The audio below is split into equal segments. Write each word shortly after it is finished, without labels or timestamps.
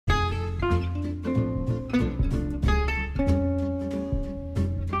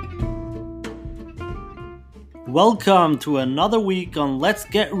Welcome to another week on Let's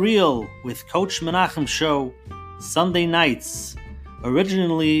Get Real with Coach Menachem Show, Sunday nights.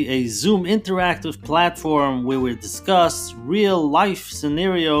 Originally a Zoom interactive platform where we discuss real life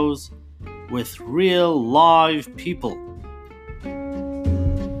scenarios with real live people.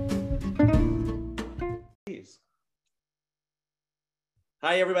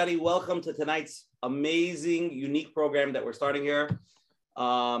 Hi everybody, welcome to tonight's amazing, unique program that we're starting here.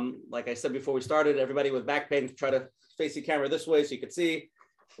 Like I said before we started, everybody with back pain, try to face the camera this way so you can see.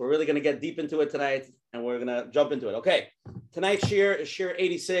 We're really going to get deep into it tonight, and we're going to jump into it. Okay, tonight's shir is shir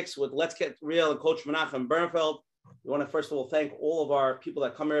 86 with Let's Get Real and Coach Menachem Bernfeld. We want to first of all thank all of our people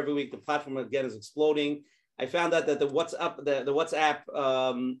that come here every week. The platform again is exploding. I found out that the WhatsApp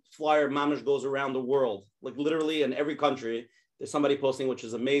flyer mamash goes around the world, like literally in every country. There's somebody posting, which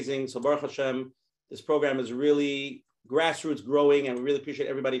is amazing. So Baruch Hashem, this program is really grassroots growing, and we really appreciate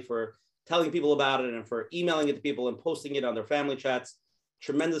everybody for telling people about it and for emailing it to people and posting it on their family chats.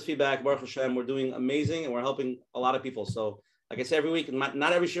 Tremendous feedback. Baruch Hashem, we're doing amazing, and we're helping a lot of people. So like I say every week,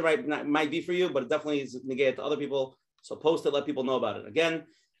 not every share might be for you, but it definitely is negated to other people. So post it, let people know about it. Again,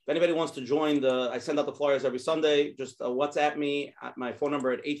 if anybody wants to join I send out the flyers every Sunday. Just WhatsApp me at my phone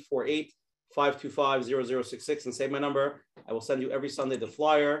number at 848-525-0066 and save my number. I will send you every Sunday the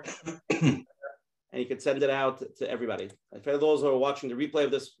flyer. And you can send it out to everybody. And for those who are watching the replay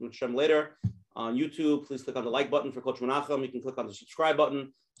of this, which I'm later on YouTube, please click on the like button for Coach Menachem. You can click on the subscribe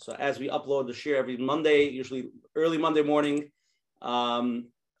button. So as we upload the share every Monday, usually early Monday morning, you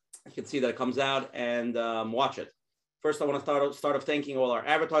can see that it comes out and watch it. First, I want to start off thanking all our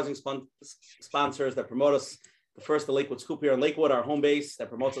advertising sponsors that promote us. First, the Lakewood Scoop here in Lakewood, our home base that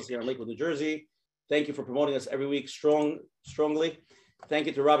promotes us here in Lakewood, New Jersey. Thank you for promoting us every week strongly. Thank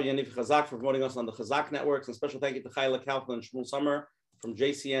you to Rabbi Yaniv Chazak for promoting us on the Chazak networks, and special thank you to Chayla Kaufman and Shmuel Summer from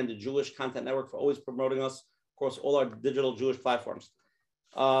JCN, the Jewish Content Network, for always promoting us. Of course, all our digital Jewish platforms.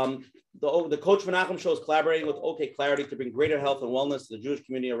 The Coach Menachem Show is collaborating with OK Clarity to bring greater health and wellness to the Jewish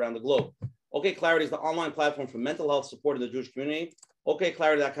community around the globe. OK Clarity is the online platform for mental health support in the Jewish community.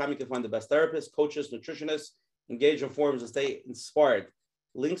 OKClarity.com, you can find the best therapists, coaches, nutritionists, engage in forums, and stay inspired.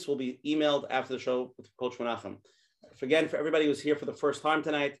 Links will be emailed after the show with Coach Menachem. Again, for everybody who's here for the first time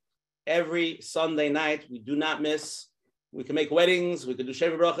tonight, every Sunday night, we do not miss. We can make weddings, we can do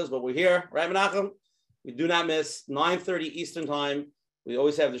Sheva Brachas, but we're here, right, Menachem? We do not miss 9:30 Eastern time. We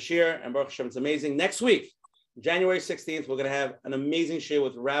always have the shir, and Baruch Hashem, it's amazing. Next week, January 16th, we're going to have an amazing shir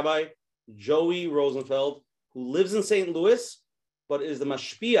with Rabbi Joey Rosenfeld, who lives in St. Louis, but is the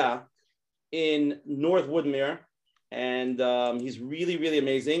mashpia in North Woodmere, and he's really, really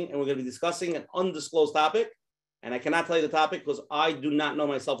amazing. And we're going to be discussing an undisclosed topic. And I cannot tell you the topic because I do not know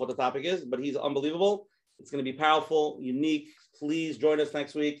myself what the topic is, but he's unbelievable. It's going to be powerful, unique. Please join us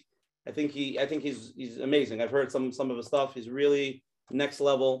next week. I think he's amazing. I've heard some of his stuff. He's really next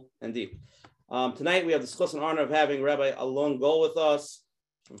level and deep. Tonight we have the discuss and honor of having Rabbi Alon Gold with us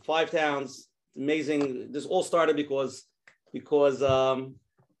from Five Towns. Amazing. This all started because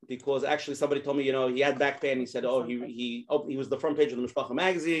actually somebody told me, he had back pain. He said, he was the front page of the Mishpacha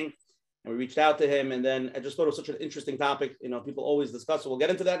magazine. And we reached out to him, and then I just thought it was such an interesting topic. People always discuss it. We'll get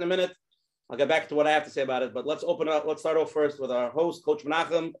into that in a minute. I'll get back to what I have to say about it. But let's start off first with our host, Coach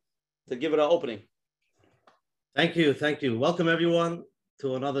Menachem, to give it an opening. Thank you. Welcome, everyone,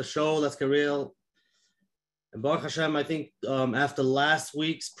 to another show, Let's Get Real. And Baruch Hashem, I think after last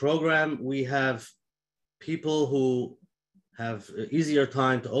week's program, we have people who have easier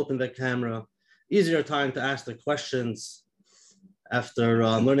time to open their camera, easier time to ask their questions, after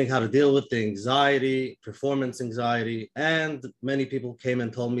learning how to deal with the anxiety, performance anxiety. And many people came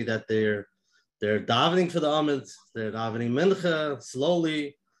and told me that they're davening for the Amid, they're davening Mincha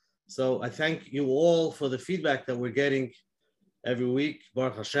slowly. So I thank you all for the feedback that we're getting every week,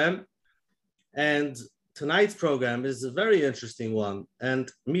 Baruch Hashem. And tonight's program is a very interesting one. And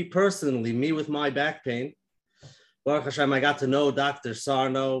me personally, me with my back pain, Baruch Hashem, I got to know Dr.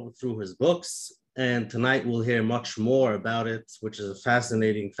 Sarno through his books. And tonight we'll hear much more about it, which is a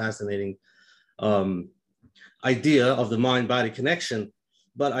fascinating idea of the mind-body connection.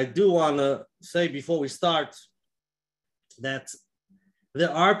 But I do want to say before we start that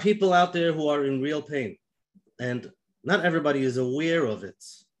there are people out there who are in real pain, and not everybody is aware of it,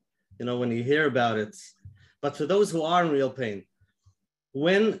 when you hear about it. But for those who are in real pain,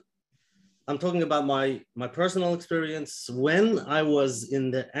 when I'm talking about my personal experience, when I was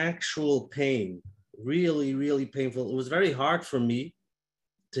in the actual pain, really, really painful, it was very hard for me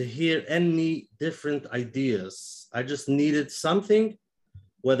to hear any different ideas. I just needed something,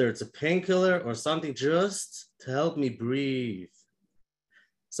 whether it's a painkiller or something, just to help me breathe.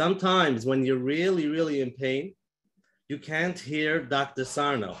 Sometimes when you're really, really in pain, you can't hear Dr.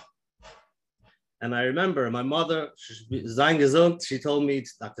 Sarno. And I remember my mother, Sein Gesund, she told me,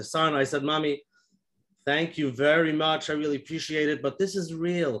 Dr. Sarno, I said, Mommy, thank you very much. I really appreciate it, but this is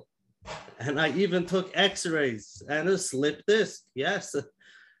real. And I even took x-rays and a slip disc, yes.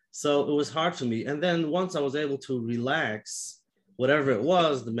 So it was hard for me. And then once I was able to relax, whatever it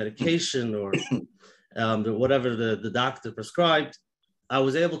was, the medication or whatever the doctor prescribed, I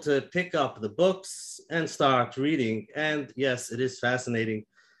was able to pick up the books and start reading. And yes, it is fascinating.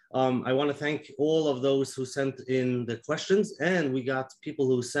 I want to thank all of those who sent in the questions, and we got people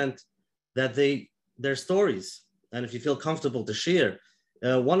who sent that their stories. And if you feel comfortable to share,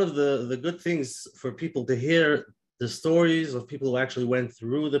 one of the good things for people to hear the stories of people who actually went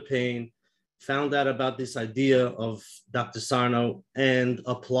through the pain, found out about this idea of Dr. Sarno and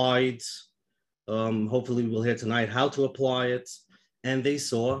applied, hopefully we'll hear tonight how to apply it, and they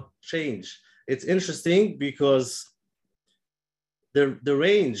saw change. It's interesting because the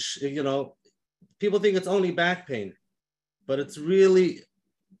range, you know, people think it's only back pain, but it's really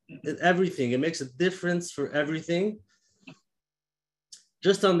everything. It makes a difference for everything.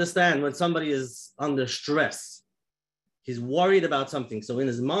 Just to understand when somebody is under stress, he's worried about something. So in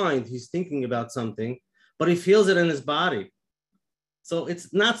his mind, he's thinking about something, but he feels it in his body. So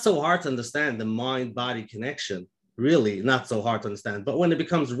it's not so hard to understand the mind-body connection, really not so hard to understand. But when it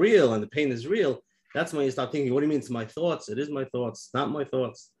becomes real and the pain is real, that's when you start thinking, what do you mean it's my thoughts? It is my thoughts, not my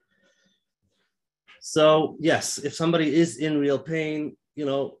thoughts. So yes, if somebody is in real pain, you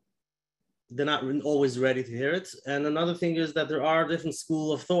know, they're not always ready to hear it. And another thing is that there are different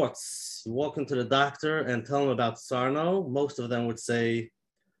school of thoughts. You walk into the doctor and tell them about Sarno. Most of them would say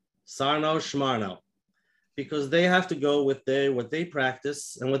Sarno, Shmarno, because they have to go with what they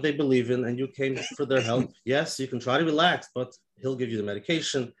practice and what they believe in, and you came for their help. Yes, you can try to relax, but he'll give you the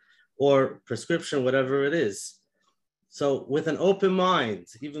medication or prescription, whatever it is. So with an open mind,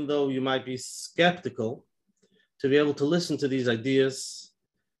 even though you might be skeptical, to be able to listen to these ideas,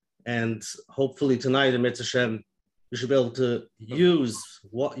 and hopefully tonight in Mitzvah Shem, you should be able to use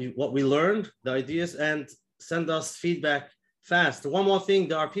what we learned, the ideas, and send us feedback fast. One more thing,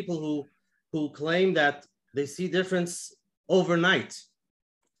 there are people who claim that they see difference overnight.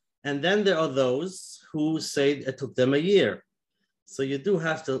 And then there are those who say it took them a year. So you do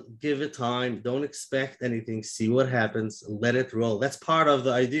have to give it time. Don't expect anything. See what happens. Let it roll. That's part of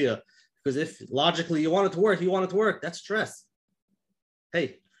the idea. Because if logically you want it to work, that's stress.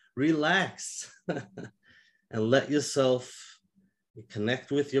 Hey, relax and let yourself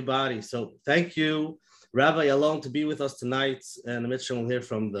connect with your body. So thank you, Rabbi Alon, to be with us tonight. And Mitchell will hear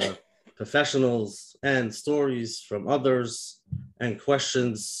from the professionals and stories from others and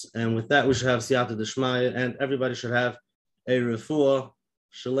questions. And with that, we should have Siyata Deshmaya, and everybody should have a refuah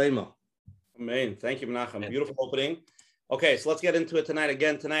shalema. Amen. Thank you, Menachem. Beautiful opening. Okay, so let's get into it tonight.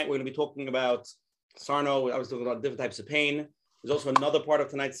 Again, tonight we're going to be talking about Sarno. I was talking about different types of pain. There's also another part of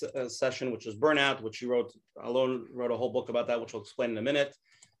tonight's session, which is burnout, which Alon wrote a whole book about that, which I'll explain in a minute.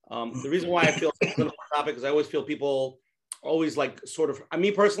 The reason why I feel it's a topic is I always feel people always like sort of, me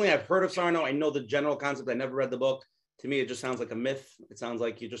personally, I've heard of Sarno. I know the general concept. I never read the book. To me, it just sounds like a myth. It sounds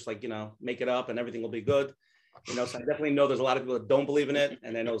like you just like, make it up and everything will be good. So I definitely know there's a lot of people that don't believe in it.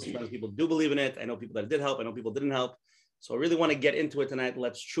 And I know some people do believe in it. I know people that did help. I know people didn't help. So I really want to get into it tonight.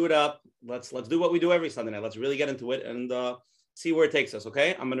 Let's chew it up. Let's do what we do every Sunday night. Let's really get into it and see where it takes us,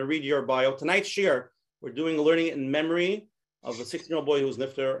 okay? I'm going to read your bio. Tonight's shiur, we're learning it in memory of a 16-year-old boy who's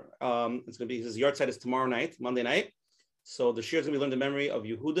nifter. It's going to be, his yard site is tomorrow night, Monday night. So the shiur is going to be learned in memory of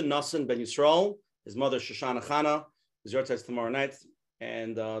Yehuda Nassan Ben Yisrael, his mother Shoshana Chana. His yard site is tomorrow night.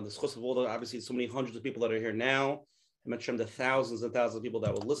 And the schus of all the, obviously, so many hundreds of people that are here now. I mentioned the thousands and thousands of people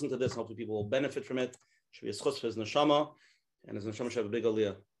that will listen to this. Hopefully people will benefit from it. It should be a schus for his neshama, and his neshama should have a big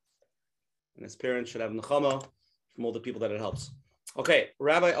aliyah. And his parents should have nechama from all the people that it helps. Okay,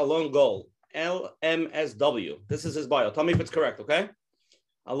 Rabbi Alon Gol, LMSW. This is his bio. Tell me if it's correct, okay?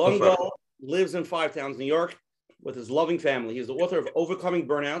 Alon Gol lives in Five Towns, New York, with his loving family. He is the author of Overcoming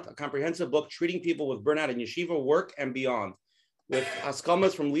Burnout, a comprehensive book treating people with burnout in yeshiva, work, and beyond, with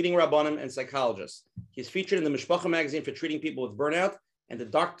haskamas from leading rabbanim and psychologists. He's featured in the Mishpacha magazine for treating people with burnout and the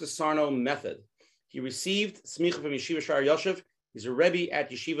Dr. Sarno method. He received smicha from Yeshiva Shar Yoshev. He's a rebbe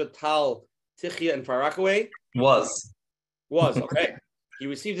at Yeshiva Tal Tichya in Far Rockaway. Was, okay. He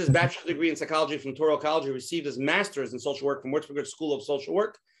received his bachelor's degree in psychology from Touro College. He received his master's in social work from Würzburger School of Social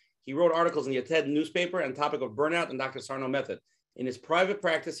Work. He wrote articles in the Yated newspaper on the topic of burnout and Dr. Sarno method. In his private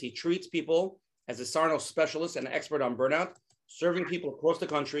practice, he treats people as a Sarno specialist and expert on burnout, serving people across the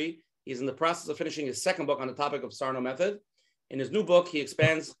country. He's in the process of finishing his second book on the topic of Sarno method. In his new book, he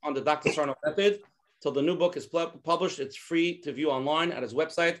expands on the Dr. Sarno method till the new book is published. It's free to view online at his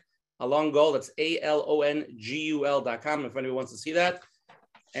website, Alon Gul. That's ALONGUL.com if anybody wants to see that.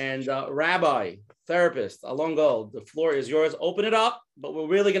 And Rabbi, therapist, Alon Gul, the floor is yours. Open it up, but we're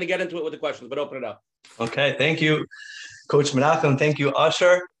really going to get into it with the questions, but open it up. Okay, thank you, Coach Menachem. Thank you,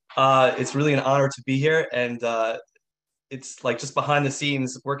 Usher. It's really an honor to be here. And it's like just behind the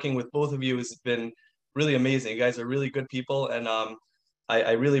scenes, working with both of you has been really amazing. You guys are really good people. And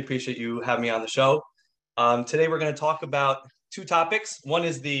I really appreciate you having me on the show. Today, we're going to talk about two topics. One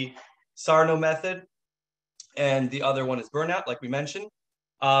is the Sarno method, and the other one is burnout, like we mentioned.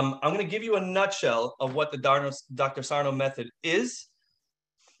 I'm going to give you a nutshell of what the Dr. Sarno method is.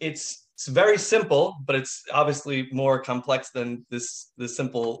 It's very simple, but it's obviously more complex than this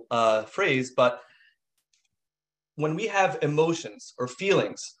simple phrase. But when we have emotions or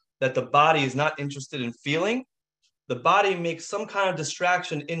feelings that the body is not interested in feeling, the body makes some kind of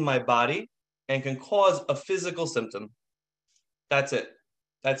distraction in my body and can cause a physical symptom. That's it.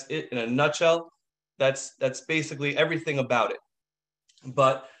 That's it in a nutshell. That's basically everything about it.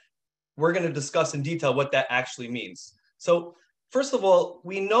 But we're going to discuss in detail what that actually means. So first of all,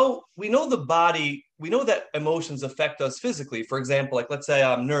 we know the body, we know that emotions affect us physically. For example, like let's say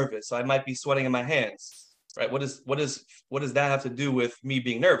I'm nervous, so I might be sweating in my hands, right? What does that have to do with me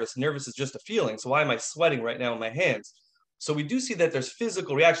being nervous? Nervous is just a feeling. So why am I sweating right now in my hands? So we do see that there's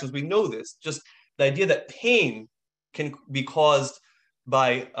physical reactions. We know this. Just the idea that pain can be caused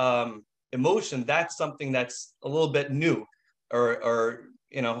by emotion, that's something that's a little bit new or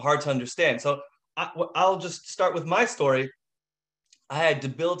hard to understand. So I'll just start with my story. I had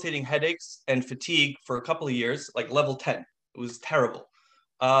debilitating headaches and fatigue for a couple of years, like level 10. It was terrible.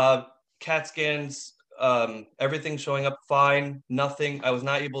 CAT scans, everything showing up fine, nothing. I was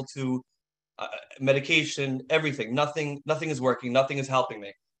not able to, medication, everything, nothing is working, nothing is helping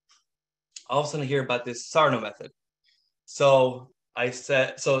me. All of a sudden I hear about this Sarno method. So I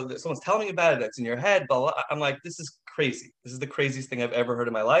said, so someone's telling me about it, that's in your head, blah, blah. I'm like, this is crazy. This is the craziest thing I've ever heard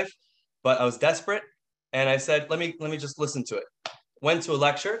in my life. But I was desperate. And I said, let me just listen to it. Went to a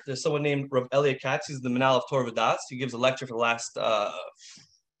lecture. There's someone named Rav Elliot Katz. He's the Manal of Torah V'das. He gives a lecture for the last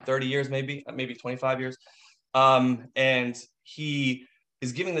 30 years, maybe 25 years. And he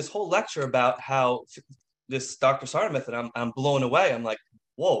is giving this whole lecture about how this Dr. Sarno method, I'm blown away. I'm like,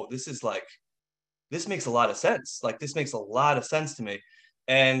 whoa, this makes a lot of sense. Like, this makes a lot of sense to me.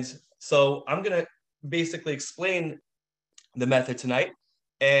 And so I'm going to basically explain the method tonight.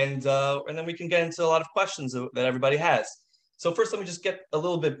 And then we can get into a lot of questions that everybody has. So first, let me just give a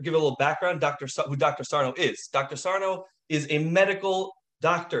little background, who Dr. Sarno is. Dr. Sarno is a medical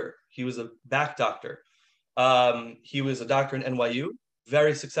doctor. He was a back doctor. He was a doctor in NYU,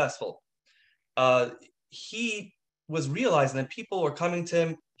 very successful. He was realizing that people were coming to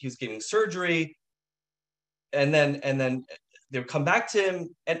him. He was getting surgery, and then they would come back to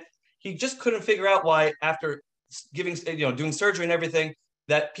him, and he just couldn't figure out why after doing surgery and everything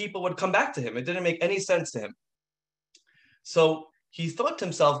that people would come back to him. It didn't make any sense to him. So he thought to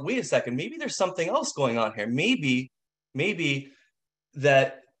himself, wait a second, maybe there's something else going on here. Maybe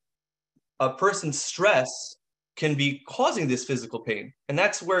that a person's stress can be causing this physical pain. And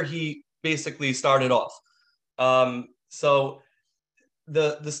that's where he basically started off. So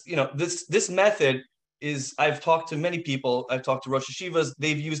this method is, I've talked to many people. I've talked to Rosh Hashivas.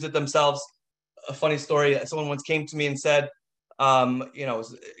 They've used it themselves. A funny story, someone once came to me and said,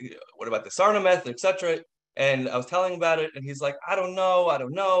 what about the Sarno method, etc. And I was telling him about it, and he's like, I don't know.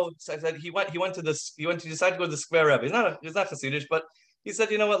 So I said he decided to go to the Square Rebbe. He's not Hasidish, but he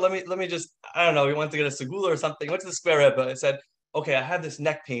said, you know what? Let me just, I don't know. He wanted to get a segula or something. He went to the Square Rebbe. I said, okay, I have this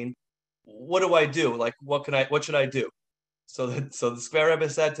neck pain. What do I do? Like, what should I do? So the Square Rebbe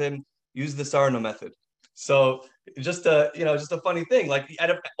said to him, use the Sarno method. So just a funny thing. Like, out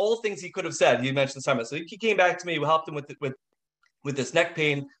of all things he could have said, he mentioned the Sarno method. So he came back to me. We helped him with this neck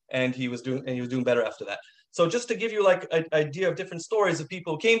pain, and he was doing better after that. So just to give you like an idea of different stories of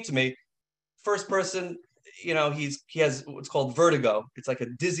people who came to me. First person, he has what's called vertigo. It's like a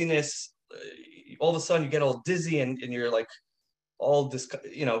dizziness. All of a sudden you get all dizzy and you're like all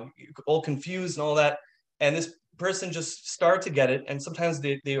all confused and all that. And this person just started to get it. And sometimes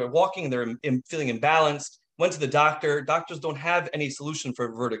they are walking, they're feeling imbalanced, went to the doctor. Doctors don't have any solution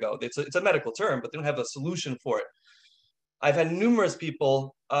for vertigo. It's a medical term, but they don't have a solution for it. I've had numerous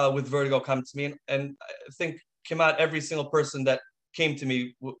people with vertigo come to me, and I think every single person that came to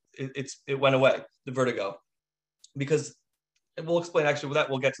me, it went away, the vertigo. Because we'll explain actually with that,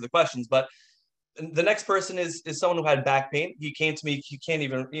 we'll get to the questions. But the next person is someone who had back pain. He came to me, he can't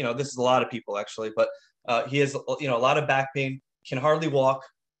even, this is a lot of people actually, but he has, a lot of back pain, can hardly walk.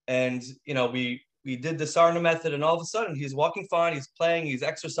 And, we we did the Sarna method, and all of a sudden he's walking fine, he's playing, he's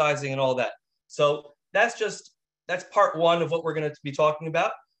exercising, and all that. So that's part one of what we're going to be talking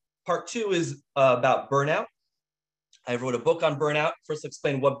about. Part two is about burnout. I wrote a book on burnout. First,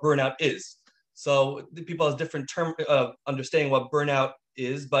 explain what burnout is. So the people have different term understanding what burnout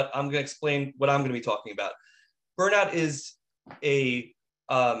is, but I'm going to explain what I'm going to be talking about. Burnout is a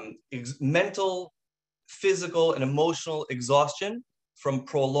mental, physical, and emotional exhaustion from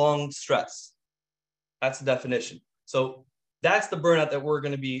prolonged stress. That's the definition. So that's the burnout that we're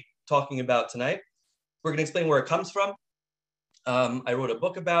going to be talking about tonight. We're going to explain where it comes from. I wrote a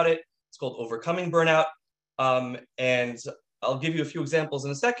book about it. It's called Overcoming Burnout. And I'll give you a few examples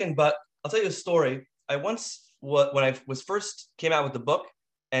in a second, but I'll tell you a story. When I was first came out with the book,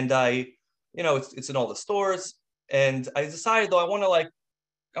 and it's in all the stores, and I decided though I want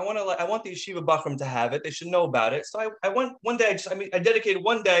the yeshiva bachram to have it. They should know about it. So I went one day. I dedicated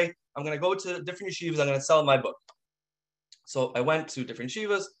one day. I'm going to go to different yeshivas. I'm going to sell my book. So I went to different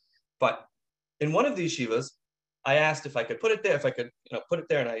yeshivas, but in one of these yeshivas, I asked if I could put it there, if I could put it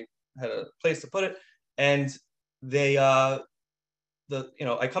there, and I had a place to put it. And they, I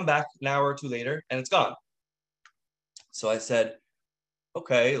come back an hour or two later, and it's gone. So I said,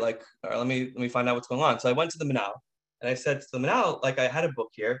 okay, all right, let me find out what's going on. So I went to the Manal, and I said to the Manal, I had a book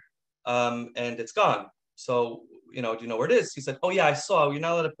here, and it's gone. So, do you know where it is? He said, oh yeah, I saw. You're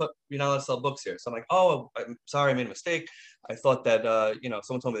not allowed to sell books here. So I'm like, oh, I'm sorry, I made a mistake. I thought that,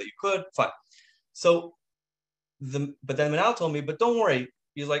 someone told me that you could. Fine. So, but then Manal told me, but don't worry.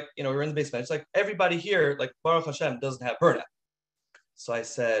 He's like, we're in the basement. It's like everybody here, like Baruch Hashem, doesn't have burnout. So I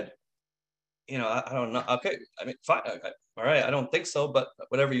said, I don't know. Okay, I mean, fine. All right, I don't think so, but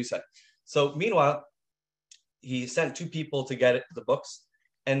whatever you say. So meanwhile, he sent two people to get the books,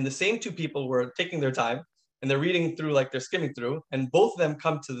 and the same two people were taking their time, and they're reading through, they're skimming through, and both of them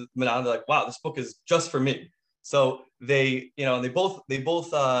come to the Manal. They're like, wow, this book is just for me. So they both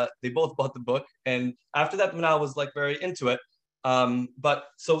bought the book, and after that, Manal was very into it. But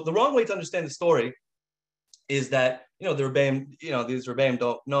so the wrong way to understand the story is that the Rebbeim, these Rebbeim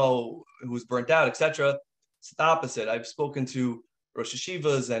don't know who's burnt out, etc. It's the opposite. I've spoken to Rosh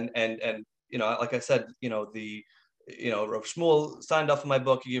Hashivas and like I said, Rav Shmuel signed off on my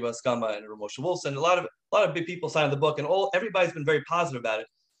book, Yigiv Askama, and Rav Moshe Wilson. A lot of big people signed the book, and everybody's been very positive about it.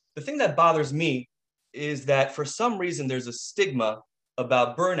 The thing that bothers me is that for some reason there's a stigma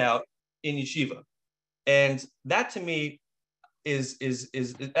about burnout in yeshiva, and that to me is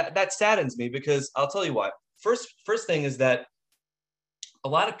that saddens me, because I'll tell you why. First thing is that a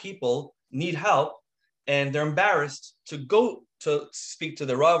lot of people need help, and they're embarrassed to go to speak to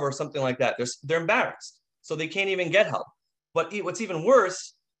the Rav or something like that. They're embarrassed, so they can't even get help. But what's even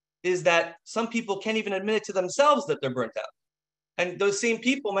worse is that some people can't even admit it to themselves that they're burnt out. And those same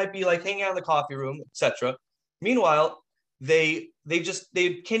people might be hanging out in the coffee room, etc. Meanwhile, they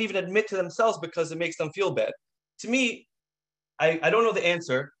can't even admit to themselves because it makes them feel bad. To me, I don't know the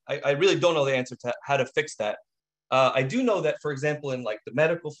answer. I really don't know the answer to how to fix that. I do know that, for example, in the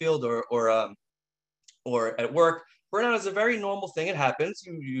medical field or at work, burnout is a very normal thing. It happens.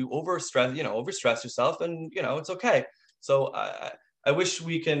 You overstress yourself, and it's okay. So I wish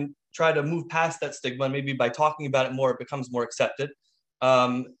we can try to move past that stigma, and maybe by talking about it more, it becomes more accepted.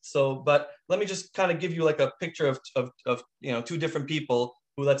 But let me just kind of give you a picture of two different people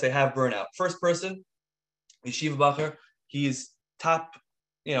who, let's say, have burnout. First person, Yeshiva Bacher. He's top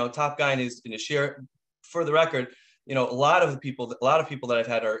guy in his share. For the record, a lot of people that I've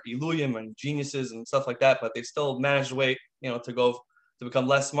had are Iluyim and geniuses and stuff like that, but they still managed to wait, to become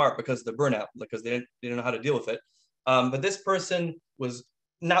less smart because of the burnout, because they didn't know how to deal with it. But this person was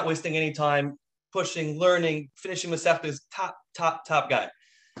not wasting any time, pushing, learning, finishing Masechtas, top guy.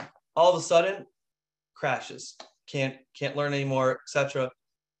 All of a sudden, crashes, can't learn anymore, etc.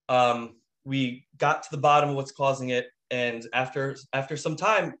 We got to the bottom of what's causing it. And after some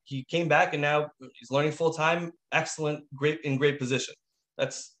time, he came back, and now he's learning full time, excellent, in great position.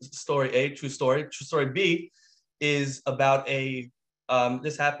 That's story A, true story. True story B is about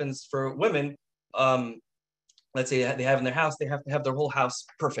this happens for women. Let's say they have in their house, they have to have their whole house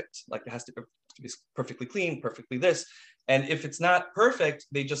perfect. It has to be perfectly clean, perfectly this. And if it's not perfect,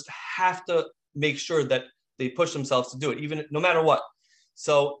 they just have to make sure that they push themselves to do it, even no matter what.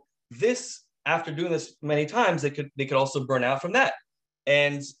 So after doing this many times, they could also burn out from that.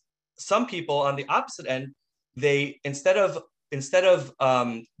 And some people on the opposite end, they instead of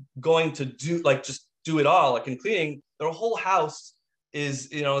going to do just do it all, in cleaning, their whole house is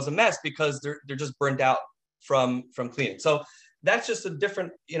a mess because they're just burned out from cleaning. So that's just a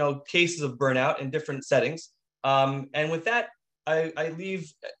different cases of burnout in different settings. And with that, I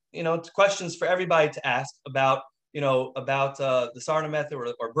leave, questions for everybody to ask about, the Sarna method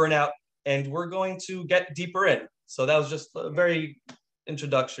or burnout, and we're going to get deeper in. So that was just a very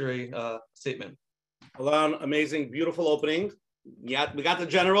introductory statement. Alon, amazing, beautiful opening. Yeah, we got the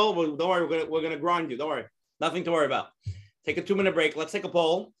general. Don't worry, we're gonna grind you. Don't worry, nothing to worry about. Take a 2-minute break. Let's take a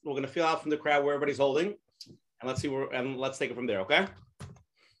poll. We're gonna feel out from the crowd where everybody's holding, and let's see let's take it from there. Okay.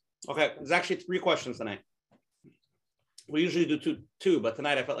 Okay. There's actually 3 questions tonight. We usually do two, but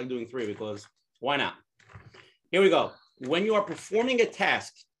tonight I felt like doing 3 because why not? Here we go. When you are performing a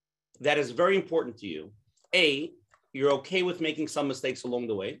task that is very important to you, A, you're okay with making some mistakes along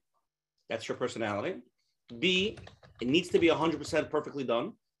the way. That's your personality. B, it needs to be 100% perfectly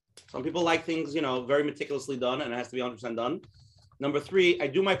done. Some people like things, very meticulously done, and it has to be 100% done. Number 3, I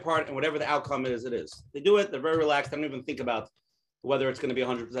do my part, and whatever the outcome is, it is. They do it. They're very relaxed. I don't even think about whether it's going to be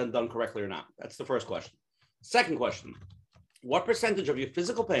 100% done correctly or not. That's the first question. Second question, what percentage of your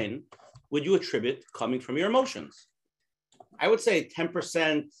physical pain would you attribute coming from your emotions? I would say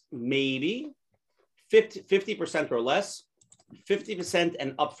 10% maybe, 50% or less, 50%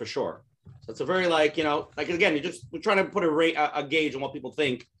 and up for sure. So it's a very again, we're trying to put a gauge on what people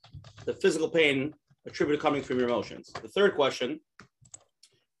think the physical pain attributed coming from your emotions. The third question,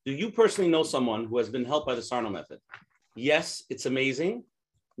 do you personally know someone who has been helped by the Sarno method? Yes, it's amazing.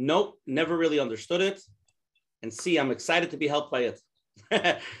 Nope, never really understood it. And C, I'm excited to be helped by it.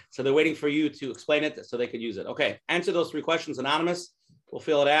 So they're waiting for you to explain it so they could use it. Okay, answer those 3 questions anonymous. We'll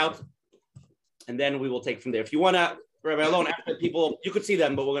fill it out. And then we will take from there. If you want to, Rabbi Alon, after people, you could see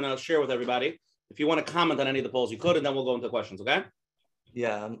them, but we're going to share with everybody. If you want to comment on any of the polls, you could, and then we'll go into questions, okay?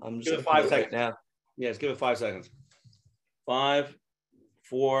 Yeah, I'm just give it 5 seconds right now. Yes, give it 5 seconds. 5,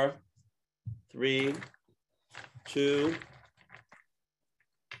 4, 3, 2.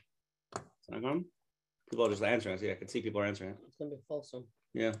 People are just answering. I can see people are answering. It's going to be full soon.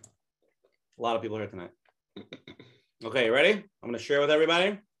 Yeah. A lot of people here tonight. Okay, you ready? I'm going to share with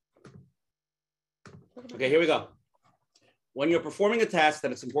everybody. Okay, here we go. When you're performing a task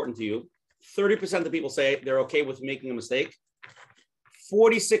that is important to you, 30% of the people say they're okay with making a mistake.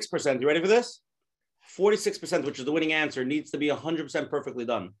 46%, you ready for this? 46%, which is the winning answer, needs to be 100% perfectly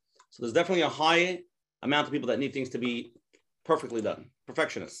done. So there's definitely a high amount of people that need things to be perfectly done,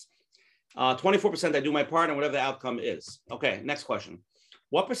 perfectionists. 24%, I do my part and whatever the outcome is. Okay, next question.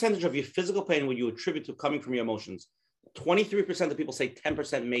 What percentage of your physical pain would you attribute to coming from your emotions? 23% of people say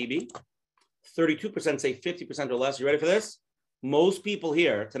 10% maybe. 32% say 50% or less. You ready for this? Most people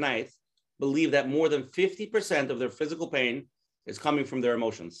here tonight believe that more than 50% of their physical pain is coming from their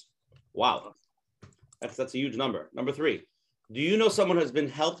emotions. Wow. That's a huge number. Number 3, do you know someone who has been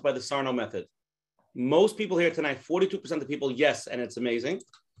helped by the Sarno method? Most people here tonight, 42% of people, yes, and it's amazing.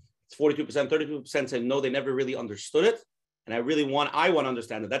 It's 42%, 32% say no, they never really understood it. And I want to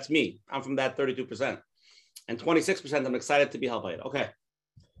understand it. That's me. I'm from that 32%. And 26%, I'm excited to be helped by it. Okay.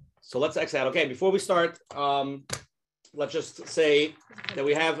 So let's X out. Okay, before we start, let's just say that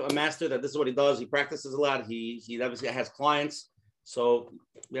we have a master that this is what he does. He practices a lot. He obviously has clients. So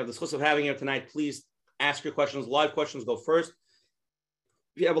we have the schus of having here tonight. Please ask your questions. Live questions go first.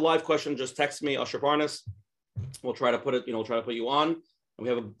 If you have a live question, just text me, Asher Parnas. We'll try to put it, try to put you on. And we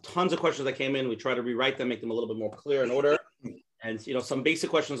have tons of questions that came in. We try to rewrite them, make them a little bit more clear in order. And, some basic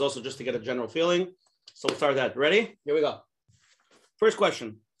questions also just to get a general feeling. So we'll start that. Ready? Here we go. First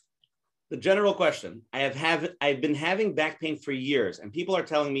question. The general question. I've been having back pain for years, and people are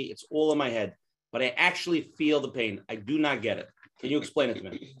telling me it's all in my head, but I actually feel the pain. I do not get it. Can you explain it to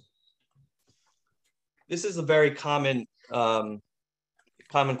me? This is a very common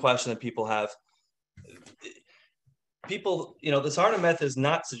question that people have. People, the Sarna method is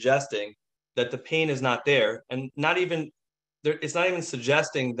not suggesting that the pain is not there, and it's not even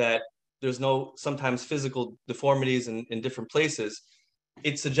suggesting that there's no sometimes physical deformities in different places.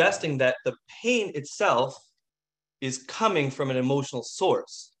 It's suggesting that the pain itself is coming from an emotional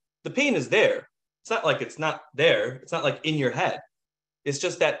source. The pain is there. It's not like it's not there. It's not like in your head. It's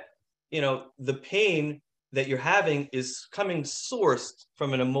just that, the pain that you're having is coming sourced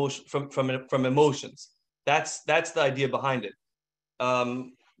from an emotion, from emotions. That's the idea behind it.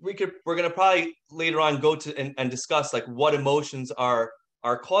 We're going to probably later on go to and discuss like what emotions are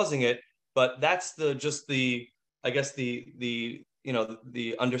causing it, but that's the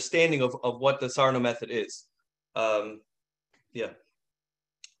understanding of what the Sarno method is. Yeah.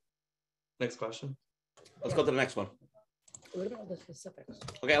 Next question. Let's go to the next one. What about the specifics?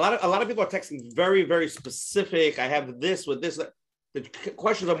 Okay, a lot of people are texting very, very specific. I have this with this. The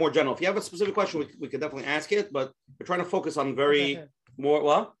questions are more general. If you have a specific question, we could definitely ask it, but we're trying to focus on more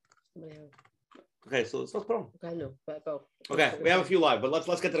what? Okay, so let's put on. Okay, no, but go. Okay, we have a few live, but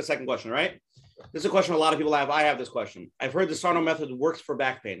let's get to the second question, right? This is a question a lot of people have. I have this question. I've heard the Sarno method works for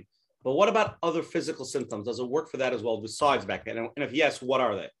back pain, but what about other physical symptoms? Does it work for that as well besides back pain? And if yes, what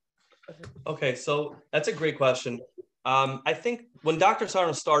are they? Okay, so that's a great question. I think when Dr.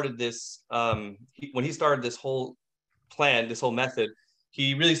 Sarno started this, when he started this whole plan, this whole method,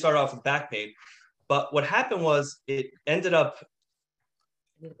 he really started off with back pain. But what happened was he's ended up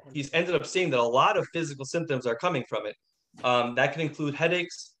seeing that a lot of physical symptoms are coming from it. That can include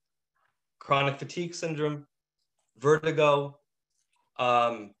headaches, chronic fatigue syndrome, vertigo,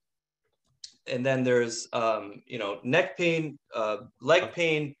 and then there's neck pain, leg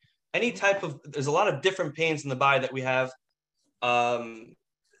pain, any type of. There's a lot of different pains in the body that we have.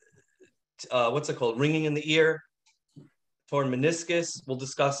 What's it called? Ringing in the ear, torn meniscus. We'll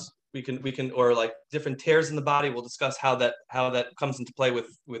discuss. We can or like different tears in the body. We'll discuss how that comes into play with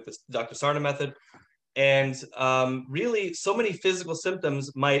this Dr. Sarno method. And really, so many physical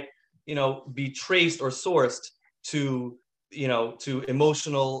symptoms might be traced or sourced to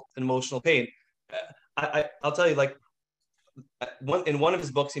emotional pain. I'll tell you, like in one of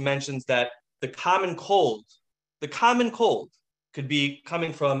his books, he mentions that the common cold could be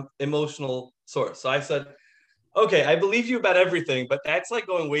coming from emotional source. So I said, okay, I believe you about everything, but that's like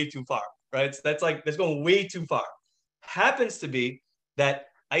going way too far, right? So that's going way too far. Happens to be that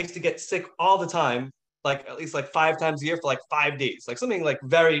I used to get sick all the time, like at least like 5 times a year for like 5 days, like something like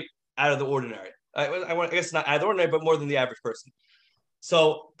very out of the ordinary. I guess not out of the ordinary, but more than the average person.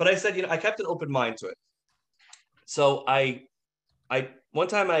 So, but I said, I kept an open mind to it. So I one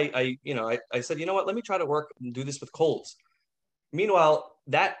time I said, you know what, let me try to work and do this with colds. Meanwhile,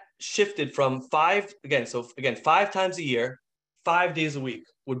 that shifted from 5 times a year, 5 days a week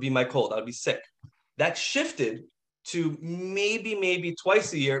would be my cold. I would be sick. That shifted to maybe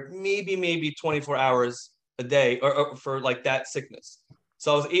twice a year, maybe 24 hours a day, or for like that sickness.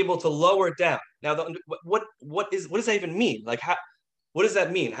 So I was able to lower it down. Now, what does that even mean? Like, what does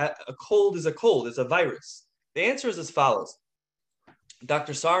that mean? A cold is a cold. It's a virus. The answer is as follows.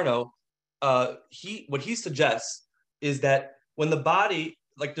 Dr. Sarno, what he suggests is that when the body,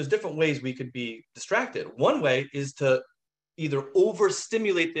 like there's different ways we could be distracted. One way is to either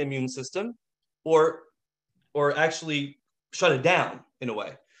overstimulate the immune system or actually shut it down in a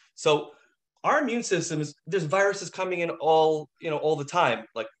way. So our immune system there's viruses coming in all the time,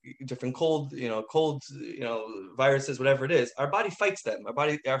 like different cold viruses, whatever it is. Our body fights them. Our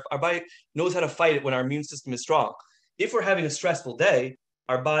body knows how to fight it when our immune system is strong. If we're having a stressful day,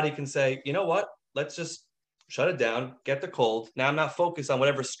 our body can say, you know what, let's just shut it down, get the cold. Now I'm not focused on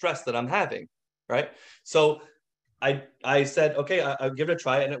whatever stress that I'm having, right? So I said, okay, I'll give it a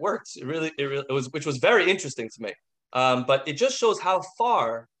try, and it worked. It was, which was very interesting to me. But it just shows how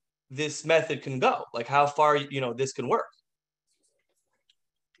far this method can go, like how far this can work.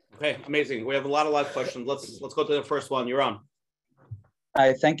 Okay, amazing. We have a lot of live questions. Let's go to the first one. You're on.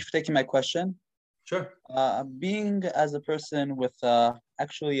 Hi, thank you for taking my question. Sure. Being as a person with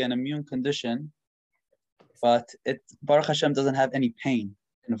actually an immune condition, but it, Baruch Hashem, doesn't have any pain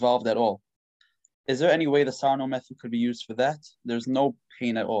involved at all. Is there any way the Sarno method could be used for that? There's no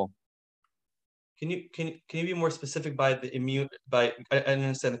pain at all. Can you be more specific by the immune? I didn't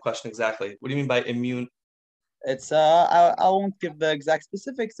understand the question exactly. What do you mean by immune? It's I won't give the exact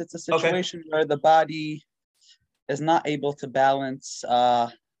specifics. It's a situation where the body is not able to balance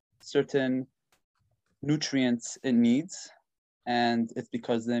certain nutrients it needs, and it's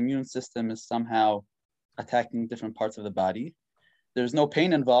because the immune system is somehow attacking different parts of the body. There's no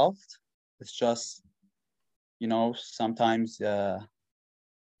pain involved. It's just, sometimes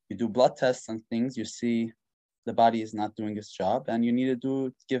you do blood tests and things, you see the body is not doing its job, and you need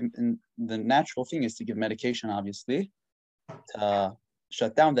to the natural thing is to give medication, obviously, to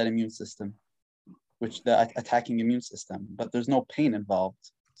shut down that immune system, which the attacking immune system, but there's no pain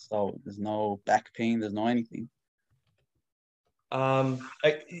involved. So there's no back pain, there's no anything. Are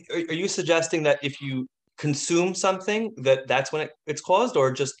you suggesting that if you consume something that's when it's caused,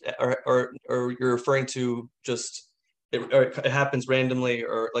 or you're referring to just it happens randomly,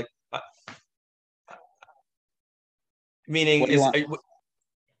 or like meaning is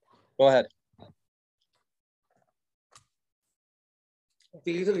go ahead.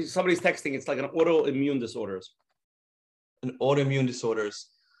 Somebody's texting. It's like an autoimmune disorders. An autoimmune disorders.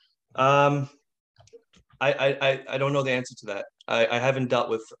 I don't know the answer to that. I haven't dealt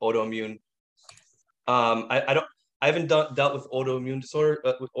with autoimmune. I haven't dealt with autoimmune disorder.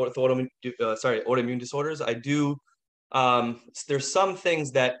 Autoimmune disorders. I do. There's some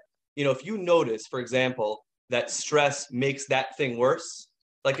things that if you notice, for example, that stress makes that thing worse,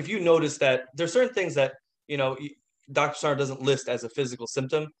 like if you notice that there's certain things that, Dr. Sarno doesn't list as a physical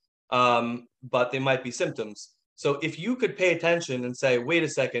symptom, but they might be symptoms. So if you could pay attention and say, wait a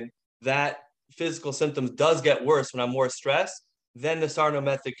second, that physical symptoms does get worse when I'm more stressed, then the Sarno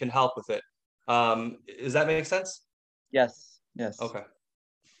method can help with it. Does that make sense? Yes. Yes. Okay.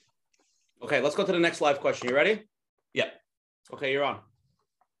 Okay, let's go to the next live question. You ready? Yeah. Okay, you're on.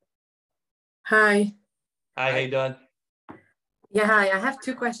 Hi. Hi, how you doing? Yeah, hi. I have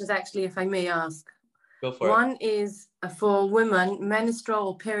two questions, actually, if I may ask. Go for it. One is for women, menstrual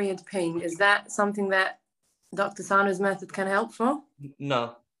or period pain. Is that something that Dr. Sarno's method can help for?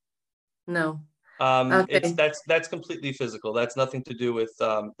 No. No. Okay. That's completely physical. That's nothing to do with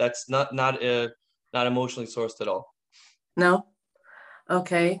that's not emotionally sourced at all. No.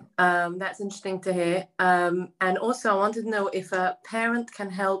 Okay. That's interesting to hear. And also I wanted to know if a parent can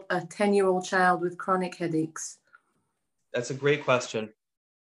help a 10-year-old child with chronic headaches. That's a great question.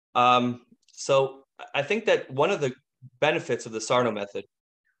 So I think that one of the benefits of the Sarno method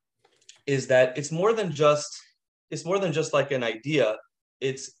is that it's more than just like an idea.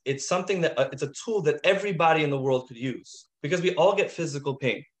 It's something that it's a tool that everybody in the world could use, because we all get physical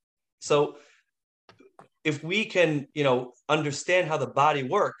pain. So if we can, understand how the body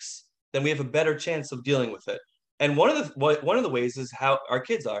works, then we have a better chance of dealing with it. And one of the ways is how our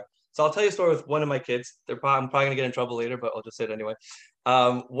kids are. So I'll tell you a story with one of my kids. I'm probably gonna get in trouble later, but I'll just say it anyway.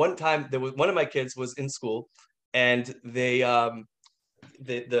 One time one of my kids was in school, and the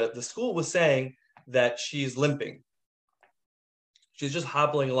school was saying that she's limping. She's just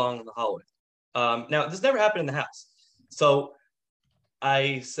hobbling along in the hallway. Now this never happened in the house. So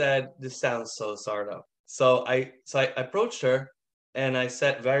I said, this sounds so Sarno. So I approached her, and I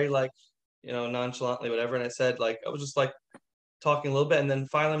said very nonchalantly, whatever. And I said, I was just talking a little bit. And then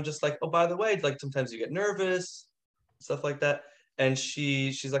finally I'm just oh, by the way, sometimes you get nervous, stuff like that. And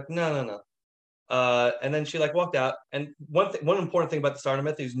she's like, no. And then she walked out. And one important thing about the Sarno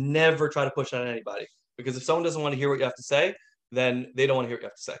method is never try to push on anybody, because if someone doesn't want to hear what you have to say, then they don't want to hear what you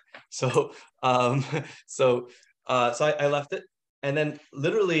have to say. So, I left it. And then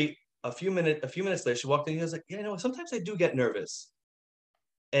literally a few minutes later, she walked in and was like, yeah, sometimes I do get nervous.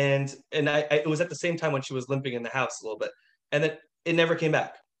 And it was at the same time when she was limping in the house a little bit. And then it never came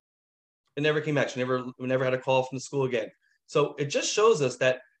back. It never came back. She never had a call from the school again. So it just shows us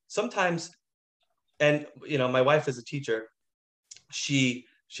that sometimes, and my wife is a teacher. She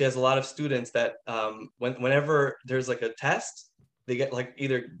has a lot of students that whenever there's a test, they get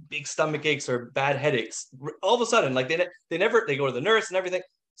either big stomach aches or bad headaches. All of a sudden, they go to the nurse and everything.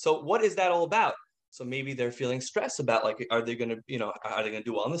 So what is that all about? So maybe they're feeling stress about are they going to do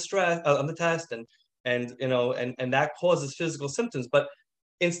well on the test, and that causes physical symptoms. But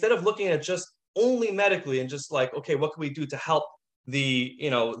instead of looking at just only medically and just okay, what can we do to help the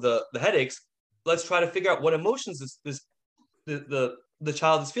headaches? Let's try to figure out what emotions the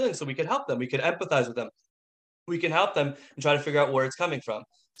child is feeling, so we can help them. We can empathize with them. We can help them and try to figure out where it's coming from.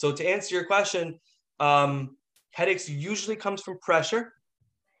 So to answer your question, headaches usually comes from pressure.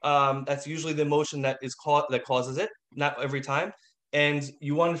 That's usually the emotion that causes it, not every time. And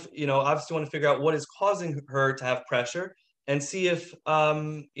you want to, obviously want to figure out what is causing her to have pressure, and see if,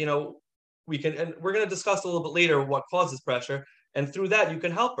 we can, and we're going to discuss a little bit later what causes pressure. And through that, you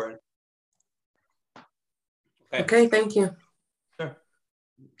can help her. Okay, thank you. Sure.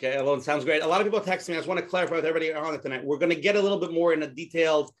 Okay, Alon, sounds great. A lot of people text me. I just want to clarify with everybody on it tonight. We're going to get a little bit more in a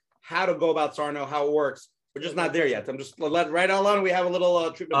detailed how to go about Sarno, how it works. We're just not there yet. I'm just right on. We have a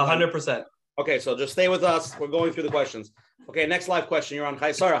little treatment. 100%. Okay, so just stay with us. We're going through the questions. Okay, next live question. You're on.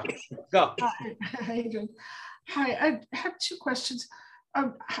 Hi, Sarah. Go. Hi, how you doing? Hi, I have two questions. I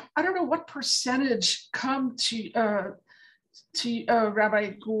don't know what percentage come to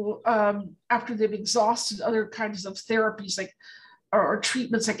Rabbi Gul after they've exhausted other kinds of therapies or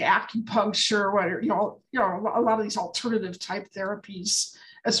treatments like acupuncture, or a lot of these alternative type therapies,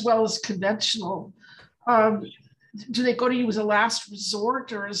 as well as conventional. Do they go to you as a last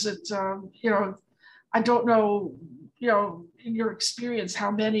resort, or is it, I don't know, in your experience,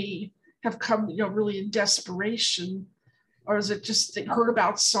 how many have come, really in desperation, or is it just they heard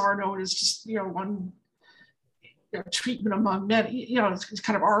about Sarno and it's just, one treatment among many, it's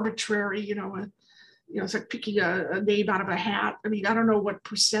kind of arbitrary, it's like picking a name out of a hat. I mean, I don't know what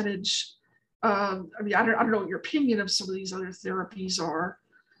percentage, I don't know what your opinion of some of these other therapies are.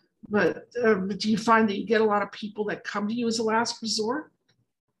 But do you find that you get a lot of people that come to you as a last resort?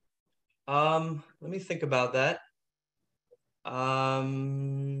 Let me think about that. I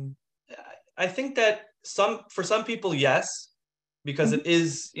think that for some people, yes, because it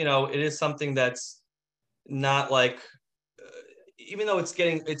is, it is something that's not even though it's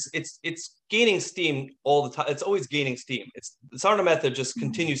gaining steam all the time, it's always gaining steam. The Sarna method just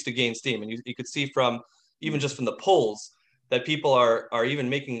continues to gain steam, and you could see from even just from the polls that people are even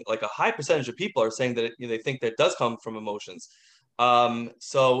making, like, a high percentage of people are saying that they think that it does come from emotions.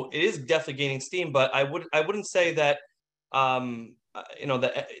 So it is definitely gaining steam, but I wouldn't say that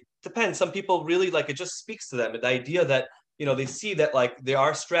that it depends. Some people really, like, it just speaks to them, the idea that they see that, like, they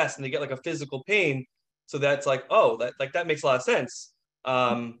are stressed and they get like a physical pain, so that's like, oh, that makes a lot of sense.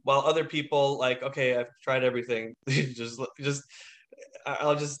 While other people, like, okay, I've tried everything,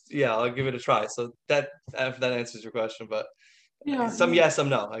 I'll give it a try. So that, if that answers your question, but some yes, some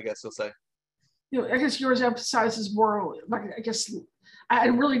no, I guess you'll say. I guess yours emphasizes more, like, I guess I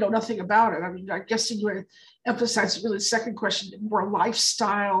really know nothing about it. I mean, I guess you would emphasize really the second question, more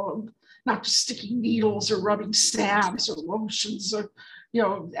lifestyle, not just sticking needles or rubbing salves or lotions or,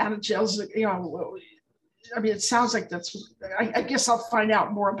 anagels, I mean, it sounds like that's, I guess I'll find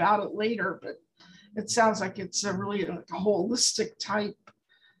out more about it later, but it sounds like it's a really a holistic type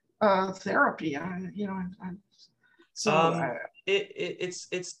therapy.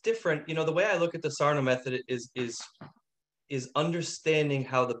 It's different. The way I look at the Sarna method is understanding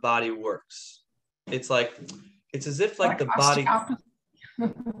how the body works. It's as if like the body.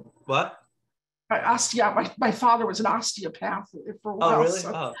 What? My father was an osteopath for a while. Oh, really?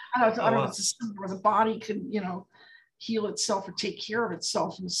 So I don't know if it's a system where the body can, heal itself or take care of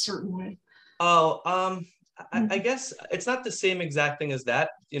itself in a certain way. I guess it's not the same exact thing as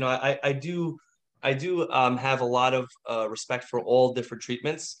that. I do have a lot of respect for all different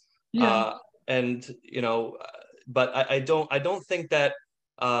treatments. Yeah. But I don't think that.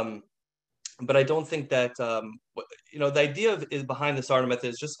 The idea is behind the Sarna method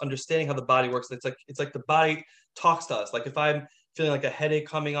is just understanding how the body works. It's like the body talks to us. Like, if I'm feeling like a headache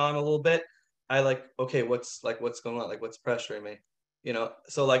coming on a little bit, I okay, what's going on? Like, what's pressuring me?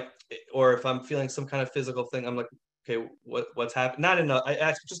 So, like, or if I'm feeling some kind of physical thing, I'm like, okay, what's happening? I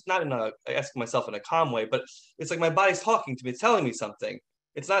ask myself in a calm way, but it's like my body's talking to me. It's telling me something.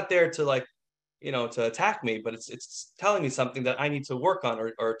 It's not there to, like, to attack me, but it's telling me something that I need to work on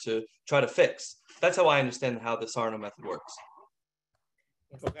or to try to fix. That's how I understand how the Sarna method works.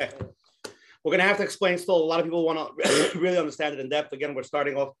 Okay. We're going to have to explain still. A lot of people want to really understand it in depth. Again, we're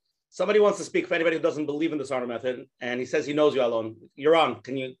starting off. Somebody wants to speak for anybody who doesn't believe in the Sarna method, and he says he knows you, Alon. You're on.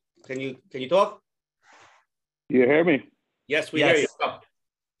 Can you talk? You hear me? Yes, we hear you.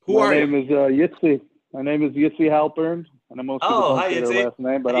 Who are you? My name is Yitzi. My name is Yitzi Halpern, and most people don't say their last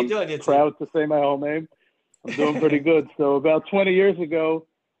name, but I'm proud to say my whole name. I'm doing pretty good. So about 20 years ago,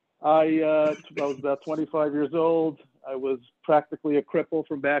 I was about 25 years old. I was practically a cripple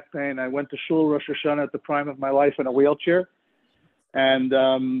from back pain. I went to Shul Rosh Hashanah at the prime of my life in a wheelchair. And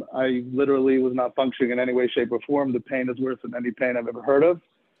I literally was not functioning in any way, shape, or form. The pain is worse than any pain I've ever heard of.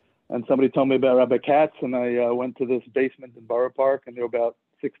 And somebody told me about Rabbi Katz, and I went to this basement in Borough Park, and there were about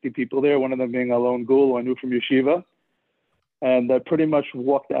 60 people there, one of them being Alon Gul, who I knew from Yeshiva. And I pretty much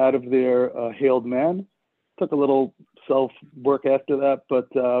walked out of there a healed man. Took a little self-work after that,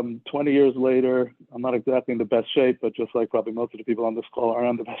 but 20 years later, I'm not exactly in the best shape, but just like probably most of the people on this call aren't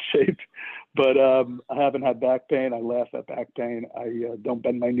in the best shape. But I haven't had back pain. I laugh at back pain. I don't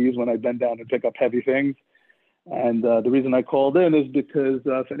bend my knees when I bend down and pick up heavy things. And the reason I called in is because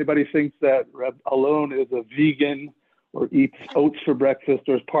if anybody thinks that Reb Alon is a vegan or eats oats for breakfast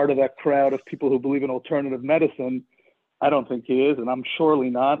or is part of that crowd of people who believe in alternative medicine, I don't think he is, and I'm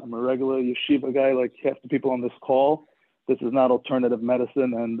surely not. I'm a regular yeshiva guy like half the people on this call. This is not alternative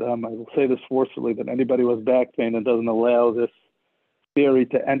medicine, and I will say this forcefully, that anybody who has back pain and doesn't allow this theory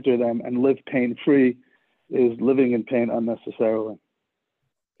to enter them and live pain-free is living in pain unnecessarily.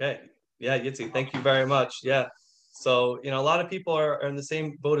 Okay. Yeah, Yitzi, thank you very much. Yeah. So, a lot of people are in the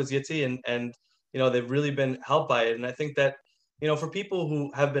same boat as Yitzi, and they've really been helped by it. And I think that, for people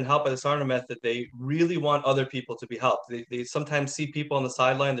who have been helped by the Sarna method, they really want other people to be helped. They sometimes see people on the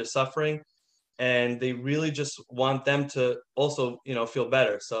sideline, they're suffering, and they really just want them to also, feel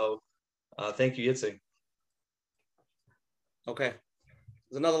better. So thank you, Yitzi. Okay.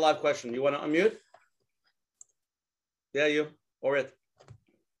 There's another live question. You want to unmute? Yeah, you or it?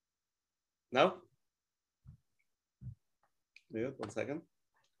 No? Mute, 1 second.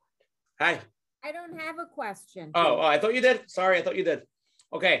 Hi. I don't have a question. Oh, I thought you did. Sorry, I thought you did.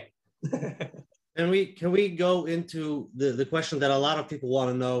 Okay. Can we go into the question that a lot of people want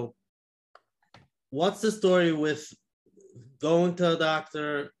to know? What's the story with going to a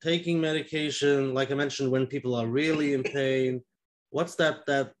doctor, taking medication, like I mentioned, when people are really in pain? What's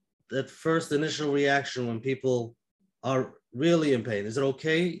that first initial reaction when people are really in pain? Is it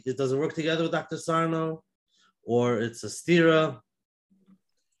okay? It doesn't work together with Dr. Sarno? Or it's a stira?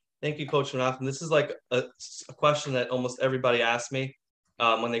 Thank you, Coach Menachem. This is like a question that almost everybody asks me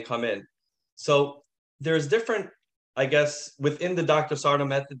when they come in. So there's different, I guess, within the Dr. Sarno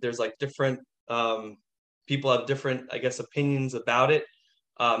method, there's like different people have different, I guess, opinions about it.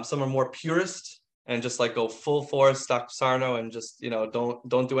 Some are more purist and just like go full force Dr. Sarno and just,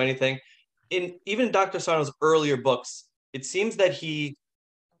 don't do anything. In even Dr. Sarno's earlier books, it seems that he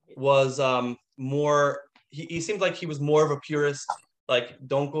was more. He seemed like he was more of a purist. Like,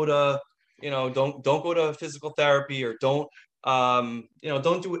 don't go to physical therapy, or don't take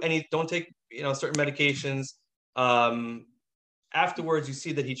certain medications. Afterwards, you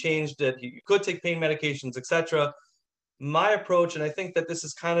see that he changed it. He could take pain medications, etc. My approach, and I think that this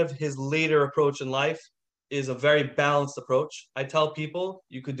is kind of his later approach in life, is a very balanced approach. I tell people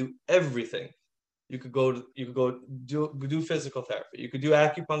you could do everything. You could go do physical therapy. You could do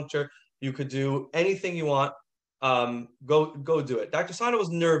acupuncture. You could do anything you want. Go do it. Dr. Sarno was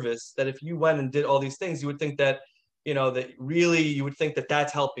nervous that if you went and did all these things, you would think that, that really you would think that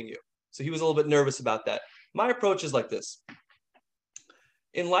that's helping you. So he was a little bit nervous about that. My approach is like this.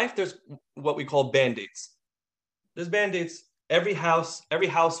 In life, there's what we call Band-Aids. There's Band-Aids. Every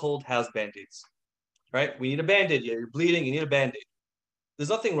household has Band-Aids, right? We need a Band-Aid. Yeah, you're bleeding, you need a Band-Aid. There's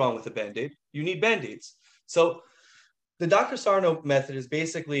nothing wrong with a Band-Aid. You need Band-Aids. So the Dr. Sarno method is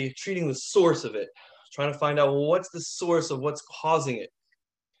basically treating the source of it, trying to find out, well, what's the source of what's causing it.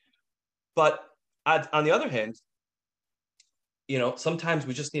 But on the other hand, sometimes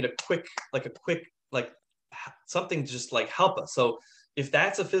we just need a quick something to just like help us. So if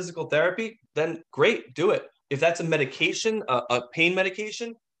that's a physical therapy, then great, do it. If that's a medication, a pain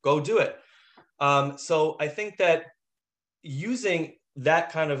medication, go do it. So I think that using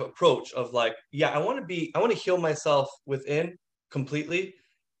that kind of approach of like, yeah, I want to heal myself within completely,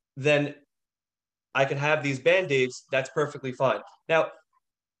 then I can have these Band-Aids. That's perfectly fine. Now,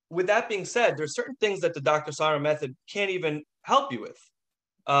 with that being said, there's certain things that the Dr. Sarno method can't even help you with.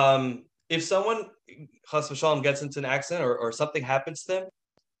 If someone, Chas v'shalom, gets into an accident or something happens to them,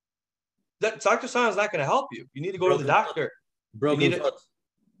 that Dr. Sarno is not going to help you. You need to go to the doctor. Broken foot.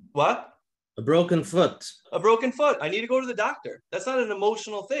 What? A broken foot. A broken foot. I need to go to the doctor. That's not an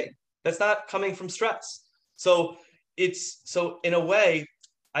emotional thing. That's not coming from stress. So in a way,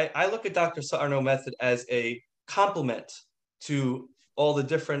 I look at Dr. Sarno method as a complement to all the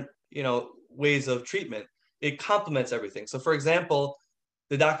different, ways of treatment. It complements everything. So for example,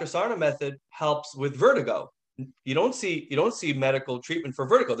 the Dr. Sarno method helps with vertigo. You don't see medical treatment for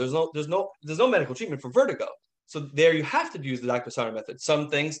vertigo. There's no medical treatment for vertigo. So there you have to use the Dr. Sarno method. Some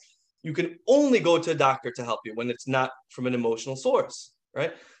things you can only go to a doctor to help you when it's not from an emotional source,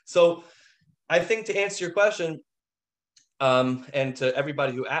 right? So I think to answer your question, and to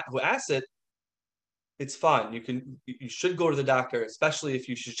everybody who asks it, it's fine. You should go to the doctor, especially if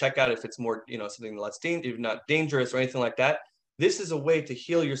you should check out if it's more, something less not dangerous or anything like that. This is a way to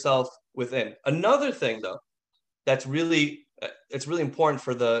heal yourself within. Another thing, though, that's really it's really important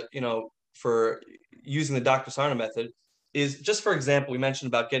for using the Dr. Sarno method is, just for example, we mentioned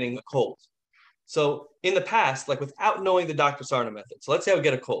about getting a cold. So in the past, like without knowing the Dr. Sarno method, so let's say I would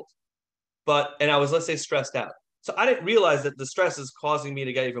get a cold, and I was, let's say, stressed out. So I didn't realize that the stress is causing me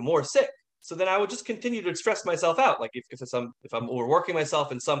to get even more sick. So then I would just continue to stress myself out, like if I'm overworking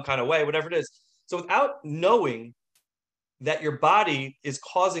myself in some kind of way, whatever it is. So without knowing that your body is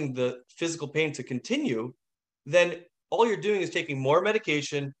causing the physical pain to continue, then all you're doing is taking more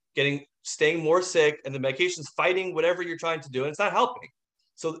medication, staying more sick, and the medication's fighting whatever you're trying to do, and it's not helping.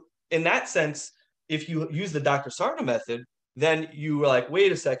 So in that sense, if you use the Dr. Sarno method, then you are like,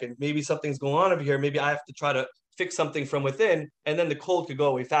 wait a second, maybe something's going on over here. Maybe I have to try to fix something from within, and then the cold could go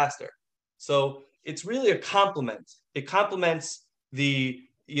away faster. So it's really a complement. It complements the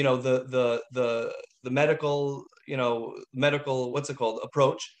medical, what's it called,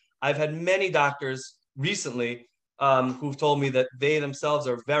 approach. I've had many doctors recently who've told me that they themselves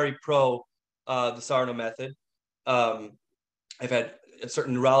are very pro the Sarno method. I've had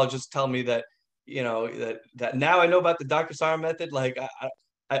certain neurologists tell me that, that now I know about the Dr. Sarno method. Like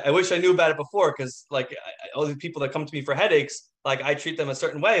I wish I knew about it before, because like all the people that come to me for headaches, like I treat them a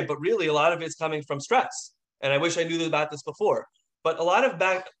certain way, but really a lot of it's coming from stress. And I wish I knew about this before. But a lot of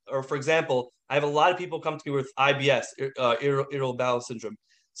for example, I have a lot of people come to me with IBS, irritable bowel syndrome.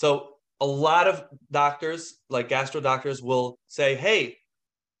 So a lot of doctors, like gastro doctors, will say, hey,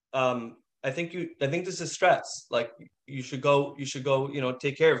 I think this is stress. Like you should go,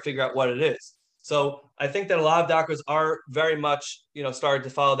 take care of it, figure out what it is. So I think that a lot of doctors are very much, starting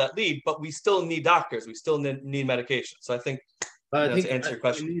to follow that lead, but we still need doctors. We still need medication. So I think, to answer your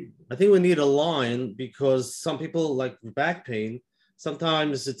question, I think we need a line, because some people, like back pain,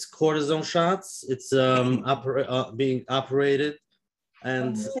 Sometimes it's cortisone shots. It's being operated.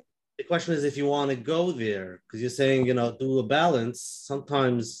 And the question is if you want to go there, because you're saying, do a balance.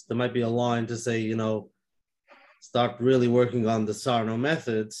 Sometimes there might be a line to say, start really working on the Sarno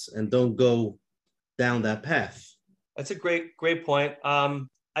methods and don't go down that path. That's a great point.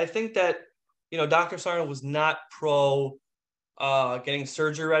 I think that, Dr. Sarno was not pro getting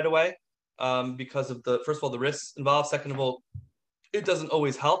surgery right away because of first of all, the risks involved. Second of all, it doesn't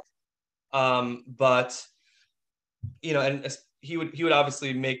always help. But, and he would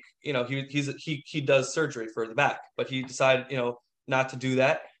obviously make, he does surgery for the back, but he decided, not to do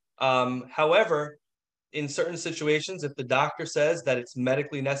that. However, in certain situations, if the doctor says that it's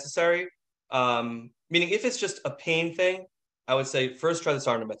medically necessary, meaning if it's just a pain thing, I would say first try the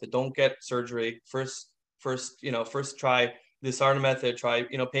Sarno method. Don't get surgery. First try the Sarno method. Try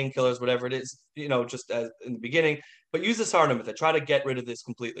painkillers, whatever it is. Just as in the beginning, but use the Sarno method. Try to get rid of this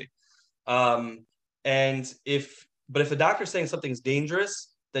completely. And if the doctor's saying something's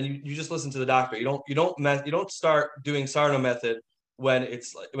dangerous, then you just listen to the doctor. You don't start doing Sarno method when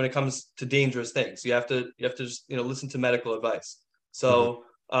it comes to dangerous things. You have to just listen to medical advice. So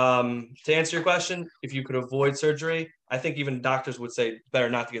to answer your question, if you could avoid surgery, I think even doctors would say better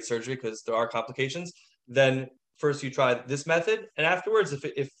not to get surgery because there are complications. Then first you try this method, and afterwards,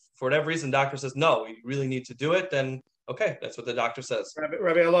 if for whatever reason doctor says no, you really need to do it, then okay, that's what the doctor says.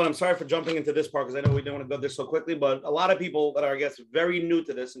 Rabbi Alon, I'm sorry for jumping into this part because I know we don't want to go this so quickly, but a lot of people that are, I guess, very new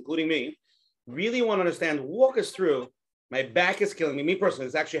to this, including me, really want to understand. Walk us through. My back is killing me. Me personally,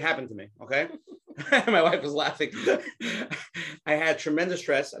 this actually happened to me, okay? My wife was laughing. I had tremendous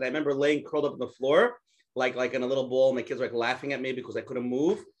stress, and I remember laying curled up on the floor, like in a little ball. My kids were laughing at me because I couldn't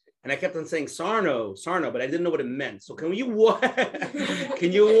move. And I kept on saying Sarno, but I didn't know what it meant. So can you walk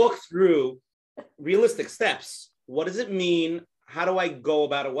through realistic steps? What does it mean? How do I go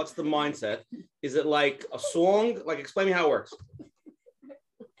about it? What's the mindset? Is it like a song? Explain me how it works.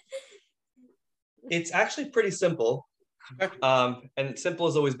 It's actually pretty simple. And simple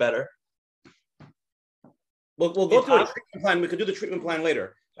is always better. We'll go through a treatment plan. We could do the treatment plan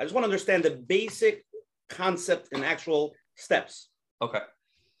later. I just want to understand the basic concept and actual steps. Okay.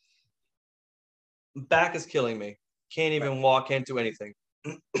 Back is killing me. Can't even walk, can't do anything.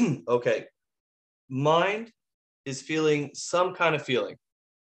 Okay. Mind is feeling some kind of feeling.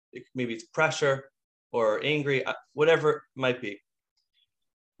 Maybe it's pressure or angry, whatever it might be.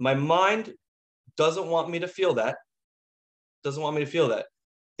 My mind doesn't want me to feel that.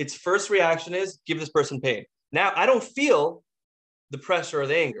 Its first reaction is give this person pain. Now, I don't feel the pressure or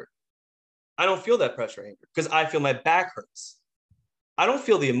the anger. I don't feel that pressure or anger because I feel my back hurts. I don't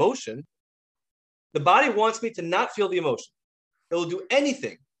feel the emotion. The body wants me to not feel the emotion. It will do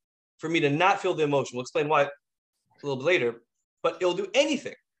anything for me to not feel the emotion. We'll explain why a little bit later, but it'll do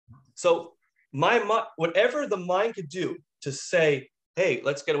anything. So whatever the mind could do to say, hey,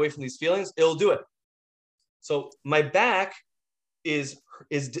 let's get away from these feelings, it'll do it. So my back is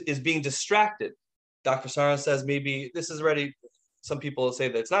being distracted. Dr. Sarno says maybe this is already, some people say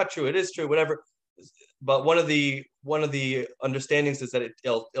that it's not true, it is true, whatever. But one of the understandings is that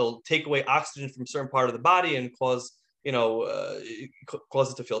it'll take away oxygen from a certain part of the body and cause it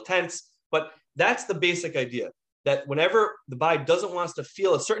to feel tense. But that's the basic idea, that whenever the body doesn't want us to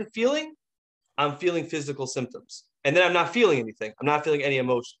feel a certain feeling, I'm feeling physical symptoms. And then I'm not feeling anything. I'm not feeling any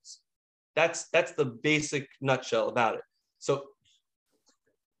emotions. That's the basic nutshell about it. So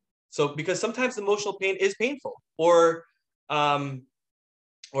because sometimes emotional pain is painful, or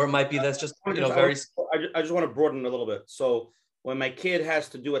it might be that's just very. I just want to broaden a little bit. So when my kid has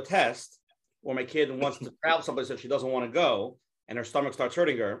to do a test, or my kid wants to travel someplace that she doesn't want to go, and her stomach starts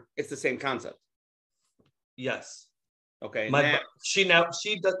hurting her, it's the same concept. Yes. Okay. She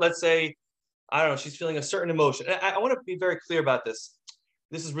does. Let's say, I don't know, she's feeling a certain emotion. And I want to be very clear about this.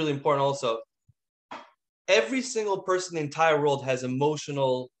 This is really important also. Every single person in the entire world has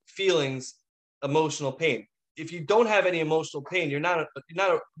emotional feelings, emotional pain. If you don't have any emotional pain, you're not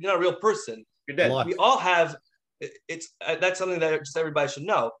a real person. You're dead. We all have. That's something that just everybody should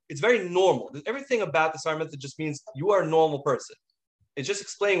know. It's very normal. Everything about the Sarno method just means you are a normal person. It's just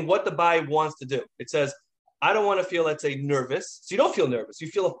explaining what the body wants to do. It says, I don't want to feel, let's say, nervous. So you don't feel nervous. You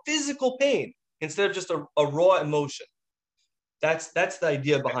feel a physical pain instead of just a raw emotion. That's the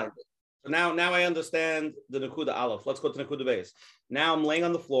idea behind it. So now I understand the Nakuda Aleph. Let's go to Nakuda Beis. Now I'm laying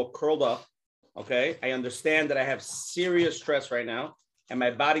on the floor, curled up. Okay. I understand that I have serious stress right now, and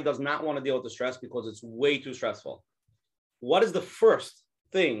my body does not want to deal with the stress because it's way too stressful. What is the first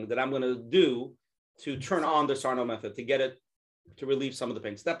thing that I'm going to do to turn on the Sarno method to get it to relieve some of the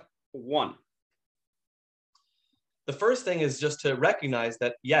pain? Step one. the first thing is just to recognize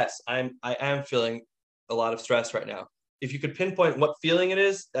that, yes, I am feeling a lot of stress right now. If you could pinpoint what feeling it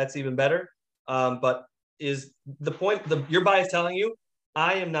is, that's even better. But is the point, your body is telling you,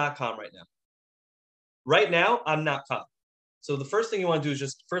 I am not calm right now. Right now, I'm not calm. So the first thing you want to do is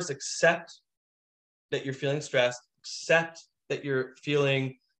just first accept that you're feeling stressed, accept that you're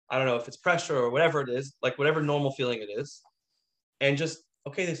feeling, I don't know if it's pressure or whatever it is, like whatever normal feeling it is, and just,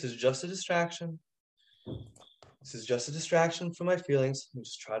 okay, this is just a distraction. This is just a distraction from my feelings. I'm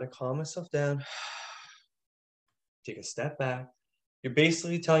just try to calm myself down. Take a step back. You're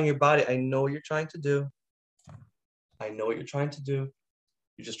basically telling your body, I know what you're trying to do. I know what you're trying to do.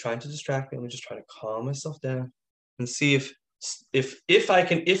 You're just trying to distract me. I'm just trying to calm myself down and see if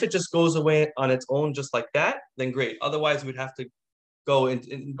it just goes away on its own just like that, then great. Otherwise, we'd have to go and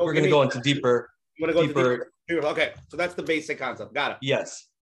we're going to go into deeper. You want to go deeper? Okay, so that's the basic concept. Got it. Yes.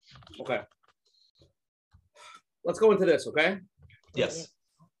 Okay. Let's go into this, okay? Yes.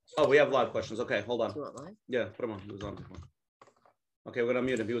 Oh, we have live questions. Okay, hold on. Yeah, put him on. He was on before. Okay, we're gonna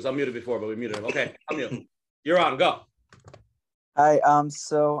mute him. He was unmuted before, but we muted him. Okay, unmute. You're on. Go. Hi.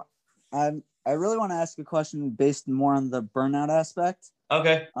 So I really want to ask a question based more on the burnout aspect.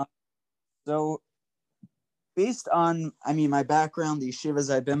 Okay. So based on, my background, the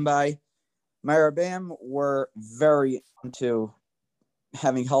yeshivas I've been by, my Rebbeim were very into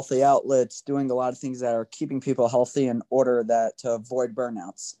having healthy outlets, doing a lot of things that are keeping people healthy in order to avoid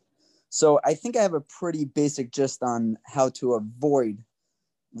burnouts. So I think I have a pretty basic gist on how to avoid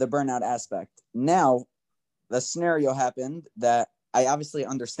the burnout aspect. Now, the scenario happened that I obviously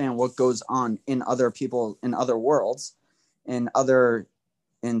understand what goes on in other people, in other worlds, in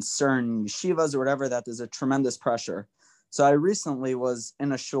certain yeshivas or whatever, that there's a tremendous pressure. So I recently was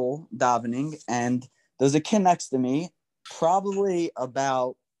in a shul davening, and there's a kid next to me, probably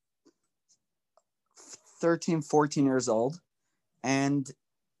about 13, 14 years old. And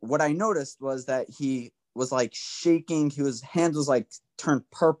what I noticed was that he was like shaking. His hand was like turned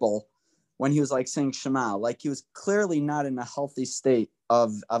purple when he was like saying Shema. Like he was clearly not in a healthy state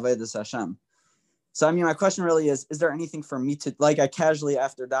of Avodas Hashem. So, my question really is there anything for me to, like, I casually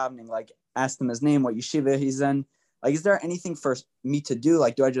after davening, like asked him his name, what yeshiva he's in. Like, is there anything for me to do?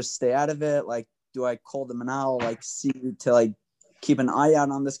 Like, do I just stay out of it? Like, do I call the manal, like, see to, like, keep an eye out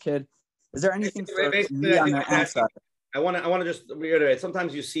on this kid? Is there anything for me on the outside? I want to just reiterate.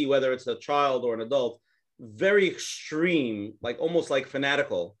 Sometimes you see, whether it's a child or an adult, very extreme, like almost like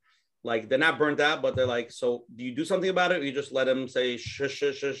fanatical. Like they're not burnt out, but they're like, so do you do something about it? Or you just let them say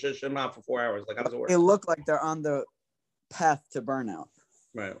Shema for 4 hours? Like, how does it work? It look like they're on the path to burnout.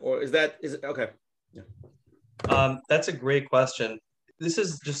 Right. Or is it okay? Yeah. That's a great question. This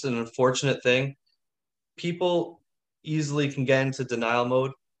is just an unfortunate thing. People easily can get into denial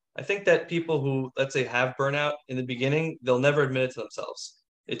mode. I think that people who, let's say, have burnout in the beginning, they'll never admit it to themselves.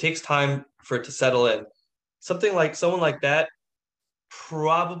 It takes time for it to settle in. Someone like that,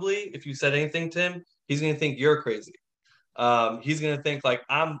 probably, if you said anything to him, he's going to think you're crazy. He's going to think, like,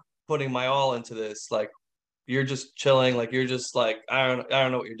 I'm putting my all into this. Like, you're just chilling. Like, you're just like, I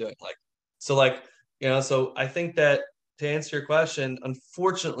don't know what you're doing. Like, so like, so I think that to answer your question,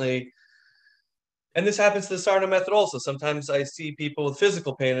 unfortunately, and this happens to the Sarna method also. Sometimes I see people with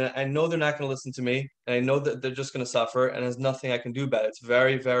physical pain, and I know they're not going to listen to me, and I know that they're just going to suffer, and there's nothing I can do about it. It's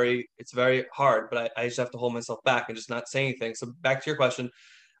very, very, it's very hard, but I just have to hold myself back and just not say anything. So back to your question,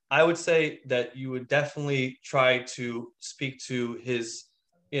 I would say that you would definitely try to speak to his,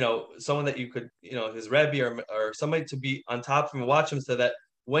 someone that you could, his Rebbe or somebody to be on top of him and watch him, so that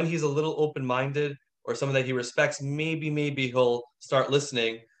when he's a little open-minded or someone that he respects, maybe he'll start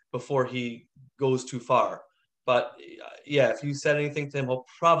listening before he goes too far. But yeah, if you said anything to him, he'll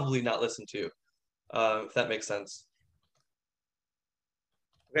probably not listen to you, if that makes sense.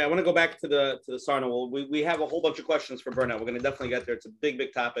 Okay, I want to go back to the Sarna. Well, we have a whole bunch of questions for burnout. We're going to definitely get there. It's a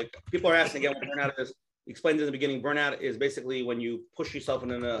big topic. People are asking again what burnout is. We explained in the beginning, burnout is basically when you push yourself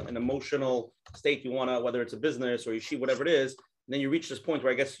in an emotional state. You want to, whether it's a business or you shoot, whatever it is, and then you reach this point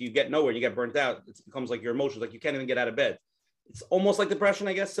where I guess you get nowhere, you get burnt out. It becomes like your emotions, like you can't even get out of bed. It's almost like depression,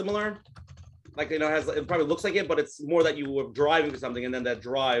 I guess, similar. Like, it probably looks like it, but it's more that you were driving to something and then that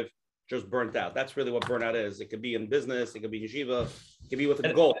drive just burnt out. That's really what burnout is. It could be in business, it could be in yeshiva, it could be with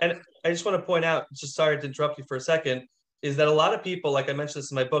a goal. And I just want to point out, just sorry to interrupt you for a second, is that a lot of people, like I mentioned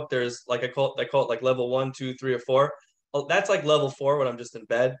this in my book, there's like, I call it like level 1, 2, 3, or 4. That's like level 4 when I'm just in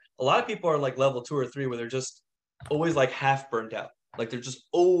bed. A lot of people are like level 2 or 3 where they're just always like half burnt out. Like they're just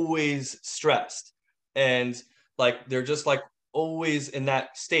always stressed. And like, they're just like always in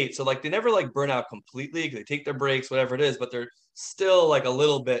that state. So like they never like burn out completely. They take their breaks, whatever it is, but they're still like a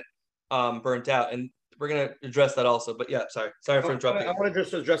little bit burnt out. And gonna address that also. But yeah, sorry for interrupting. I want to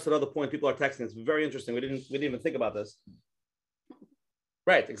just address another point. People are texting. It's very interesting. We didn't even think about this.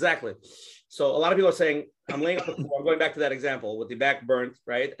 Right, exactly. So a lot of people are saying, I'm laying up the floor. I'm going back to that example with the back burnt,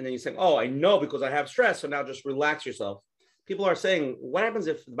 right? And then you're saying, oh, I know because I have stress. So now just relax yourself. People are saying, what happens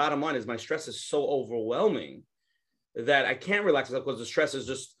if the bottom line is my stress is so overwhelming that I can't relax myself because the stress is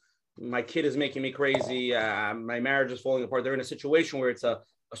just, my kid is making me crazy. My marriage is falling apart. They're in a situation where it's a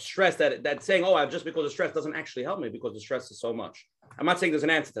stress that saying, oh, just because of stress doesn't actually help me because the stress is so much. I'm not saying there's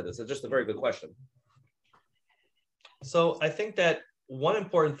an answer to this. It's just a very good question. So I think that one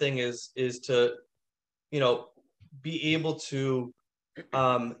important thing is to, be able to,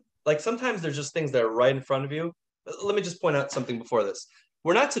 like sometimes there's just things that are right in front of you. Let me just point out something before this.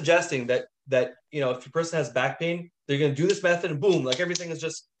 We're not suggesting that if a person has back pain, they're going to do this method and boom, like everything is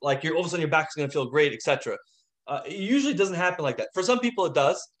just like all of a sudden your back's going to feel great, etc. It usually doesn't happen like that. For some people it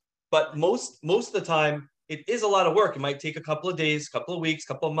does, but most of the time it is a lot of work. It might take a couple of days, couple of weeks,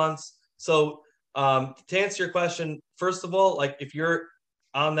 couple of months. So to answer your question, first of all, like if you're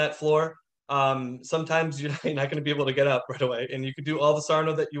on that floor, sometimes you're not going to be able to get up right away, and you could do all the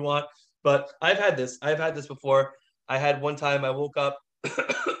sarno that you want. But I've had this before. I had one time I woke up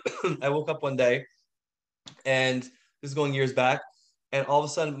one day, and this is going years back, and all of a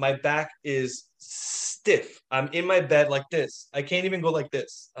sudden my back is stiff. I'm in my bed like this. I can't even go like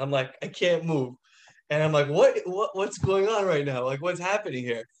this. I'm like, I can't move. And I'm like, what's going on right now? Like, what's happening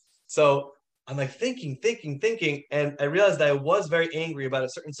here? So I'm like thinking, and I realized that I was very angry about a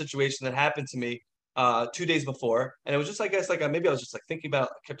certain situation that happened to me 2 days before, and it was just, I guess, like maybe I was just like thinking about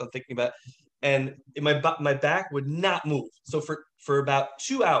it. I kept on thinking about it, and my back would not move. So for about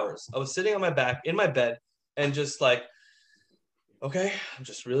 2 hours, I was sitting on my back in my bed and just like, okay, I'm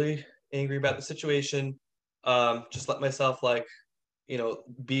just really angry about the situation. Just let myself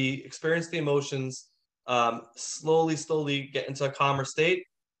experience the emotions, slowly get into a calmer state.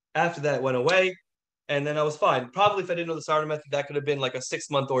 After that, it went away, and then I was fine. Probably if I didn't know the Sarno method, that could have been like a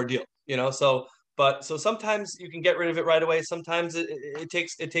 6-month ordeal, So sometimes you can get rid of it right away. Sometimes it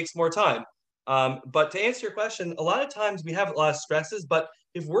takes more time. But to answer your question, a lot of times we have a lot of stresses, but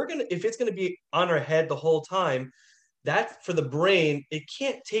if it's gonna be on our head the whole time, that for the brain, it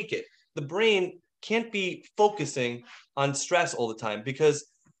can't take it. The brain can't be focusing on stress all the time, because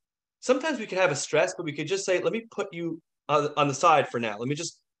sometimes we could have a stress, but we could just say, let me put you on the side for now. Let me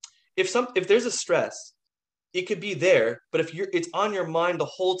just, if there's a stress, it could be there, but if it's on your mind the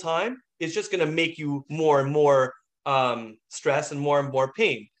whole time, it's just going to make you more and more stress and more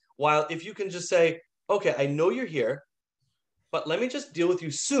pain. While if you can just say, okay, I know you're here, but let me just deal with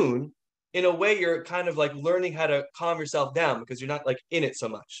you soon. In a way, you're kind of like learning how to calm yourself down because you're not like in it so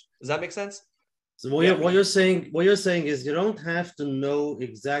much. Does that make sense? So what you're saying is you don't really have to know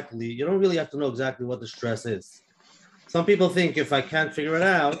exactly what the stress is. Some people think if I can't figure it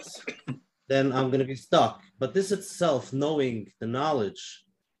out, then I'm going to be stuck. But this itself, knowing the knowledge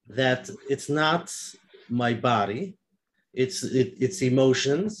that it's not my body, it's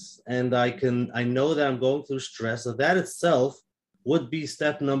emotions, and I know that I'm going through stress. So that itself would be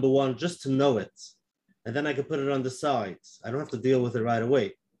step number one, just to know it. And then I can put it on the side. I don't have to deal with it right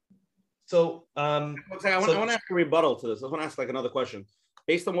away. So I want to ask a rebuttal to this. I want to ask another question.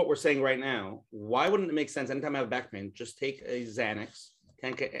 Based on what we're saying right now, why wouldn't it make sense anytime I have back pain, just take a Xanax,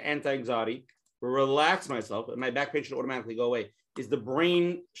 anti-anxiety, relax myself, and my back pain should automatically go away? Is the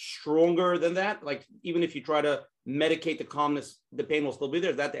brain stronger than that? Like, even if you try to medicate the calmness, the pain will still be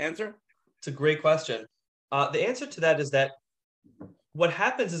there? Is that the answer? It's a great question. The answer to that is that what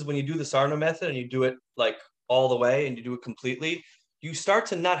happens is when you do the Sarno method and you do it like all the way and you do it completely, you start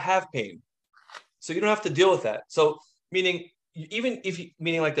to not have pain. So you don't have to deal with that. So meaning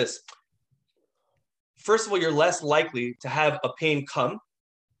like this, first of all, you're less likely to have a pain come.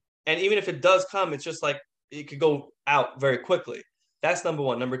 And even if it does come, it's just like, it could go out very quickly. That's number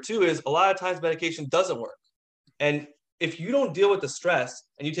one. Number two is a lot of times medication doesn't work. And if you don't deal with the stress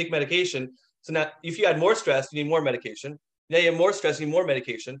and you take medication, so now if you had more stress, you need more medication. Now you have more stress, you need more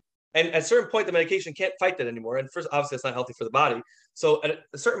medication. And at a certain point, the medication can't fight that anymore. And first, obviously, it's not healthy for the body. So at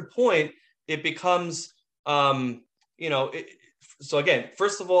a certain point, it becomes, so again,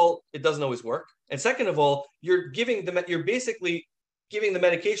 first of all, it doesn't always work. And second of all, you're basically giving the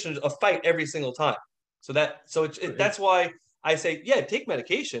medication a fight every single time. That's why I say, yeah, take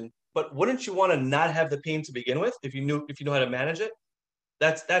medication, but wouldn't you want to not have the pain to begin with if you know how to manage it?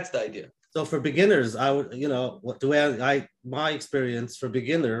 That's the idea. So for beginners, I would, my experience for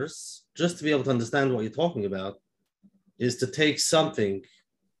beginners, just to be able to understand what you're talking about, is to take something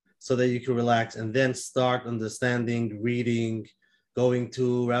so that you can relax and then start understanding, reading, going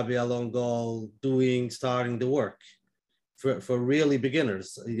to Rabbi Alon Gol, starting the work for really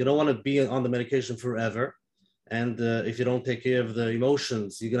beginners. You don't want to be on the medication forever. And if you don't take care of the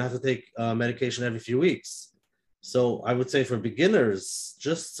emotions, you're going to have to take medication every few weeks. So I would say for beginners,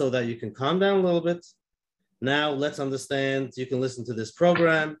 just so that you can calm down a little bit. Now let's understand, you can listen to this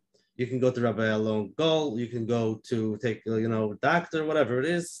program. You can go to Rabbi Alon Gol. You can go to take, doctor, whatever it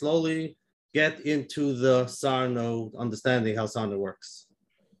is, slowly get into the Sarno, understanding how Sarno works.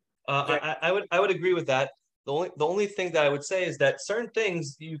 I would agree with that. The only thing that I would say is that certain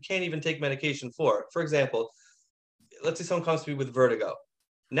things you can't even take medication for. For example, let's say someone comes to me with vertigo.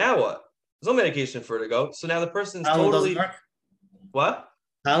 Now what? There's no medication for vertigo. So now the person's Tylenol totally... doesn't work? What?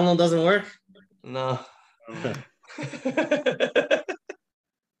 Tylenol doesn't work? No.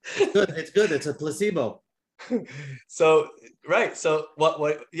 It's good. It's a placebo. So, right. So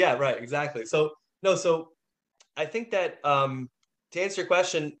what, yeah, right. Exactly. So I think that to answer your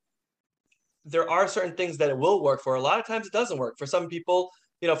question, there are certain things that it will work for. A lot of times it doesn't work. For some people,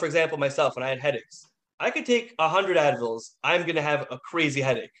 for example, myself, when I had headaches, I could take 100 Advils. I'm going to have a crazy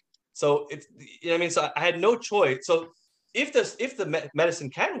headache. So it's, what I mean? So I had no choice. So if the medicine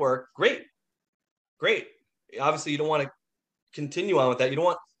can work, great. Obviously you don't want to continue on with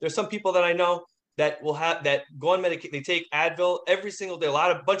that. There's some people that I know that will have that go on medication. They take Advil every single day,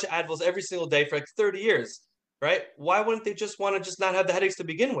 bunch of Advils every single day for like 30 years, right? Why wouldn't they just want to just not have the headaches to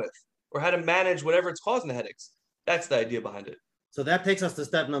begin with, or how to manage whatever it's causing the headaches? That's the idea behind it. So that takes us to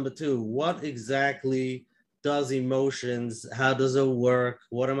step number 2. What exactly does emotions? How does it work?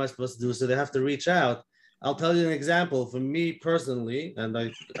 What am I supposed to do? So they have to reach out. I'll tell you an example for me personally, and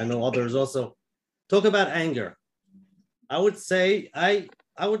I know others also. Talk about anger. I would say I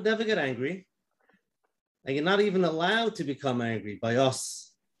would never get angry. And you're not even allowed to become angry by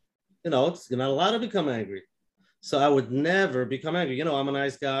us. You're not allowed to become angry. So I would never become angry. I'm a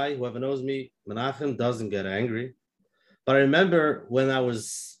nice guy. Whoever knows me, Menachem doesn't get angry. But I remember when I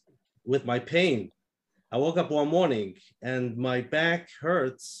was with my pain, I woke up one morning and my back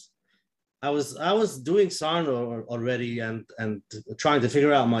hurts. I was doing Sarno already and trying to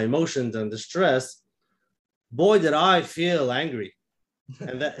figure out my emotions and the stress. Boy, did I feel angry.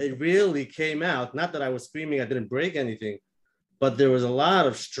 And that it really came out. Not that I was screaming, I didn't break anything, but there was a lot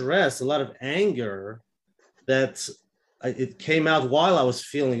of stress, a lot of anger that it came out while I was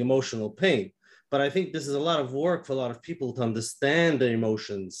feeling emotional pain. But I think this is a lot of work for a lot of people to understand their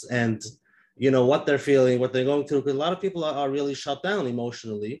emotions and what they're feeling, what they're going through. Because a lot of people are really shut down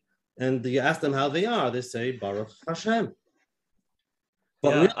emotionally, and you ask them how they are, they say Baruch Hashem.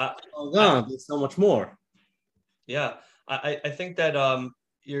 But there's so much more. Yeah, I think that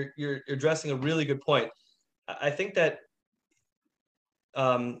you're addressing a really good point. I think that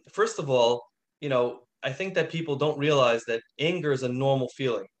first of all, I think that people don't realize that anger is a normal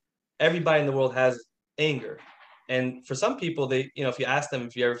feeling. Everybody in the world has anger, and for some people, they if you ask them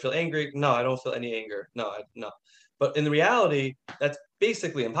if you ever feel angry, no, I don't feel any anger. No. But in the reality, that's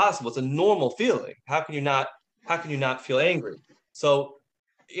basically impossible. It's a normal feeling. How can you not feel angry? So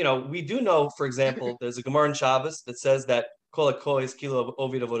we do know, for example, there's a Gemara in Shabbos that says that kol hakoy is kilo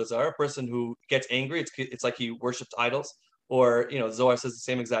ovid avodah zarah. A person who gets angry, it's like he worships idols. Or Zohar says the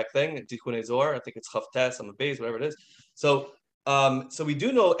same exact thing. Tikkun Zohar, I think it's Chavtes on the base, whatever it is. So we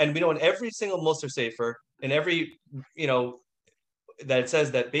do know, and we know in every single Musar Sefer, in every that it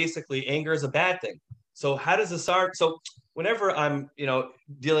says that basically anger is a bad thing. So how does the Sarno? So whenever I'm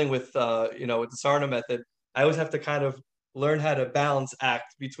dealing with with the Sarno method, I always have to kind of learn how to balance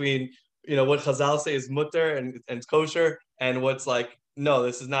act between what Chazal say is mutter and kosher, and what's like no,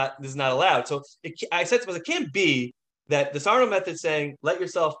 this is not allowed. So I said to myself, it can't be that the Sarno method is saying let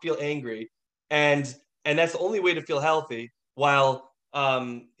yourself feel angry, and that's the only way to feel healthy, while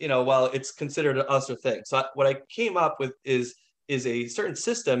it's considered an usher thing. So what I came up with is a certain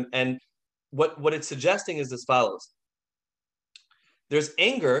system, and what it's suggesting is as follows: there's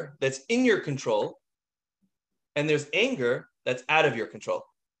anger that's in your control, and there's anger that's out of your control.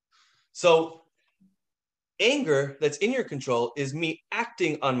 So anger that's in your control is me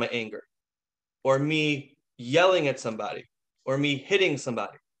acting on my anger, or me yelling at somebody, or me hitting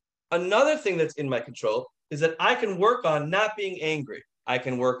somebody. Another thing that's in my control is that I can work on not being angry. I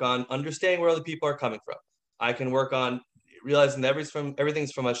can work on understanding where other people are coming from. I can work on realizing that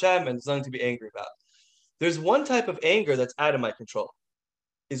everything's from Hashem and there's nothing to be angry about. There's one type of anger that's out of my control,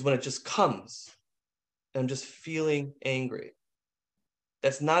 is when it just comes and I'm just feeling angry.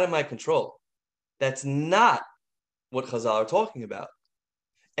 That's not in my control. That's not what Chazal are talking about.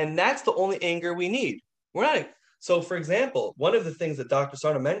 And that's the only anger we need. We're not. So, for example, one of the things that Dr.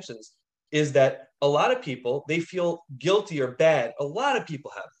 Sarno mentions is that a lot of people, they feel guilty or bad. A lot of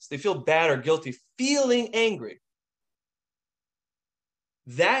people have this. They feel bad or guilty feeling angry.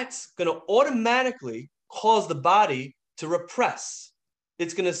 That's going to automatically cause the body to repress.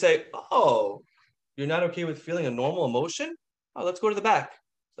 It's going to say, oh, you're not okay with feeling a normal emotion? Oh, let's go to the back.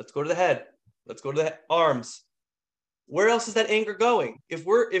 Let's go to the head. Let's go to the arms. Where else is that anger going? If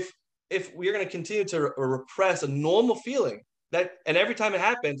we're going to continue to repress a normal feeling, and every time it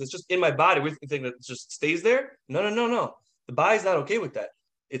happens, it's just in my body, we think that it just stays there. No. The body's not okay with that.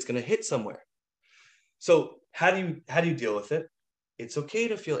 It's going to hit somewhere. So how do you deal with it? It's okay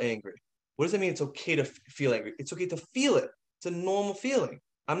to feel angry. What does it mean? It's okay to feel angry. It's okay to feel it. It's a normal feeling.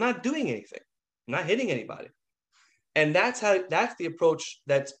 I'm not doing anything. I'm not hitting anybody. And that's the approach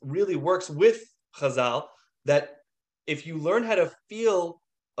that really works with Chazal, that if you learn how to feel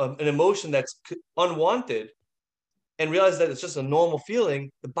an emotion that's unwanted and realize that it's just a normal feeling,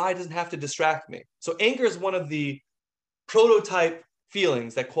 the body doesn't have to distract me. So anger is one of the prototype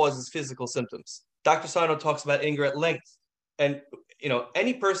feelings that causes physical symptoms. Dr. Sarno talks about anger at length. And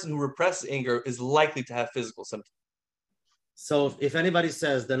any person who represses anger is likely to have physical symptoms. So if anybody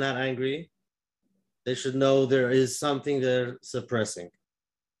says they're not angry, they should know there is something they're suppressing.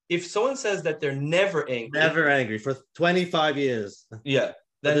 If someone says that they're never angry for 25 years, yeah,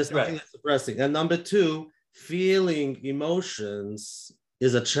 there's something that's suppressing. And number two, feeling emotions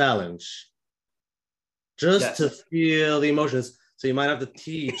is a challenge. Just to feel the emotions. So you might have to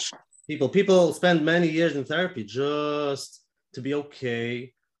teach people. People spend many years in therapy just to be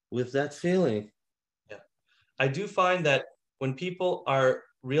okay with that feeling. Yeah, I do find that when people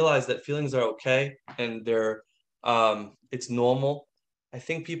realize that feelings are okay and they're it's normal, I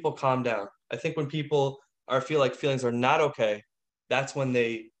think people calm down. I think when people feel like feelings are not okay, that's when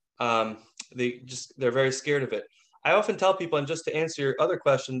they're very scared of it. I often tell people, and just to answer your other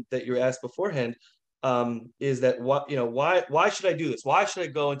question that you asked beforehand, is that why should I do this? Why should I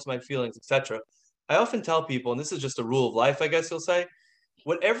go into my feelings, etc.? I often tell people, and this is just a rule of life, I guess you'll say,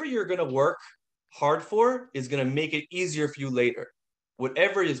 whatever you're going to work hard for is going to make it easier for you later.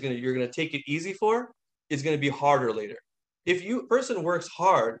 Whatever you're going to take it easy for is going to be harder later. If a person works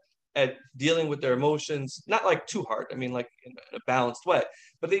hard at dealing with their emotions, not like too hard, I mean like in a balanced way,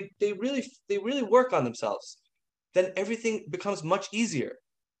 but they really work on themselves, then everything becomes much easier.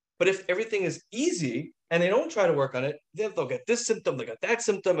 But if everything is easy and they don't try to work on it, they'll get this symptom, they got that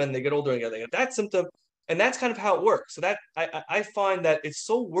symptom, and they get older and they get that symptom. And that's kind of how it works. So that I find that it's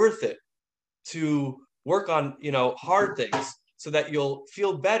so worth it to work on, hard things so that you'll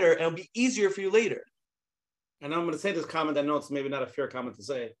feel better and it'll be easier for you later. And I'm going to say this comment. I know it's maybe not a fair comment to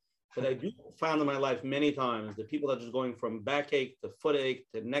say, but I do found in my life many times that people that are just going from backache to footache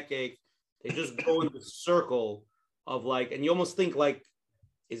to neckache, they just go in this circle of like, and you almost think like,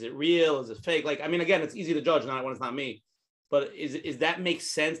 is it real? Is it fake? Like, I mean, again, it's easy to judge not when it's not me, but is that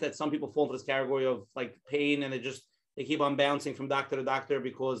makes sense that some people fall into this category of like pain and they keep on bouncing from doctor to doctor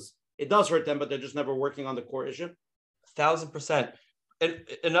because it does hurt them, but they're just never working on the core issue? 1,000%. And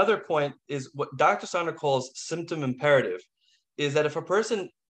another point is what Dr. Sarno calls symptom imperative, is that if a person,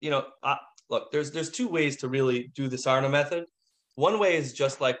 look, there's two ways to really do the Sarno method. One way is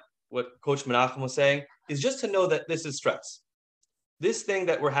just like what Coach Menachem was saying, is just to know that this is stress. This thing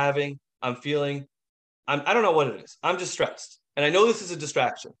that we're having, I'm feeling, I don't know what it is. I'm just stressed. And I know this is a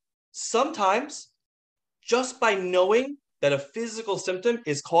distraction. Sometimes just by knowing that a physical symptom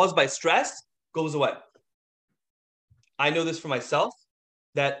is caused by stress goes away. I know this for myself,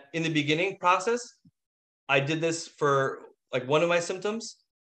 that in the beginning process, I did this for like one of my symptoms,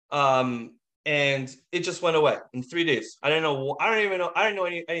 and it just went away in 3 days. I didn't know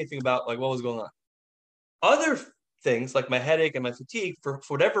anything about like what was going on. Other things like my headache and my fatigue, for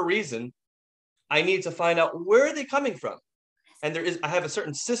whatever reason, I need to find out where are they coming from. And I have a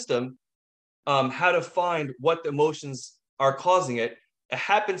certain system how to find what the emotions are causing it. It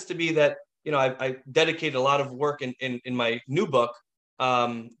happens to be that I dedicated a lot of work in my new book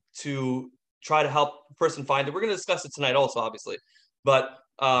to try to help a person find it. We're going to discuss it tonight also, obviously, but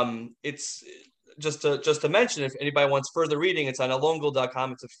it's just to mention, if anybody wants further reading, it's on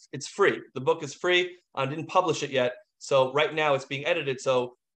alongul.com. It's free. The book is free. I didn't publish it yet, so right now it's being edited.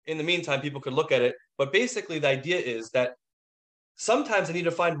 So in the meantime, people could look at it. But basically, the idea is that sometimes I need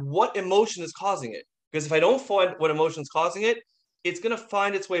to find what emotion is causing it, because if I don't find what emotion is causing it, it's going to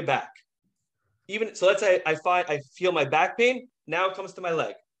find its way back. Even so, let's say I feel my back pain. Now it comes to my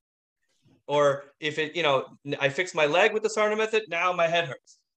leg. Or if I fix my leg with the Sarno method, now my head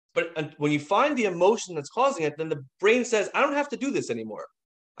hurts. But when you find the emotion that's causing it, then the brain says, I don't have to do this anymore.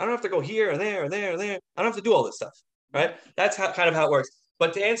 I don't have to go here and there and there and there. I don't have to do all this stuff, right? That's kind of how it works.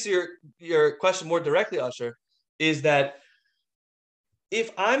 But to answer your question more directly, Usher, is that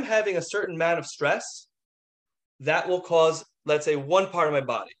if I'm having a certain amount of stress, that will cause, let's say, one part of my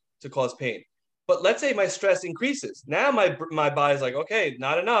body to cause pain. But let's say my stress increases. Now my body's like, okay,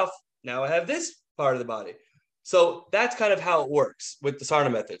 not enough. Now I have this part of the body. So that's kind of how it works with the Sarno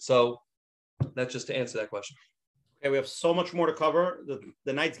method. So that's just to answer that question. Okay, we have so much more to cover.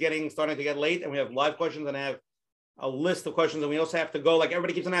 The night's starting to get late, and we have live questions, and I have a list of questions, and we also have to go. Like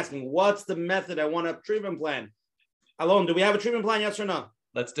everybody keeps on asking, what's the method? I want a treatment plan. Alon, do we have a treatment plan? Yes or no?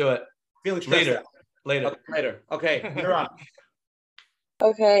 Let's do it. Feeling stressed Later. out. Later. Okay, you're up.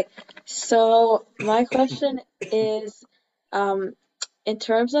 Okay, so my question is, in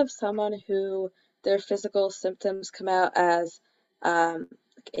terms of someone who their physical symptoms come out as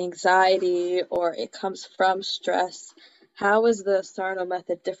anxiety or it comes from stress, how is the Sarno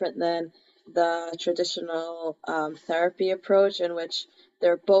method different than the traditional therapy approach, in which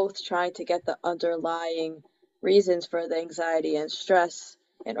they're both trying to get the underlying reasons for the anxiety and stress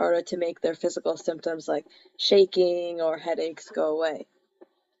in order to make their physical symptoms like shaking or headaches go away?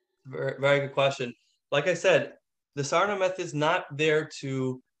 Very, very good question. Like I said, the Sarno method is not there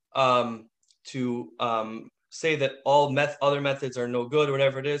to say that all other methods are no good or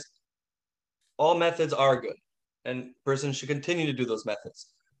whatever it is. All methods are good, and person should continue to do those methods.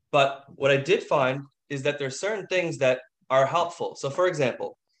 But what I did find is that there's certain things that are helpful. So, for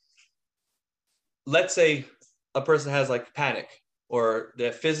example, let's say a person has like panic or they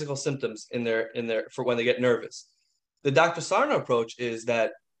have physical symptoms in their for when they get nervous. The Dr. Sarno approach is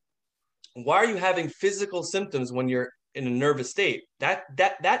that, why are you having physical symptoms when you're in a nervous state?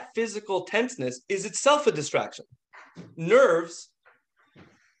 That physical tenseness is itself a distraction. Nerves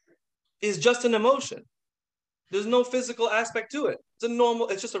is just an emotion. There's no physical aspect to it.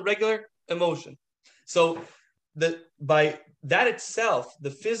 It's just a regular emotion. So by that itself,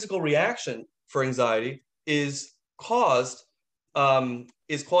 the physical reaction for anxiety is caused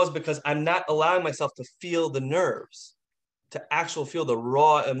because I'm not allowing myself to feel the nerves, to actually feel the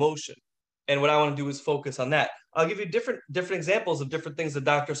raw emotion. And what I want to do is focus on that. I'll give you different examples of different things that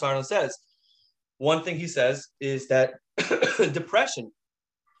Dr. Sarno says. One thing he says is that depression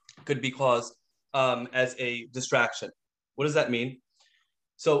could be caused as a distraction. What does that mean?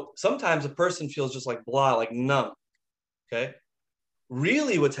 So sometimes a person feels just like blah, like numb. Okay.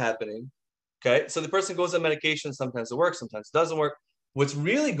 Really what's happening, okay, so the person goes on medication, sometimes it works, sometimes it doesn't work. What's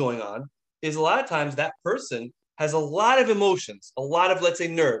really going on is a lot of times that person has a lot of emotions, a lot of, let's say,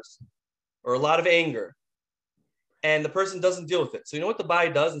 nerves, or a lot of anger, and the person doesn't deal with it. So you know what the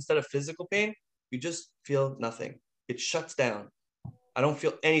body does instead of physical pain? You just feel nothing. It shuts down. I don't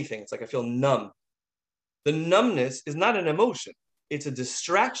feel anything. It's like I feel numb. The numbness is not an emotion. It's a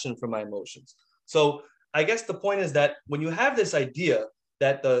distraction from my emotions. So I guess the point is that when you have this idea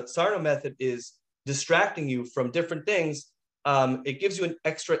that the Sarno method is distracting you from different things, it gives you an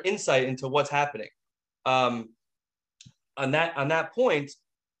extra insight into what's happening. On that point,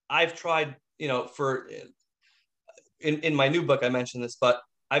 I've tried, in my new book, I mentioned this, but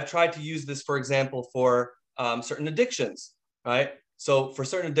I've tried to use this, for example, for certain addictions, right? So for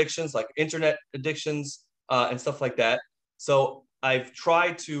certain addictions, like internet addictions and stuff like that. So I've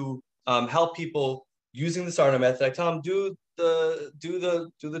tried to help people using the Sarno method. I tell them, do the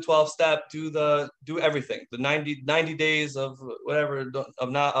 12-step, do everything, the 90 days of whatever,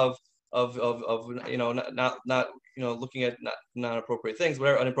 not looking at not appropriate things,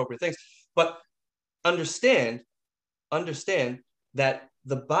 whatever, inappropriate things. But understand that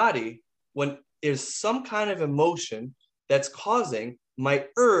the body, when there's some kind of emotion that's causing my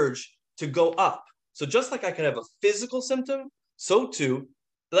urge to go up. So just like I can have a physical symptom, so too,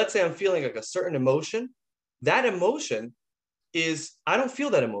 let's say I'm feeling like a certain emotion, that emotion is, I don't feel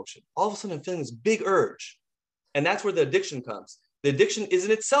that emotion. All of a sudden I'm feeling this big urge. And that's where the addiction comes. The addiction is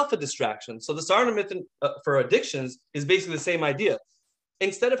in itself a distraction. So the Sarno method for addictions is basically the same idea.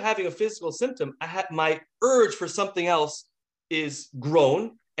 Instead of having a physical symptom, my urge for something else is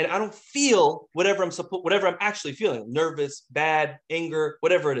grown, and I don't feel whatever I'm actually feeling, nervous, bad, anger,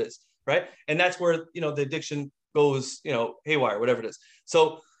 whatever it is, right? And that's where, the addiction goes, haywire, whatever it is.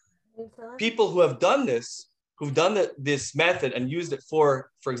 So people who have done this, this method and used it for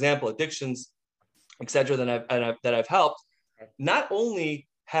example, addictions, etc., that I've helped, not only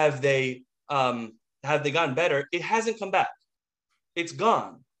have they gotten better, it hasn't come back. It's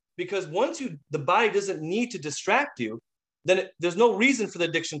gone. Because once the body doesn't need to distract you, then there's no reason for the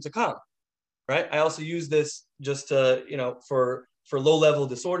addiction to come, right? I also use this just to, for low-level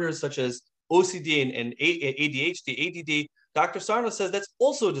disorders such as OCD and ADHD, ADD. Dr. Sarno says that's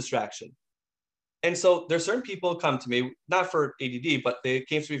also a distraction. And so there's certain people come to me, not for ADD, but they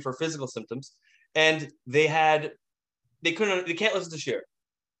came to me for physical symptoms, and they can't listen to shir.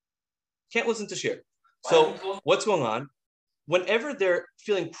 Can't listen to shir. So what's going on? Whenever they're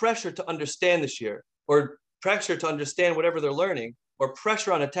feeling pressure to understand the shir, or pressure to understand whatever they're learning, or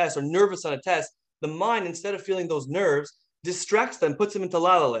pressure on a test, or nervous on a test, the mind, instead of feeling those nerves, distracts them, puts them into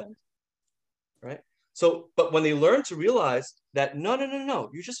la la land, right? So, but when they learn to realize that, no,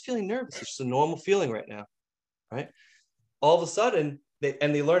 you're just feeling nervous. It's just a normal feeling right now, right? All of a sudden,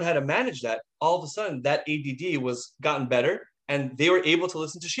 they learn how to manage that. All of a sudden, that ADD was gotten better, and they were able to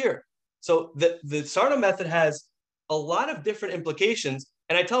listen to shir. So the Sarno method has a lot of different implications.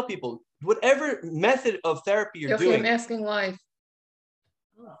 And I tell people, whatever method of therapy you're doing. I'm asking live.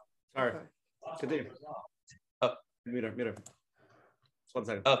 Sorry. Continue. Mute her. Just 1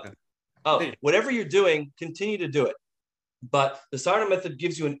 second. Okay. Whatever you're doing, continue to do it. But the Sarno method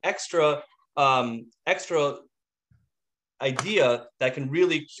gives you an extra idea that can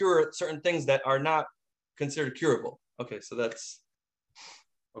really cure certain things that are not considered curable. Okay, so that's.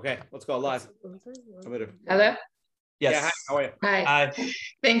 Okay, let's go live. Hello? Yes. Yeah, hi, how are you? Hi.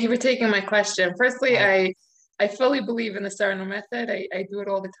 Thank you for taking my question. Firstly, I fully believe in the Sarno method. I do it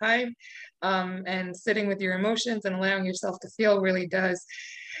all the time. And sitting with your emotions and allowing yourself to feel really does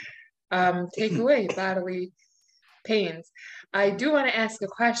take away bodily pains. I do want to ask a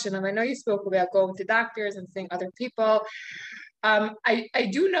question, and I know you spoke about going to doctors and seeing other people. I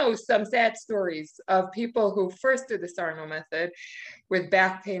do know some sad stories of people who first did the Sarno method with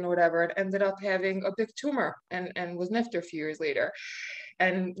back pain or whatever, and ended up having a big tumor and was nifter a few years later.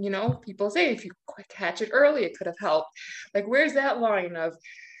 And, you know, people say if you catch it early, it could have helped. Like, where's that line of,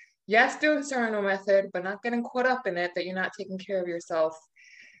 yes, do the Sarno method, but not getting caught up in it, that you're not taking care of yourself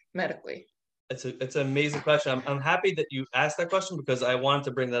medically? It's an amazing question. I'm happy that you asked that question because I wanted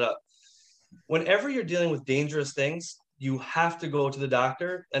to bring that up. Whenever you're dealing with dangerous things, you have to go to the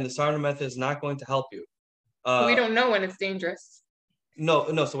doctor, and the Sarno method is not going to help you. We don't know when it's dangerous. No.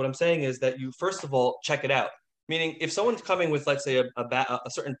 So what I'm saying is that you first of all check it out. Meaning, if someone's coming with, let's say, a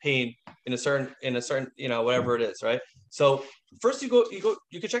certain pain in a certain whatever it is, right? So first you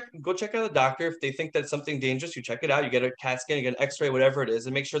can check out the doctor. If they think that's something dangerous, you check it out. You get a CAT scan, you get an X-ray, whatever it is,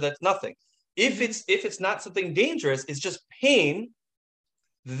 and make sure that's nothing. If it's not something dangerous, it's just pain,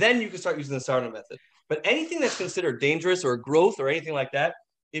 then you can start using the Sarno method. But anything that's considered dangerous or growth or anything like that,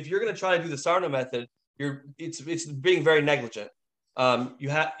 if you're going to try to do the Sarno method, it's being very negligent. Sarno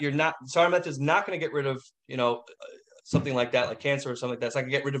method is not going to get rid of something like that, like cancer or something like that. It's not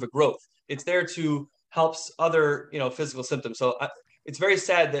going to get rid of a growth. It's there to help other physical symptoms. So it's very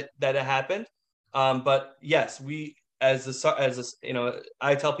sad that it happened. But yes, we I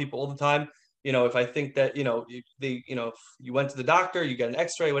tell people all the time, if I think that if you went to the doctor, you get an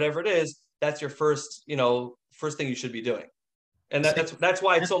X-ray, whatever it is, that's your first thing you should be doing. And that's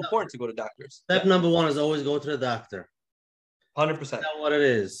why it's so important to go to doctors. Step number one is always go to the doctor. 100%. Find out what it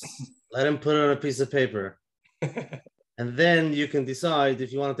is. Let him put it on a piece of paper. And then you can decide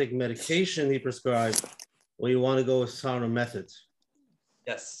if you want to take medication he prescribed or you want to go with Sarno method.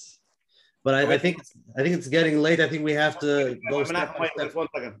 Yes. But I think it's getting late. I think we have to go. Wait, 1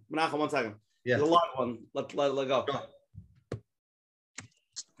 second. Menachem, 1 second. Yeah. There's a live one. Let go.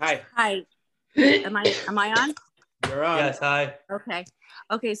 Hi. Am I on? You're on. Yes, hi.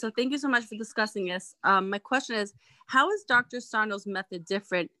 Okay, so thank you so much for discussing this. My question is, how is Dr. Sarno's method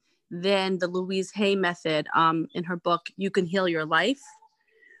different than the Louise Hay method in her book, You Can Heal Your Life,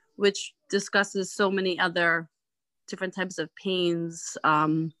 which discusses so many other different types of pains,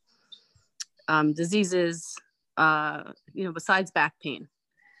 diseases, besides back pain?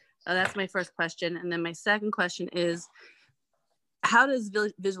 That's my first question. And then my second question is, how does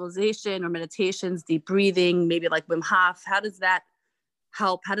visualization or meditations, deep breathing, maybe like Wim Hof, how does that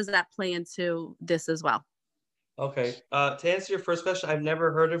help? How does that play into this as well? Okay. To answer your first question, I've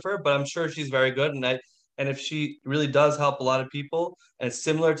never heard of her, but I'm sure she's very good. And if she really does help a lot of people and it's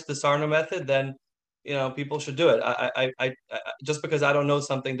similar to the Sarno method, then people should do it. I just because I don't know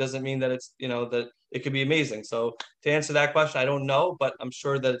something doesn't mean that it's that it could be amazing. So to answer that question, I don't know, but I'm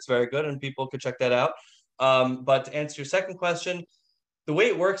sure that it's very good and people could check that out. But to answer your second question, the way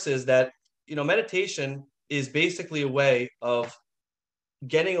it works is that meditation is basically a way of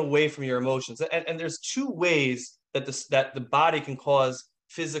getting away from your emotions, and there's two ways that the body can cause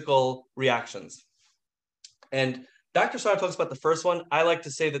physical reactions. And Dr. Sarno talks about the first one. I like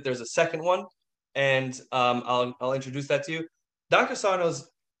to say that there's a second one. And I'll introduce that to you. Dr. Sarno's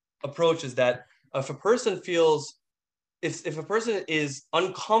approach is that if a person is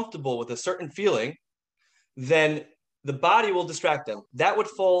uncomfortable with a certain feeling, then the body will distract them. That would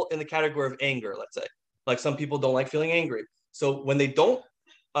fall in the category of anger, let's say. Like some people don't like feeling angry. So when they don't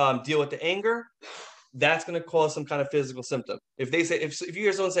deal with the anger, that's going to cause some kind of physical symptom. If they say, if you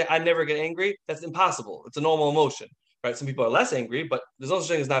hear someone say, I never get angry, that's impossible. It's a normal emotion, right? Some people are less angry, but there's no such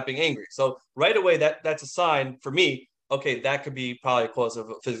thing as not being angry. So right away, that's a sign for me. Okay, that could be probably a cause of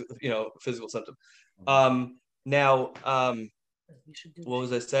a physical symptom. What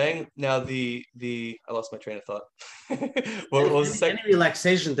was I saying? Now I lost my train of thought. what was the second? Any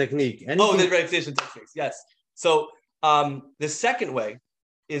relaxation technique. Oh, the relaxation techniques. Yes. So the second way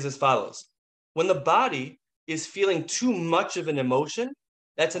is as follows. When the body is feeling too much of an emotion,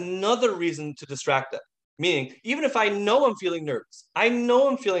 that's another reason to distract them. Meaning, even if I know I'm feeling nervous, I know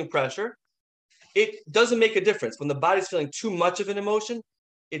I'm feeling pressure, it doesn't make a difference. When the body's feeling too much of an emotion,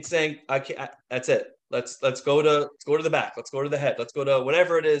 it's saying, I can't, that's it. Let's go to the back. Let's go to the head. Let's go to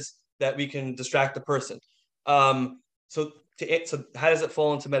whatever it is that we can distract the person. So how does it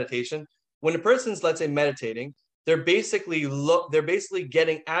fall into meditation? When a person's, let's say, meditating, they're basically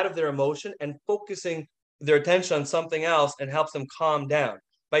getting out of their emotion and focusing their attention on something else, and helps them calm down.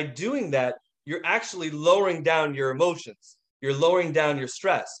 By doing that, you're actually lowering down your emotions. You're lowering down your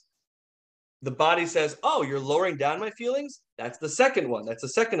stress. The body says, oh, you're lowering down my feelings? That's the second one. That's the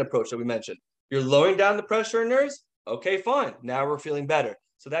second approach that we mentioned. You're lowering down the pressure and nerves? Okay, fine. Now we're feeling better.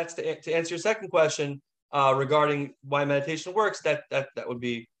 So that's to answer your second question regarding why meditation works. That would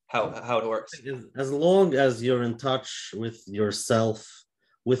be how it works. As long as you're in touch with yourself,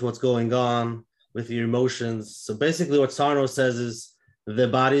 with what's going on, with your emotions. So basically what Sarno says is the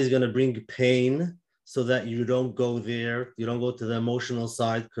body is going to bring pain so that you don't go there. You don't go to the emotional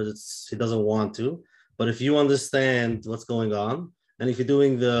side because it doesn't want to. But if you understand what's going on, and if you're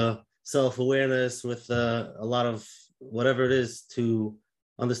doing the self-awareness with a lot of whatever it is to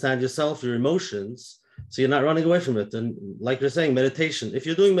understand yourself, your emotions, so you're not running away from it. And like you're saying, meditation, if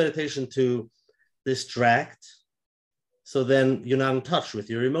you're doing meditation to distract, so then you're not in touch with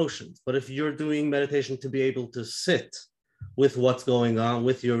your emotions. But if you're doing meditation to be able to sit with what's going on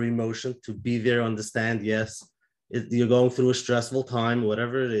with your emotion, to be there, understand, yes, you're going through a stressful time,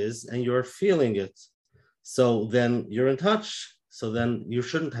 whatever it is, and you're feeling it. So then you're in touch. So then you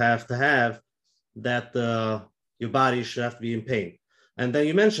shouldn't have to have that your body should have to be in pain. And then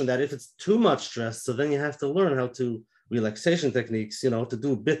you mentioned that if it's too much stress, so then you have to learn how to relaxation techniques, to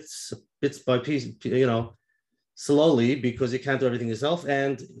do bits by piece, slowly, because you can't do everything yourself.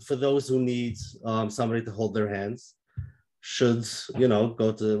 And for those who need somebody to hold their hands, should,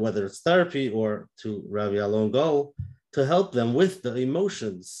 go to, whether it's therapy or to Rabbi Alon Go, to help them with the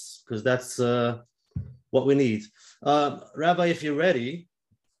emotions, because that's what we need. Rabbi, if you're ready,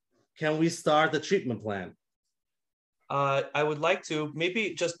 can we start the treatment plan? I would like to.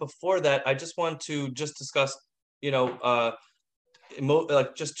 Maybe just before that, I just want to discuss,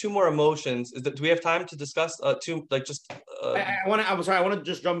 just two more emotions. Do we have time to discuss two? I'm sorry. I want to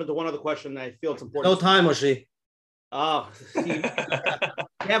just jump into one other question. I feel it's important. No time, Moshe. Oh, we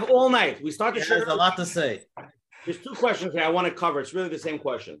have all night. We start the show. There's a lot to say. There's two questions here I want to cover. It's really the same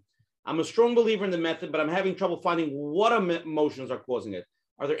question. I'm a strong believer in the method, but I'm having trouble finding what emotions are causing it.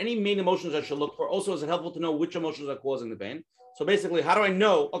 Are there any main emotions I should look for? Also, is it helpful to know which emotions are causing the pain? So basically, how do I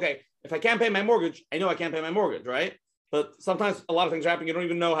know? Okay, if I can't pay my mortgage, I know I can't pay my mortgage, right? But sometimes a lot of things are happening. You don't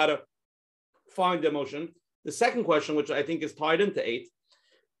even know how to find the emotion. The second question, which I think is tied into 8,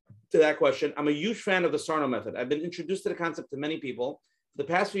 to that question, I'm a huge fan of the Sarno method. I've been introduced to the concept to many people. For the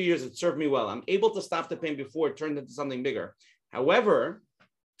past few years, it served me well. I'm able to stop the pain before it turned into something bigger. However,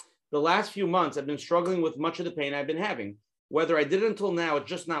 the last few months, I've been struggling with much of the pain I've been having. Whether I did it until now, it's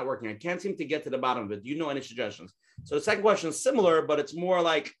just not working. I can't seem to get to the bottom of it. Do you know any suggestions? So the second question is similar, but it's more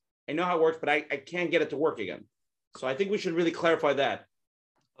like, I know how it works, but I can't get it to work again. So I think we should really clarify that.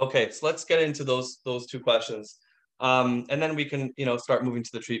 Okay, so let's get into those two questions. And then we can, start moving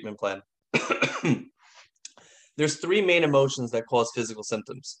to the treatment plan. There's 3 main emotions that cause physical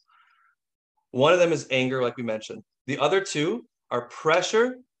symptoms. One of them is anger, like we mentioned. The other 2 are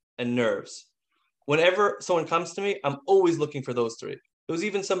pressure and nerves. Whenever someone comes to me, I'm always looking for those 3. There was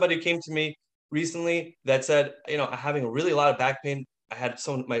even somebody who came to me recently that said, I'm having a lot of back pain. I had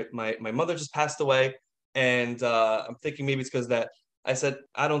my mother just passed away, and I'm thinking maybe it's because that. I said,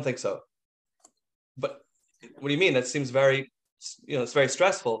 I don't think so. But what do you mean? That seems very, it's very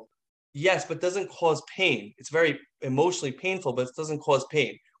stressful. Yes, but doesn't cause pain. It's very emotionally painful, but it doesn't cause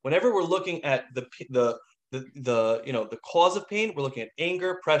pain. Whenever we're looking at the cause of pain, we're looking at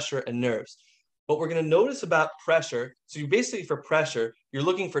anger, pressure, and nerves. What we're going to notice about pressure, so you basically, for pressure, you're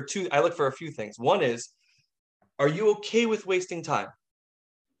looking for 2, I look for a few things. One is, are you okay with wasting time?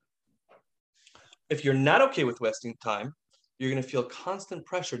 if you're not okay with wasting time, you're going to feel constant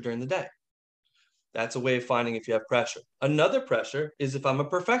pressure during the day. That's a way of finding if you have pressure. Another pressure is if I'm a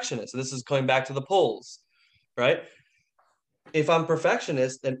perfectionist. So this is going back to the polls, right? If I'm a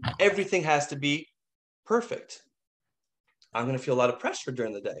perfectionist, then everything has to be perfect. I'm going to feel a lot of pressure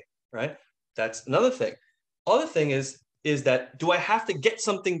during the day, right? That's another thing. Other thing is that, do I have to get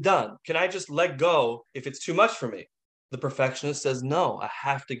something done? Can I just let go if it's too much for me? The perfectionist says, no, I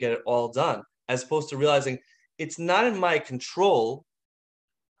have to get it all done, as opposed to realizing it's not in my control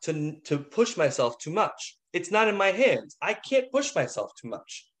to push myself too much. It's not in my hands. I can't push myself too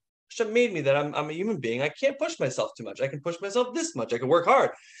much. Hashem made me that I'm a human being. I can't push myself too much. I can push myself this much. I can work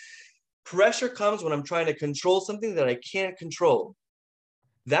hard. Pressure comes when I'm trying to control something that I can't control.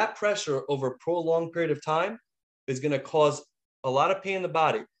 That pressure over a prolonged period of time is going to cause a lot of pain in the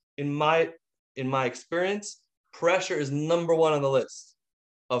body. In my experience, pressure is number one on the list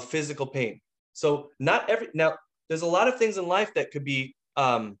of physical pain. So now there's a lot of things in life that could be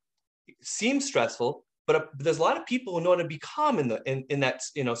seem stressful, but there's a lot of people who know how to be calm in that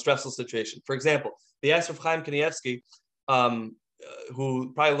stressful situation. For example, they asked Rav Chaim Kanievsky,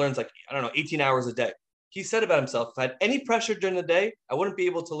 who probably learns 18 hours a day. He said about himself, if I had any pressure during the day, I wouldn't be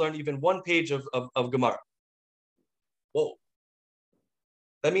able to learn even one page of Gemara. Whoa.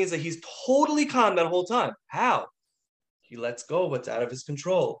 That means that he's totally calm that whole time. How? He lets go of what's out of his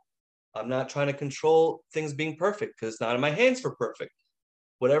control. I'm not trying to control things being perfect because it's not in my hands for perfect.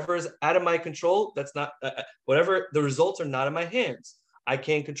 Whatever is out of my control, that's not, whatever the results are not in my hands. I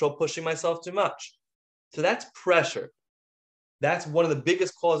can't control pushing myself too much. So that's pressure. That's one of the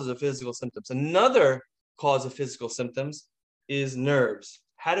biggest causes of physical symptoms. Another cause of physical symptoms is nerves.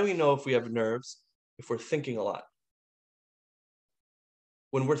 How do we know if we have nerves? If we're thinking a lot.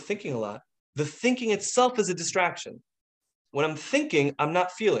 When we're thinking a lot, the thinking itself is a distraction. When I'm thinking, I'm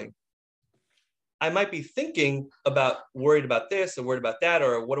not feeling. I might be thinking about, worried about this or worried about that,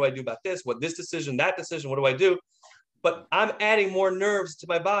 or what do I do about this? What this decision, that decision, what do I do? But I'm adding more nerves to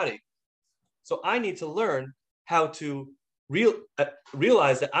my body. So I need to learn how to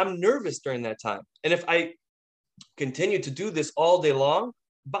realize that I'm nervous during that time. And if I continue to do this all day long,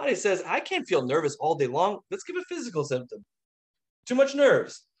 body says, I can't feel nervous all day long. Let's give a physical symptom. Too much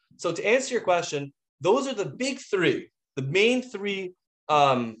nerves. So to answer your question, those are the big three, the main three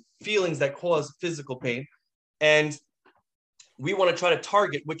feelings that cause physical pain. And we want to try to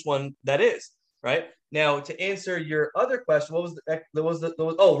target which one that is, right? Now, to answer your other question,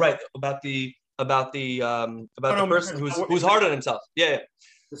 about the person who's hard on himself. Yeah.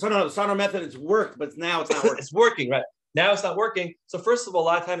 The Sarno method has worked, but now it's not working. It's working, right? Now it's not working. So first of all, a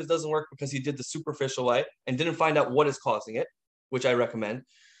lot of times it doesn't work because he did the superficial way and didn't find out what is causing it, which I recommend.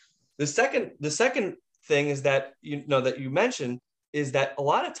 The second thing is that that you mentioned is that a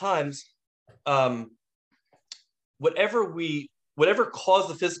lot of times, whatever caused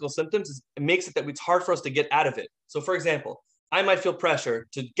the physical symptoms it makes it that it's hard for us to get out of it. So for example, I might feel pressure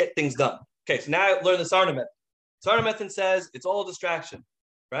to get things done. Okay, so now I learned the Sarno method. Sarno method says it's all a distraction,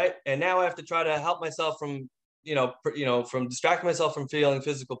 right? And now I have to try to help myself from distracting myself from feeling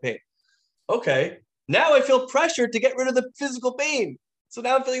physical pain. Okay, now I feel pressure to get rid of the physical pain. So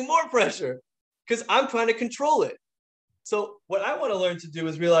now I'm feeling more pressure because I'm trying to control it. So what I want to learn to do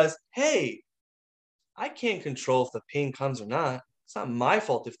is realize, hey, I can't control if the pain comes or not. It's not my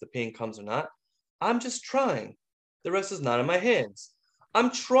fault if the pain comes or not. I'm just trying. The rest is not in my hands. I'm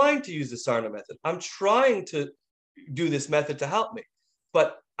trying to use the Sarno method. I'm trying to do this method to help me,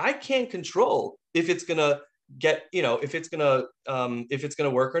 but I can't control if it's gonna if it's gonna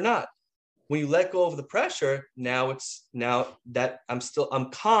work or not. When you let go of the pressure, now that I'm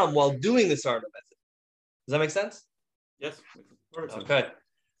calm while doing the Sarno method. Does that make sense? Yes. Okay.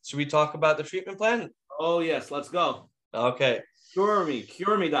 Should we talk about the treatment plan? Oh yes, let's go. Okay. Cure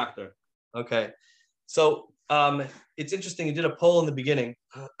me, doctor. Okay. So it's interesting. You did a poll in the beginning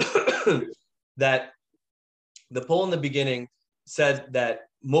that the poll in the beginning said that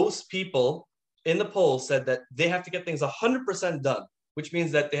most people in the poll said that they have to get things 100% done, which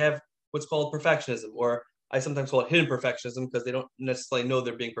means that they have what's called perfectionism, or I sometimes call it hidden perfectionism because they don't necessarily know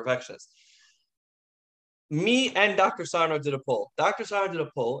they're being perfectionists. Me and Dr. Sarno did a poll. Dr. Sarno did a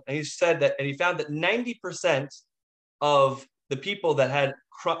poll, and he found that 90% of the people that had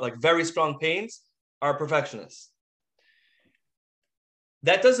very strong pains are perfectionists.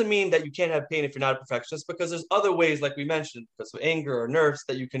 That doesn't mean that you can't have pain if you're not a perfectionist, because there's other ways, like we mentioned, because of anger or nerves,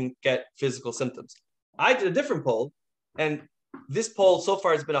 that you can get physical symptoms. I did a different poll, and this poll so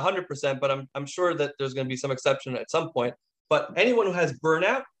far has been 100%, but I'm sure that there's going to be some exception at some point. But anyone who has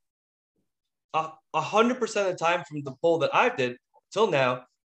burnout, 100% of the time from the poll that I did till now,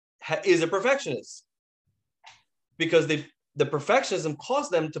 is a perfectionist because the perfectionism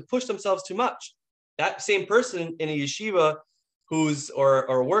caused them to push themselves too much. That same person in a yeshiva or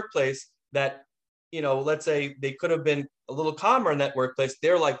a workplace that, let's say they could have been a little calmer in that workplace,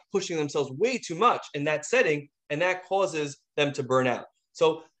 they're like pushing themselves way too much in that setting, and that causes them to burn out.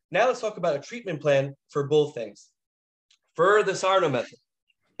 So now let's talk about a treatment plan for both things. For the Sarno method,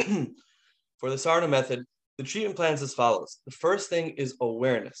 the treatment plan is as follows. The first thing is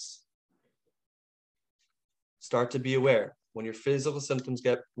awareness. Start to be aware when your physical symptoms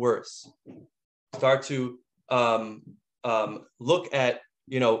get worse. Start to look at,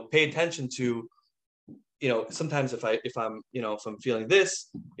 pay attention to, sometimes if I'm feeling this,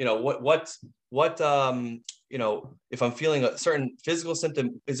 if I'm feeling a certain physical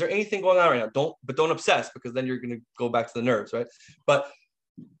symptom, is there anything going on right now? Don't obsess, because then you're going to go back to the nerves, right? But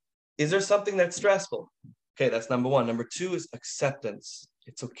is there something that's stressful? Okay, that's number one. Number two is acceptance.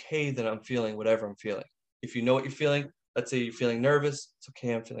 It's okay that I'm feeling whatever I'm feeling. If you know what you're feeling, let's say you're feeling nervous, it's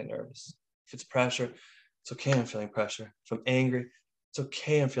okay, I'm feeling nervous. If it's pressure, it's okay, I'm feeling pressure. If I'm angry, it's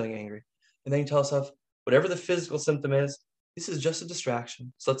okay, I'm feeling angry. And then you tell yourself, whatever the physical symptom is, this is just a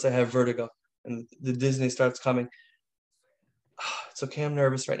distraction. So let's say I have vertigo and the Disney starts coming. It's okay, I'm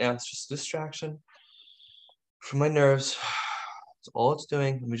nervous right now. It's just a distraction from my nerves. That's all it's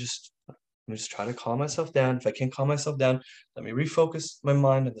doing. Let me just try to calm myself down. If I can't calm myself down, let me refocus my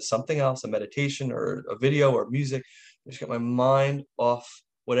mind into something else, a meditation or a video or music. Just get my mind off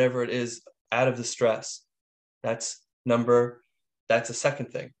whatever it is, out of the stress. That's the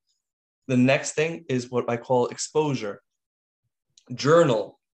second thing. The next thing is what I call exposure.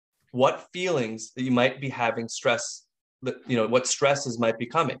 Journal what feelings that you might be having stress, what stresses might be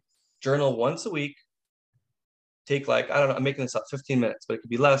coming. Journal once a week. Take I'm making this up, 15 minutes, but it could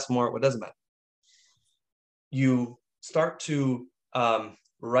be less, more, what doesn't matter. You start to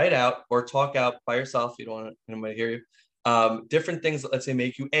write out or talk out by yourself. You don't want anybody to hear you. Different things that, let's say,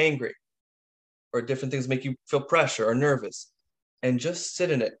 make you angry, or different things make you feel pressure or nervous, and just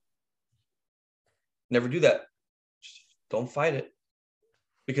sit in it. Never do that. Don't fight it,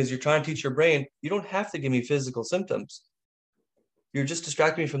 because you're trying to teach your brain, you don't have to give me physical symptoms. You're just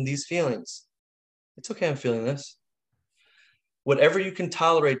distracting me from these feelings. It's okay, I'm feeling this. Whatever you can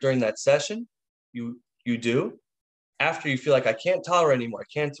tolerate during that session, you do. After you feel like I can't tolerate anymore,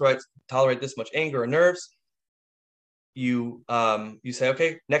 I can't tolerate this much anger or nerves, you say,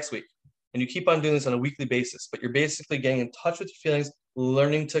 okay, next week. And you keep on doing this on a weekly basis, but you're basically getting in touch with your feelings,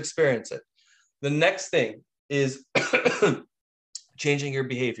 learning to experience it. The next thing is changing your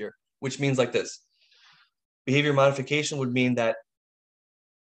behavior, which means like this. Behavior modification would mean that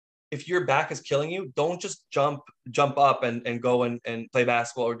if your back is killing you, don't just jump up and go and play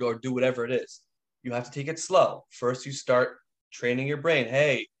basketball or do whatever it is. You have to take it slow. First, you start training your brain.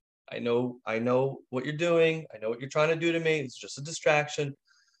 Hey, I know what you're doing. I know what you're trying to do to me. It's just a distraction.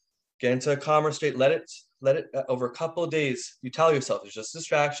 Get into a calmer state. Let it over a couple of days. You tell yourself it's just a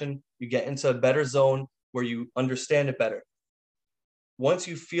distraction. You get into a better zone where you understand it better. Once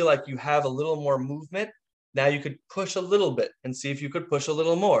you feel like you have a little more movement, now you could push a little bit and see if you could push a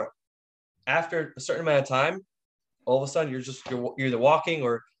little more. After a certain amount of time, all of a sudden you're either walking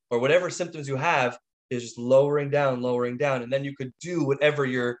or whatever symptoms you have is just lowering down, and then you could do whatever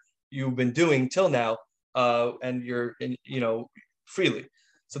you've been doing till now, and you're freely.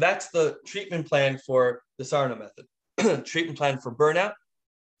 So that's the treatment plan for the Sarno method. Treatment plan for burnout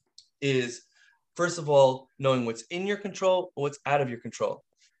is, first of all, knowing what's in your control or what's out of your control.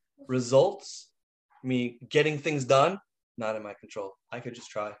 Results, me getting things done, not in my control. I could just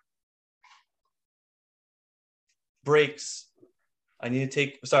try. Breaks, I need to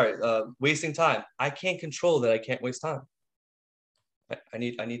take, wasting time. I can't control that. I can't waste time. I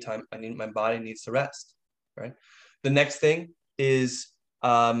need time. My body needs to rest, right? The next thing is,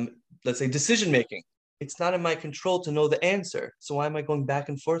 let's say, decision-making. It's not in my control to know the answer. So why am I going back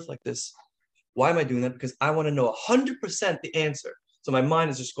and forth like this? Why am I doing that? Because I want to know 100% the answer. So my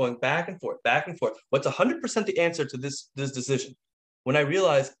mind is just going back and forth. What's 100% the answer to this decision? When I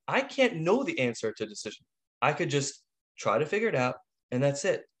realize I can't know the answer to a decision, I could just try to figure it out, and that's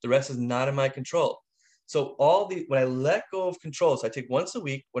it. The rest is not in my control. So when I let go of control, so I take once a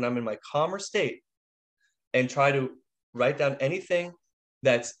week when I'm in my calmer state and try to write down anything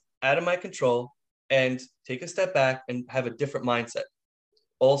that's out of my control and take a step back and have a different mindset.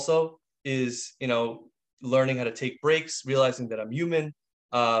 Also is, learning how to take breaks, realizing that I'm human,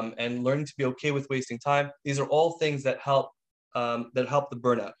 and learning to be okay with wasting time. These are all things that help the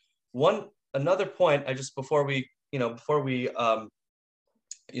burnout. Another point, before we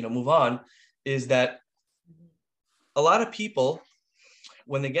move on, is that a lot of people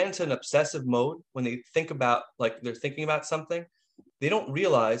when they get into an obsessive mode, when they think about, like they're thinking about something, they don't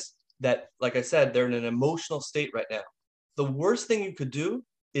realize that, like I said, they're in an emotional state right now. The worst thing you could do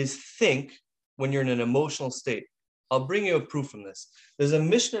is think when you're in an emotional state. I'll bring you a proof from this. There's a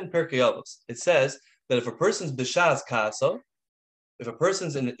Mishnah in Pirkei Avos. It says that if a person's b'shas kaso, if a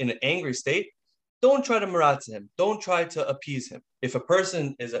person's in an angry state, don't try to maratz him. Don't try to appease him. If a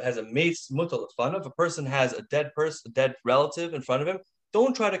person has a mace mutal fun, if a person has a dead relative in front of him,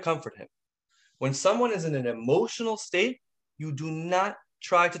 don't try to comfort him. When someone is in an emotional state, you do not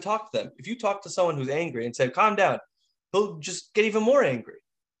try to talk to them. If you talk to someone who's angry and say, calm down, he'll just get even more angry.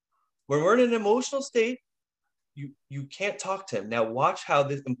 When we're in an emotional state, you can't talk to him. Now watch how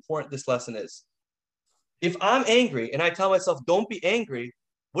important this lesson is. If I'm angry and I tell myself, don't be angry,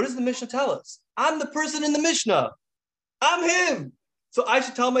 what does the Mishnah tell us? I'm the person in the Mishnah. I'm him. So I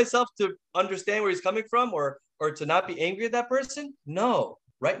should tell myself to understand where he's coming from or to not be angry at that person? No.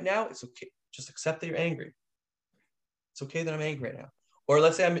 Right now, it's okay. Just accept that you're angry. It's okay that I'm angry right now. Or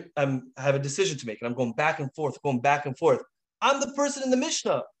let's say I have a decision to make and I'm going back and forth. I'm the person in the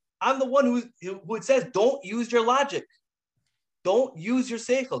Mishnah. I'm the one who says, don't use your logic. Don't use your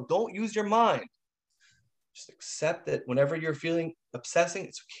seichel. Don't use your mind. Just accept that whenever you're feeling obsessing,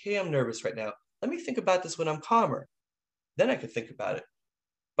 it's okay, I'm nervous right now. Let me think about this when I'm calmer. Then I could think about it.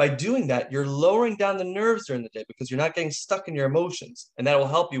 By doing that, you're lowering down the nerves during the day because you're not getting stuck in your emotions. And that will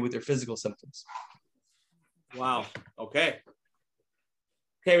help you with your physical symptoms. Wow. Okay.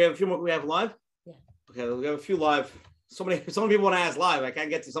 Okay, we have a few more. We have live? Yeah. Okay, we have a few live. So many people want to ask live. I can't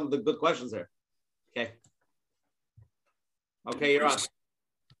get to some of the good questions there. Okay. Okay, you're on.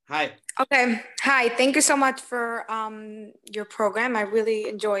 Hi. Okay. Hi. Thank you so much for your program. I really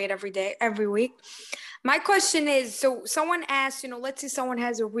enjoy it every week. My question is, so someone asked, let's say someone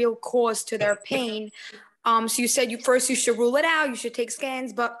has a real cause to their pain. So you said you should rule it out. You should take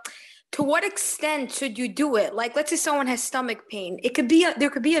scans, but to what extent should you do it? Like, let's say someone has stomach pain. There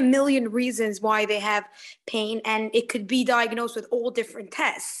could be a million reasons why they have pain, and it could be diagnosed with all different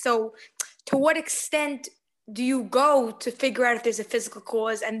tests. So to what extent do you go to figure out if there's a physical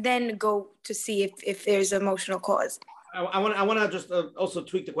cause and then go to see if there's an emotional cause? I want to just also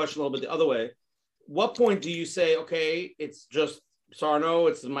tweak the question a little bit the other way. What point do you say, okay, it's just Sarno,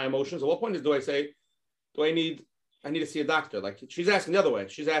 it's my emotions? At what point do I say, I need to see a doctor? Like, she's asking the other way.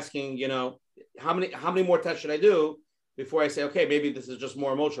 She's asking, how many more tests should I do before I say, okay, maybe this is just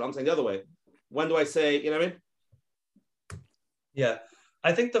more emotional? I'm saying the other way. When do I say, you know what I mean? Yeah.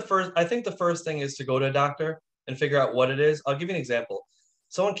 I think the first thing is to go to a doctor and figure out what it is. I'll give you an example.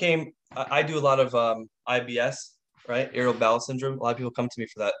 Someone came, I do a lot of IBS, right? Irritable bowel syndrome. A lot of people come to me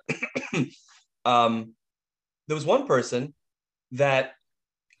for that. There was one person that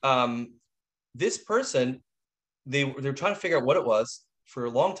this person, they were trying to figure out what it was for a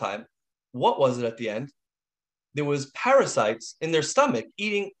long time. What was it at the end? There was parasites in their stomach,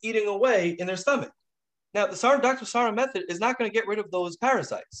 eating away in their stomach. Now, the Dr. Sarno method is not going to get rid of those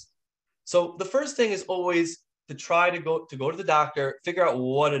parasites. So the first thing is always to try to go to the doctor, figure out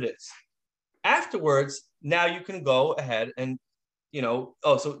what it is. Afterwards, now you can go ahead and,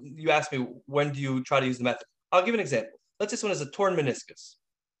 so you asked me, when do you try to use the method? I'll give an example. Let's say someone has a torn meniscus.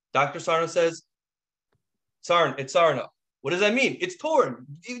 Dr. Sarno says, it's Sarno. What does that mean? It's torn.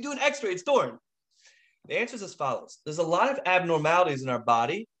 You do an x-ray, it's torn. The answer is as follows. There's a lot of abnormalities in our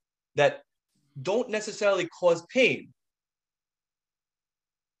body that don't necessarily cause pain.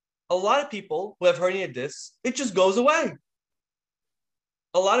 A lot of people who have herniated discs, it just goes away.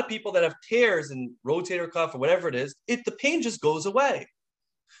 A lot of people that have tears in rotator cuff or whatever it is, the pain just goes away.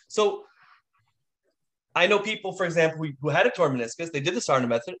 So I know people, for example, who had a torn meniscus, they did the Sarno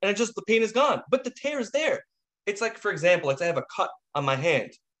method, and the pain is gone, but the tear is there. It's like, for example, I have a cut on my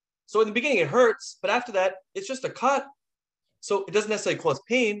hand. So in the beginning, it hurts, but after that, it's just a cut. So it doesn't necessarily cause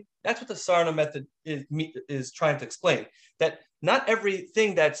pain. That's what the Sarno method is trying to explain, that not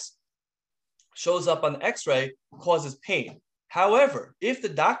everything that shows up on the x-ray causes pain. However, if the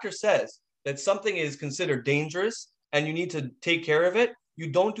doctor says that something is considered dangerous and you need to take care of it, you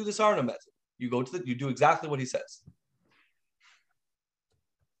don't do the Sarno method. You do exactly what he says.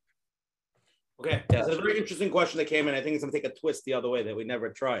 Okay, yeah. It's a very interesting question that came in. I think it's going to take a twist the other way that we never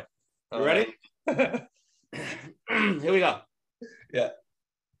tried. You ready? Here we go. Yeah.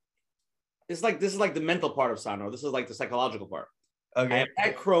 This is like the mental part of Sarno. This is like the psychological part. Okay. I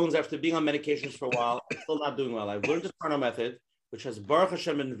had Crohn's after being on medications for a while. I'm still not doing well. I've learned the Sarno method, which has Baruch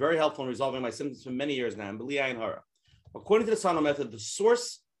Hashem been very helpful in resolving my symptoms for many years now. According to the Sarno method, the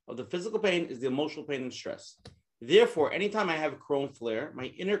source of the physical pain is the emotional pain and stress. Therefore, anytime I have a Crohn flare, my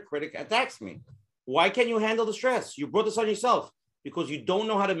inner critic attacks me. Why can't you handle the stress? You brought this on yourself. because you don't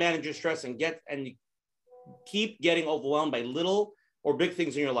know how to manage your stress and keep getting overwhelmed by little or big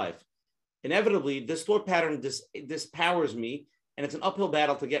things in your life. Inevitably, this thought pattern powers me, and it's an uphill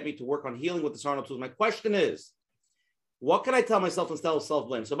battle to get me to work on healing with the Sarno tools. My question is, what can I tell myself instead of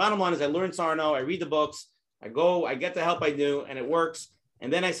self-blame? So bottom line is I learn Sarno, I read the books, I get the help I do, and it works.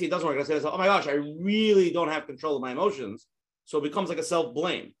 And then I see it doesn't work. I say to myself, oh my gosh, I really don't have control of my emotions. So it becomes like a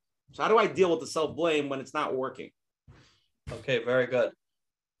self-blame. So how do I deal with the self-blame when it's not working? Okay, very good.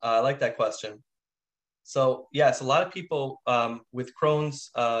 I like that question. So yes, a lot of people with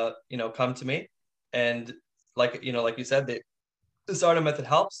Crohn's, come to me, and like you said, the Sarno method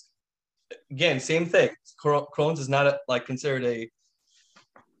helps. Again, same thing. Crohn's is not considered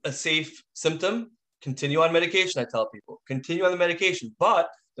a safe symptom. Continue on medication. I tell people continue on the medication, but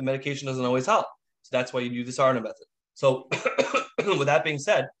the medication doesn't always help. So that's why you do the Sarno method. So with that being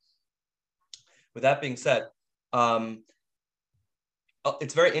said,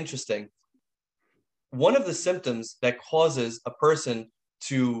 it's very interesting. One of the symptoms that causes a person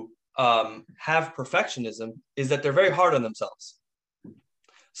to have perfectionism is that they're very hard on themselves.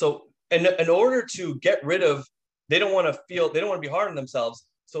 So in order to get rid of, they don't want to be hard on themselves.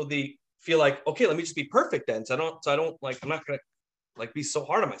 So they feel like, okay, let me just be perfect then. I'm not going to be so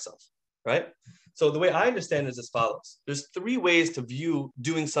hard on myself, right? So the way I understand it is as follows. There's 3 ways to view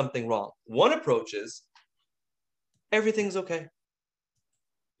doing something wrong. One approach is everything's okay.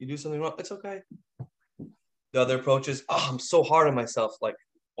 You do something wrong, it's okay. The other approach is, oh, I'm so hard on myself. Like,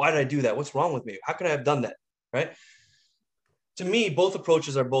 why did I do that? What's wrong with me? How could I have done that, right? To me, both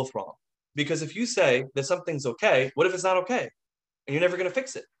approaches are both wrong. Because if you say that something's okay, what if it's not okay? And you're never going to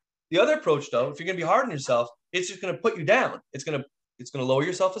fix it. The other approach, though, if you're going to be hard on yourself, it's just going to put you down. It's going to lower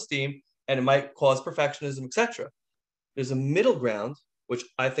your self-esteem, and it might cause perfectionism, etc. There's a middle ground, which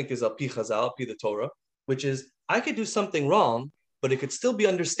I think is Al-Pi Chazal, Al-Pi the Torah, which is I could do something wrong, but it could still be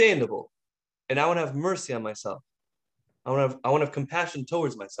understandable. And I want to have mercy on myself. I want to have compassion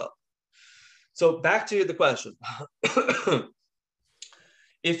towards myself. So back to the question.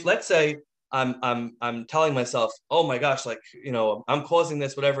 If let's say I'm telling myself, oh my gosh, I'm causing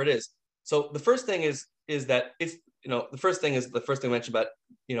this, whatever it is. So the first thing is that it's, the first thing I mentioned about,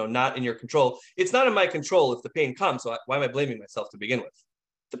 not in your control. It's not in my control if the pain comes. So why am I blaming myself to begin with?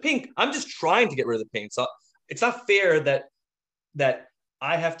 The pain, I'm just trying to get rid of the pain. So it's not fair that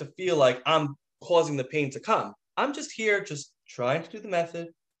I have to feel like I'm causing the pain to come. I'm just here, just trying to do the method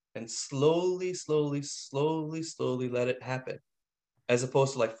and slowly let it happen, as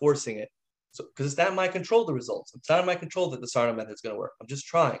opposed to forcing it. So, because it's not in my control, the results. It's not in my control that the Sarno method is going to work. I'm just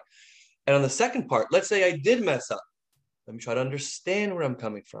trying. And on the second part, let's say I did mess up. Let me try to understand where I'm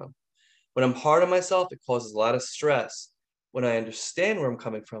coming from. When I'm hard on myself, it causes a lot of stress. When I understand where I'm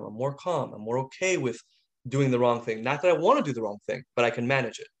coming from, I'm more calm. I'm more okay with doing the wrong thing. Not that I want to do the wrong thing, but I can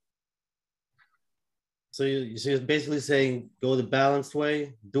manage it. So you're basically saying go the balanced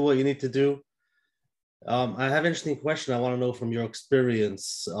way, do what you need to do. I have an interesting question I want to know from your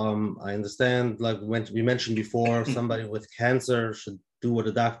experience. I understand, when we mentioned before, somebody with cancer should do what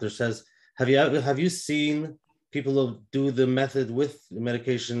the doctor says. Have you seen people who do the method with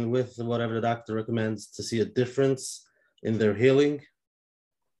medication, with whatever the doctor recommends, to see a difference in their healing?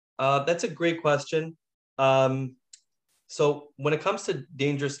 That's a great question. So when it comes to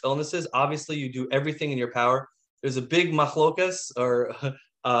dangerous illnesses, obviously you do everything in your power. There's a big machlokas, or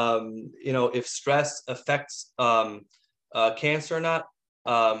if stress affects cancer or not.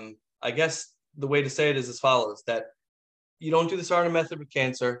 I guess the way to say it is as follows: that you don't do the Sarno method with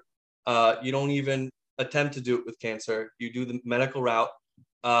cancer. You don't even attempt to do it with cancer. You do the medical route,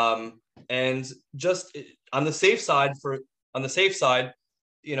 and just on the safe side,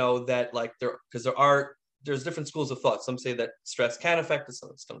 there's different schools of thought. Some say that stress can affect it,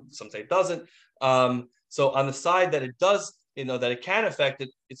 some say it doesn't. So on the side that it does, that it can affect it,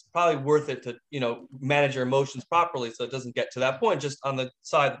 it's probably worth it to, manage your emotions properly so it doesn't get to that point, just on the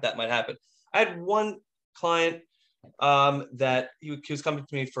side that might happen. I had one client that he was coming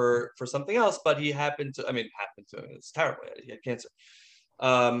to me for something else, but he it's terrible. He had cancer.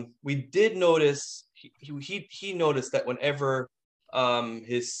 We did notice, he noticed that whenever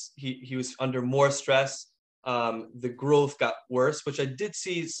he was under more stress, the growth got worse, which I did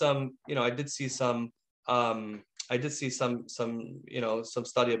see some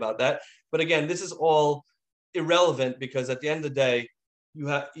study about that. But again, this is all irrelevant, because at the end of the day, you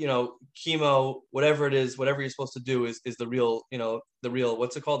have, chemo, whatever it is, whatever you're supposed to do is the real,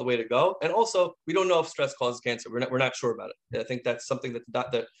 what's it called, the way to go. And also, we don't know if stress causes cancer. We're not sure about it. I think that's something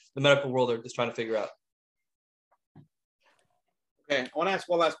that the medical world are just trying to figure out. Okay, I want to ask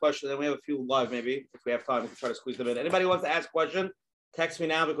one last question, then we have a few live maybe. If we have time, we can try to squeeze them in. Anybody wants to ask a question, text me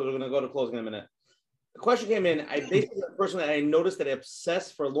now because we're going to go to closing in a minute. The question came in, I basically a person that I noticed that I obsess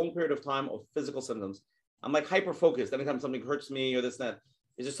for a long period of time of physical symptoms. I'm like hyper-focused anytime something hurts me or this, that.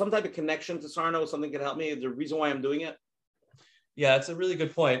 Is there some type of connection to Sarno? Something can help me? Is there a reason why I'm doing it? Yeah, it's a really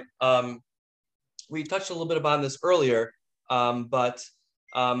good point. We touched a little bit about this earlier, but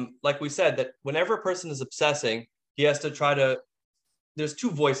like we said, that whenever a person is obsessing, he has to try to, there's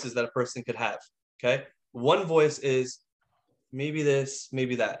two voices that a person could have, okay? One voice is maybe this,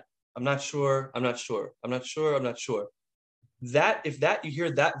 maybe that. I'm not sure, I'm not sure, I'm not sure, I'm not sure. That, if that, you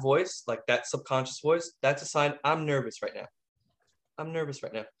hear that voice, like that subconscious voice, that's a sign I'm nervous right now. I'm nervous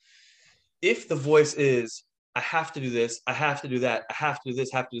right now. If the voice is, I have to do this, I have to do that, I have to do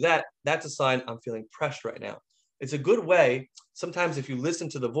this, I have to do that, that's a sign I'm feeling pressure right now. It's a good way. Sometimes if you listen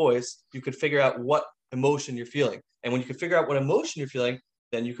to the voice, you could figure out what emotion you're feeling. And when you can figure out what emotion you're feeling,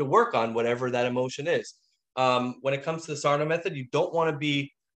 then you could work on whatever that emotion is. When it comes to the Sarno method, you don't want to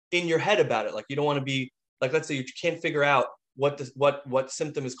be in your head about it. Like you don't want to be, like, let's say you can't figure out what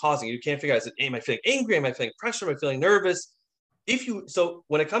symptom is causing it. You can't figure out, am I feeling angry? Am I feeling pressure? Am I feeling nervous? So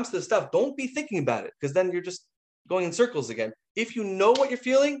when it comes to this stuff, don't be thinking about it because then you're just going in circles again. If you know what you're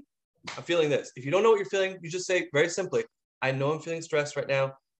feeling, I'm feeling this. If you don't know what you're feeling, you just say very simply, I know I'm feeling stressed right now.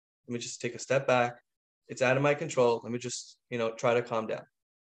 Let me just take a step back. It's out of my control. Let me just, try to calm down.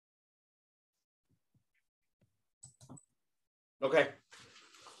 Okay.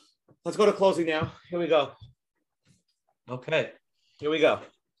 Let's go to closing now. Here we go. Okay. Here we go.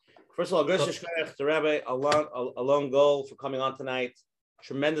 First of all, gracious to Rabbi Alon Gold for coming on tonight.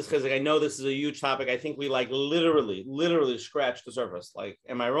 Tremendous chizuk. I know this is a huge topic. I think we literally scratched the surface. Like,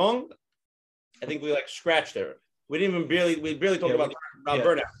 am I wrong? I think we scratched there. We barely talked about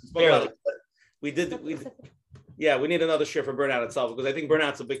burnout. We need another share for burnout itself because I think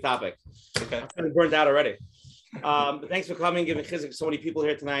burnout's a big topic. Okay. I'm burnt out already. But thanks for coming, giving chizuk to so many people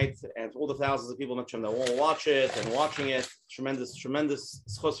here tonight, and to all the thousands of people that will watch it and watching it. Tremendous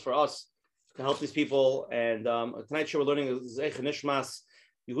schus for us to help these people. And tonight's show we're learning is Zeich Nishmas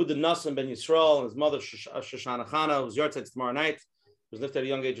Yehuda Nassim ben Yisrael and his mother Shoshana Chana, who's yahrzeit tomorrow night. Who was lifted at a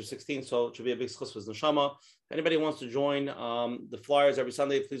young age of 16, so it should be a big schus for his neshama. If anybody wants to join the flyers every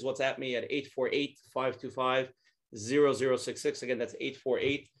Sunday, please WhatsApp me at 848-525-0066. Again, that's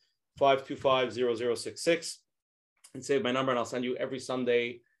 848-525-0066. And save my number, and I'll send you every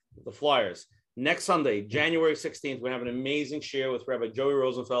Sunday the flyers. Next Sunday, January 16th, we have an amazing share with Rabbi Joey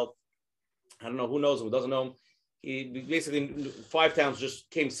Rosenfeld. I don't know who knows him, who doesn't know him. He basically 5 towns just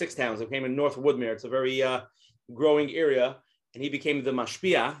came 6 towns. It came in North Woodmere. It's a very growing area. And he became the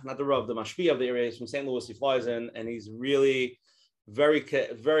mashpia, not the Rav, the mashpia of the area. He's from St. Louis. He flies in, and he's really very,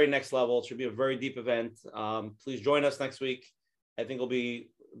 very next level. It should be a very deep event. Please join us next week. I think it'll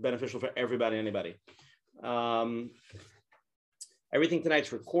be beneficial for everybody, anybody. Everything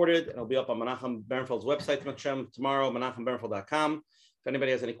tonight's recorded, and it'll be up on Menachem Bernfeld's website tomorrow, menachembernfeld.com. If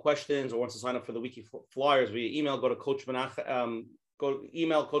anybody has any questions or wants to sign up for the weekly flyers via email, go to Coach Menachem,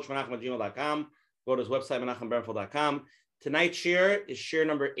 email coachmenachem@gmail.com. Go to his website, menachembernfeld.com. Tonight's share is share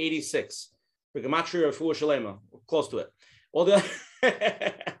number 86. For Gematria or Refuah Shalema, close to it. All the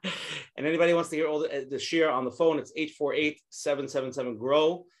and anybody wants to hear all the share on the phone, it's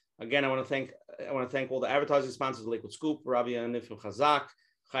 848-777-GROW. Again, I want to thank all the advertising sponsors, Lakewood Scoop, Rabbi Yanif from Chazak,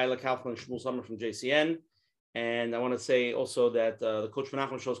 Chayla Kaufman, and Shmuel Summer from JCN. And I want to say also that the Coach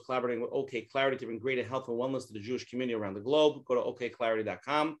Menachem show is collaborating with OK Clarity to bring greater health and wellness to the Jewish community around the globe. Go to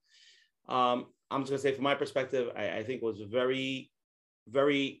okclarity.com. I'm just going to say from my perspective, I think it was very,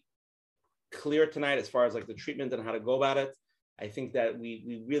 very clear tonight as far as the treatment and how to go about it. I think that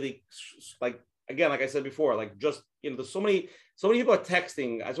we really, again, like I said before, there's so many people are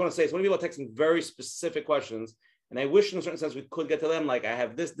texting. I just want to say, so many people are texting very specific questions. And I wish in a certain sense we could get to them. Like, I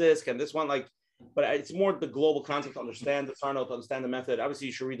have this disc and this one, but it's more the global concept to understand the Sarno, to understand the method. Obviously,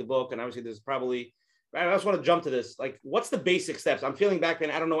 you should read the book. And obviously, there's probably, I just want to jump to this. What's the basic steps? I'm feeling back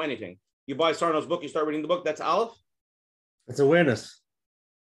pain. I don't know anything. You buy Sarno's book, you start reading the book. That's Aleph? It's awareness.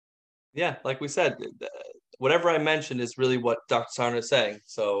 Yeah, like we said, whatever I mentioned is really what Dr. Sarno is saying.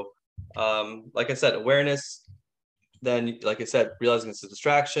 So, like I said, awareness, then, like I said, realizing it's a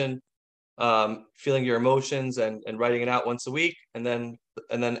distraction, feeling your emotions and writing it out once a week. And then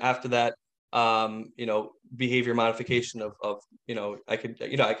after that, behavior modification of I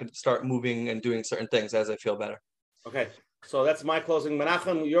could start moving and doing certain things as I feel better. Okay. So that's my closing.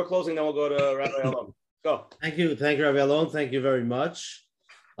 Menachem, your closing, then we'll go to Rabbi Alon. Go. Thank you, Rabbi Alon. Thank you very much.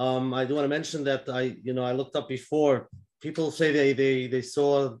 I do want to mention that I looked up before. People say they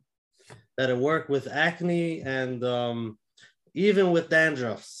saw that it worked with acne and even with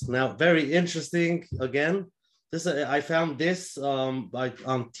dandruffs. Now, very interesting. Again, this I found this on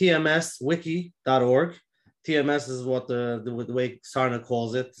tmswiki.org. TMS is what the way Sarna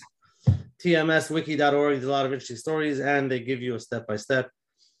calls it. tmswiki.org. There's a lot of interesting stories, and they give you a step-by-step.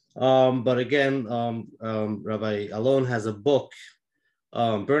 But again, Rabbi Alon has a book,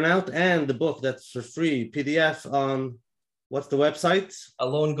 Burnout, and the book that's for free, PDF on, what's the website?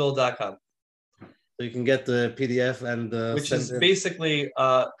 alongoal.com. So you can get the PDF and which is basically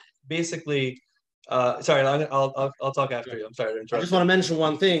sorry, I'll talk after you. I'm sorry to interrupt. I just want to mention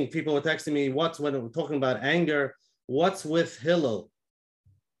one thing. People were texting me, when we're talking about anger, what's with Hillel?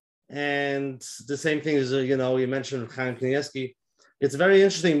 And the same thing is, you mentioned Chaim Kanievsky. It's very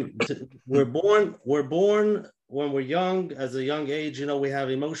interesting. We're born when we're young, as a young age, we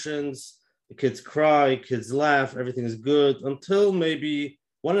have emotions. The kids cry, kids laugh, everything is good until maybe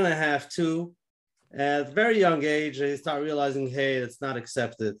 1.5, 2. At a very young age, they start realizing, hey, it's not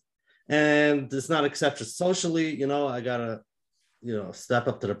accepted. And it's not accepted socially. I gotta, step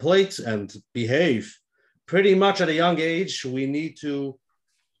up to the plate and behave. Pretty much at a young age, we need to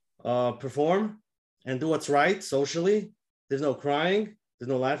perform and do what's right socially. There's no crying, there's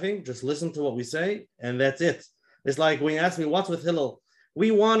no laughing, just listen to what we say, and that's it. It's like when you ask me, what's with Hillel?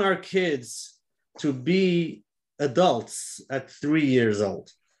 We want our kids to be adults at 3 years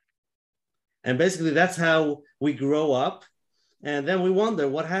old. And basically that's how we grow up. And then we wonder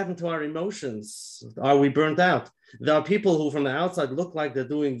what happened to our emotions. Are we burnt out? There are people who from the outside look like they're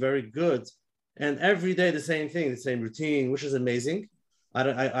doing very good. And every day the same thing, the same routine, which is amazing. I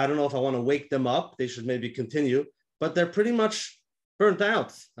don't know if I want to wake them up. They should maybe continue, but they're pretty much burnt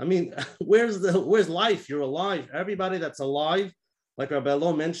out. I mean, where's life? You're alive. Everybody that's alive, like Rabbi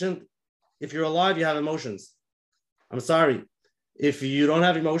Alon mentioned, if you're alive, you have emotions. I'm sorry. If you don't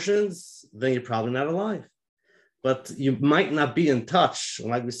have emotions, then you're probably not alive. But you might not be in touch.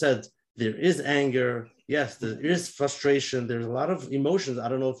 Like we said, there is anger. Yes, there is frustration. There's a lot of emotions. I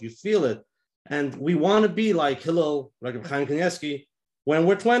don't know if you feel it. And we want to be like Hillel, like Chaim Kanievsky, when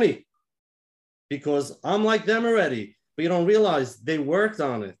we're 20. Because I'm like them already. But you don't realize they worked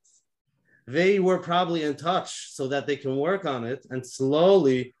on it. They were probably in touch so that they can work on it and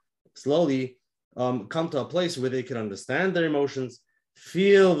slowly come to a place where they can understand their emotions,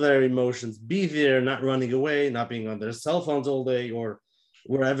 feel their emotions, be there, not running away, not being on their cell phones all day or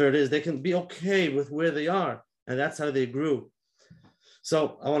wherever it is. They can be okay with where they are. And that's how they grew.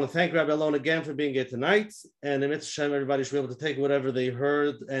 So I want to thank Rabbi Alon again for being here tonight. And in Mitzvah Shem, everybody should be able to take whatever they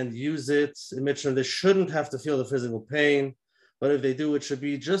heard and use it. In Mitzvah, they shouldn't have to feel the physical pain. But if they do, it should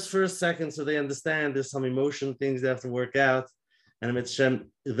be just for a second so they understand there's some emotion things they have to work out. And in Mitzvah,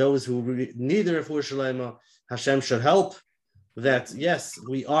 those who need the Refuah Shalema, Hashem should help. That yes,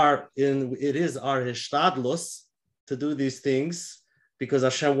 it is our hishtadlus to do these things because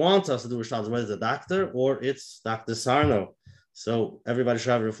Hashem wants us to do hishtadlus, whether it's a doctor or it's Dr. Sarno. So everybody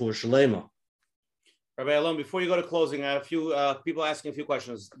should have Refuah Shalema. Rabbi Alon, before you go to closing, I have a few people asking a few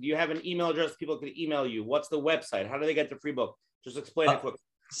questions. Do you have an email address people can email you? What's the website? How do they get the free book? Just explain it quickly.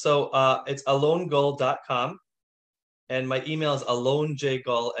 So it's alongoal.com. And my email is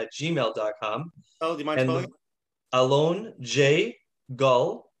alonjgull@gmail.com. Oh, do you mind spelling?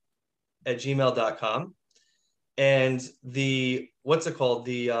 alonjgull@gmail.com. And the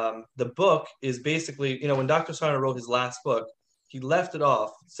book is basically, when Dr. Sarno wrote his last book, he left it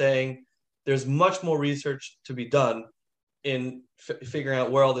off saying there's much more research to be done in figuring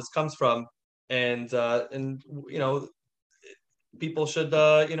out where all this comes from. And people should,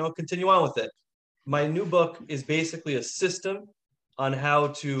 continue on with it. My new book is basically a system on how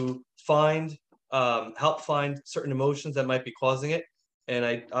to help find certain emotions that might be causing it. And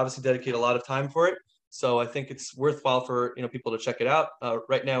I obviously dedicate a lot of time for it. So I think it's worthwhile for people to check it out.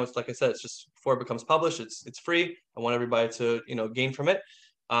 Right now, it's like I said, it's just before it becomes published, it's free. I want everybody to gain from it.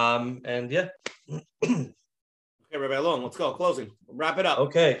 And yeah. Okay, Rabbi Alon, let's go. Closing. Wrap it up.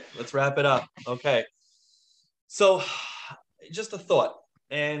 Okay, let's wrap it up. Okay. So just a thought.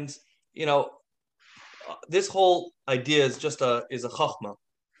 And this whole idea is just a chachma.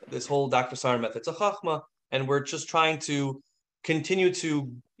 This whole Dr. Sarno method, it's a chachma, and we're just trying to continue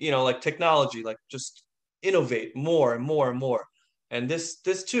to, like technology, like just innovate more and more and more. And this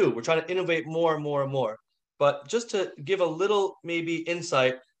too, we're trying to innovate more and more and more. But just to give a little maybe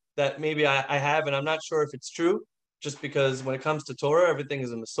insight that maybe I have, and I'm not sure if it's true, just because when it comes to Torah, everything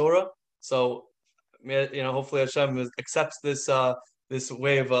is in the Surah. So, hopefully Hashem accepts this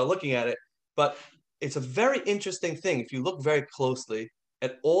way of looking at it. But it's a very interesting thing if you look very closely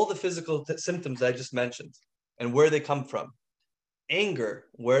at all the physical symptoms I just mentioned and where they come from. Anger,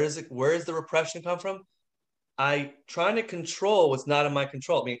 where does the repression come from? I trying to control what's not in my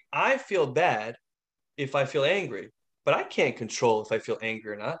control. I mean, I feel bad if I feel angry, but I can't control if I feel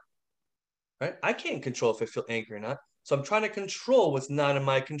angry or not. Right? I can't control if I feel angry or not. So I'm trying to control what's not in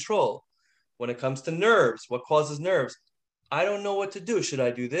my control. When it comes to nerves, what causes nerves? I don't know what to do. Should I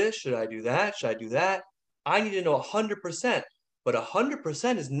do this? Should I do that? Should I do that? I need to know 100%, but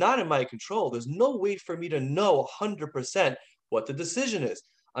 100% is not in my control. There's no way for me to know 100% what the decision is.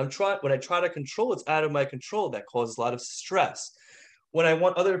 When I try to control, it's out of my control. That causes a lot of stress. When I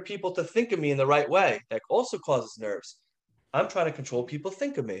want other people to think of me in the right way, that also causes nerves. I'm trying to control people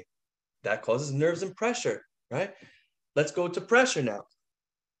think of me. That causes nerves and pressure, right? Let's go to pressure now,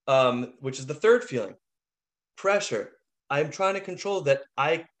 which is the third feeling. Pressure. I'm trying to control that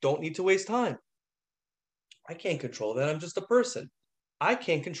I don't need to waste time. I can't control that. I'm just a person. I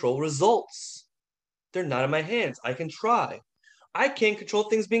can't control results. They're not in my hands. I can try. I can't control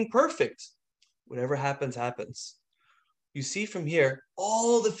things being perfect. Whatever happens, happens. You see from here,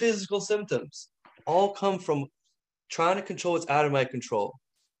 all the physical symptoms all come from trying to control what's out of my control.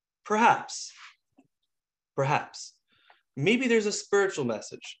 Perhaps, maybe there's a spiritual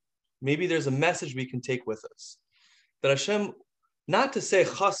message. Maybe there's a message we can take with us. That Hashem, not to say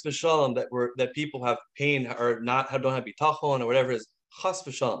chas v'shalom that people have pain or don't have bitachon or whatever it is, chas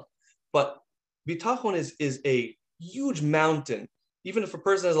v'shalom. But bitachon is a huge mountain. Even if a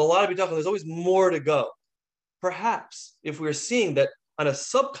person has a lot of bitachon, there's always more to go. Perhaps if we're seeing that on a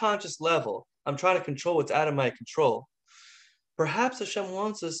subconscious level, I'm trying to control what's out of my control, perhaps Hashem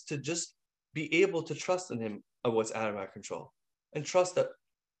wants us to just be able to trust in Him of what's out of our control and trust that,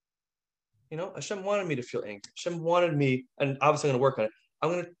 Hashem wanted me to feel angry. Hashem wanted me, and obviously I'm going to work on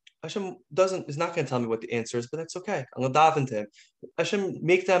it. Hashem is not going to tell me what the answer is, but that's okay. I'm going to dive into Him. Hashem,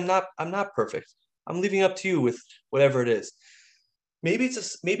 I'm not perfect. I'm leaving up to you with whatever it is. Maybe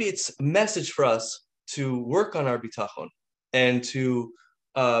it's a message for us to work on our bitachon and to,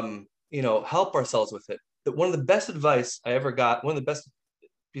 help ourselves with it. That one of the best advice I ever got, one of the best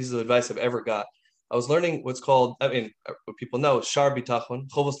pieces of advice I've ever got, I was learning what's called, what people know, Shar Bitachon,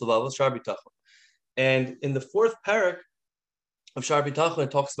 Chovos Levavos, Shar Bitachon. And in the fourth parak of Shar Bitachon,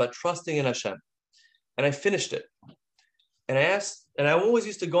 it talks about trusting in Hashem. And I finished it. And I asked, and I always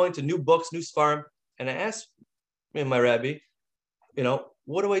used to go into new books, new Sfarim, and I asked my Rabbi,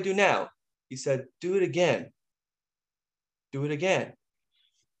 what do I do now? He said, do it again. Do it again.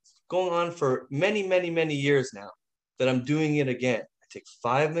 It's going on for many, many, many years now that I'm doing it again. I take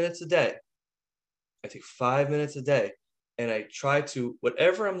 5 minutes a day. And I try to,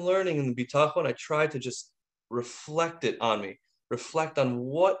 whatever I'm learning in the bitachon, I try to just reflect it on me. Reflect on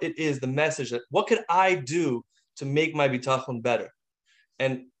what it is, the message, what could I do to make my bitachon better?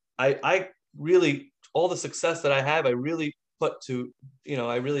 And I really, all the success that I have, I really put to,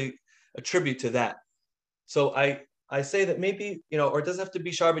 I really attribute to that. So I say that maybe, or it doesn't have to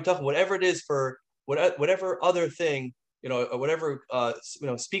be Shar Bitachon, whatever it is for whatever other thing, or whatever,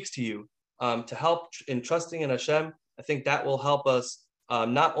 speaks to you, to help in trusting in Hashem. I think that will help us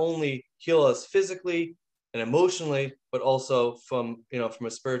not only heal us physically and emotionally, but also from a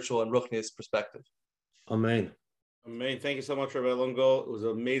spiritual and ruchnius perspective. Amen. Amen. Thank you so much, Rabbi Longo. It was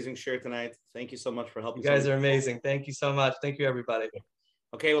an amazing share tonight. Thank you so much for helping. You guys are amazing. Thank you so much. Thank you, everybody.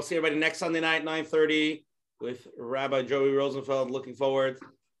 Okay, we'll see everybody next Sunday night, 9:30, with Rabbi Joey Rosenfeld. Looking forward.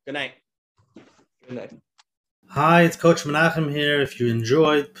 Good night. Good night. Hi, it's Coach Menachem here. If you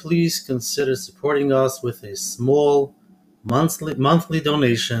enjoyed, please consider supporting us with a small monthly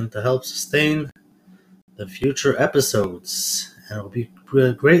donation to help sustain the future episodes. And it will be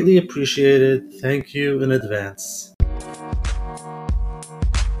greatly appreciated. Thank you in advance.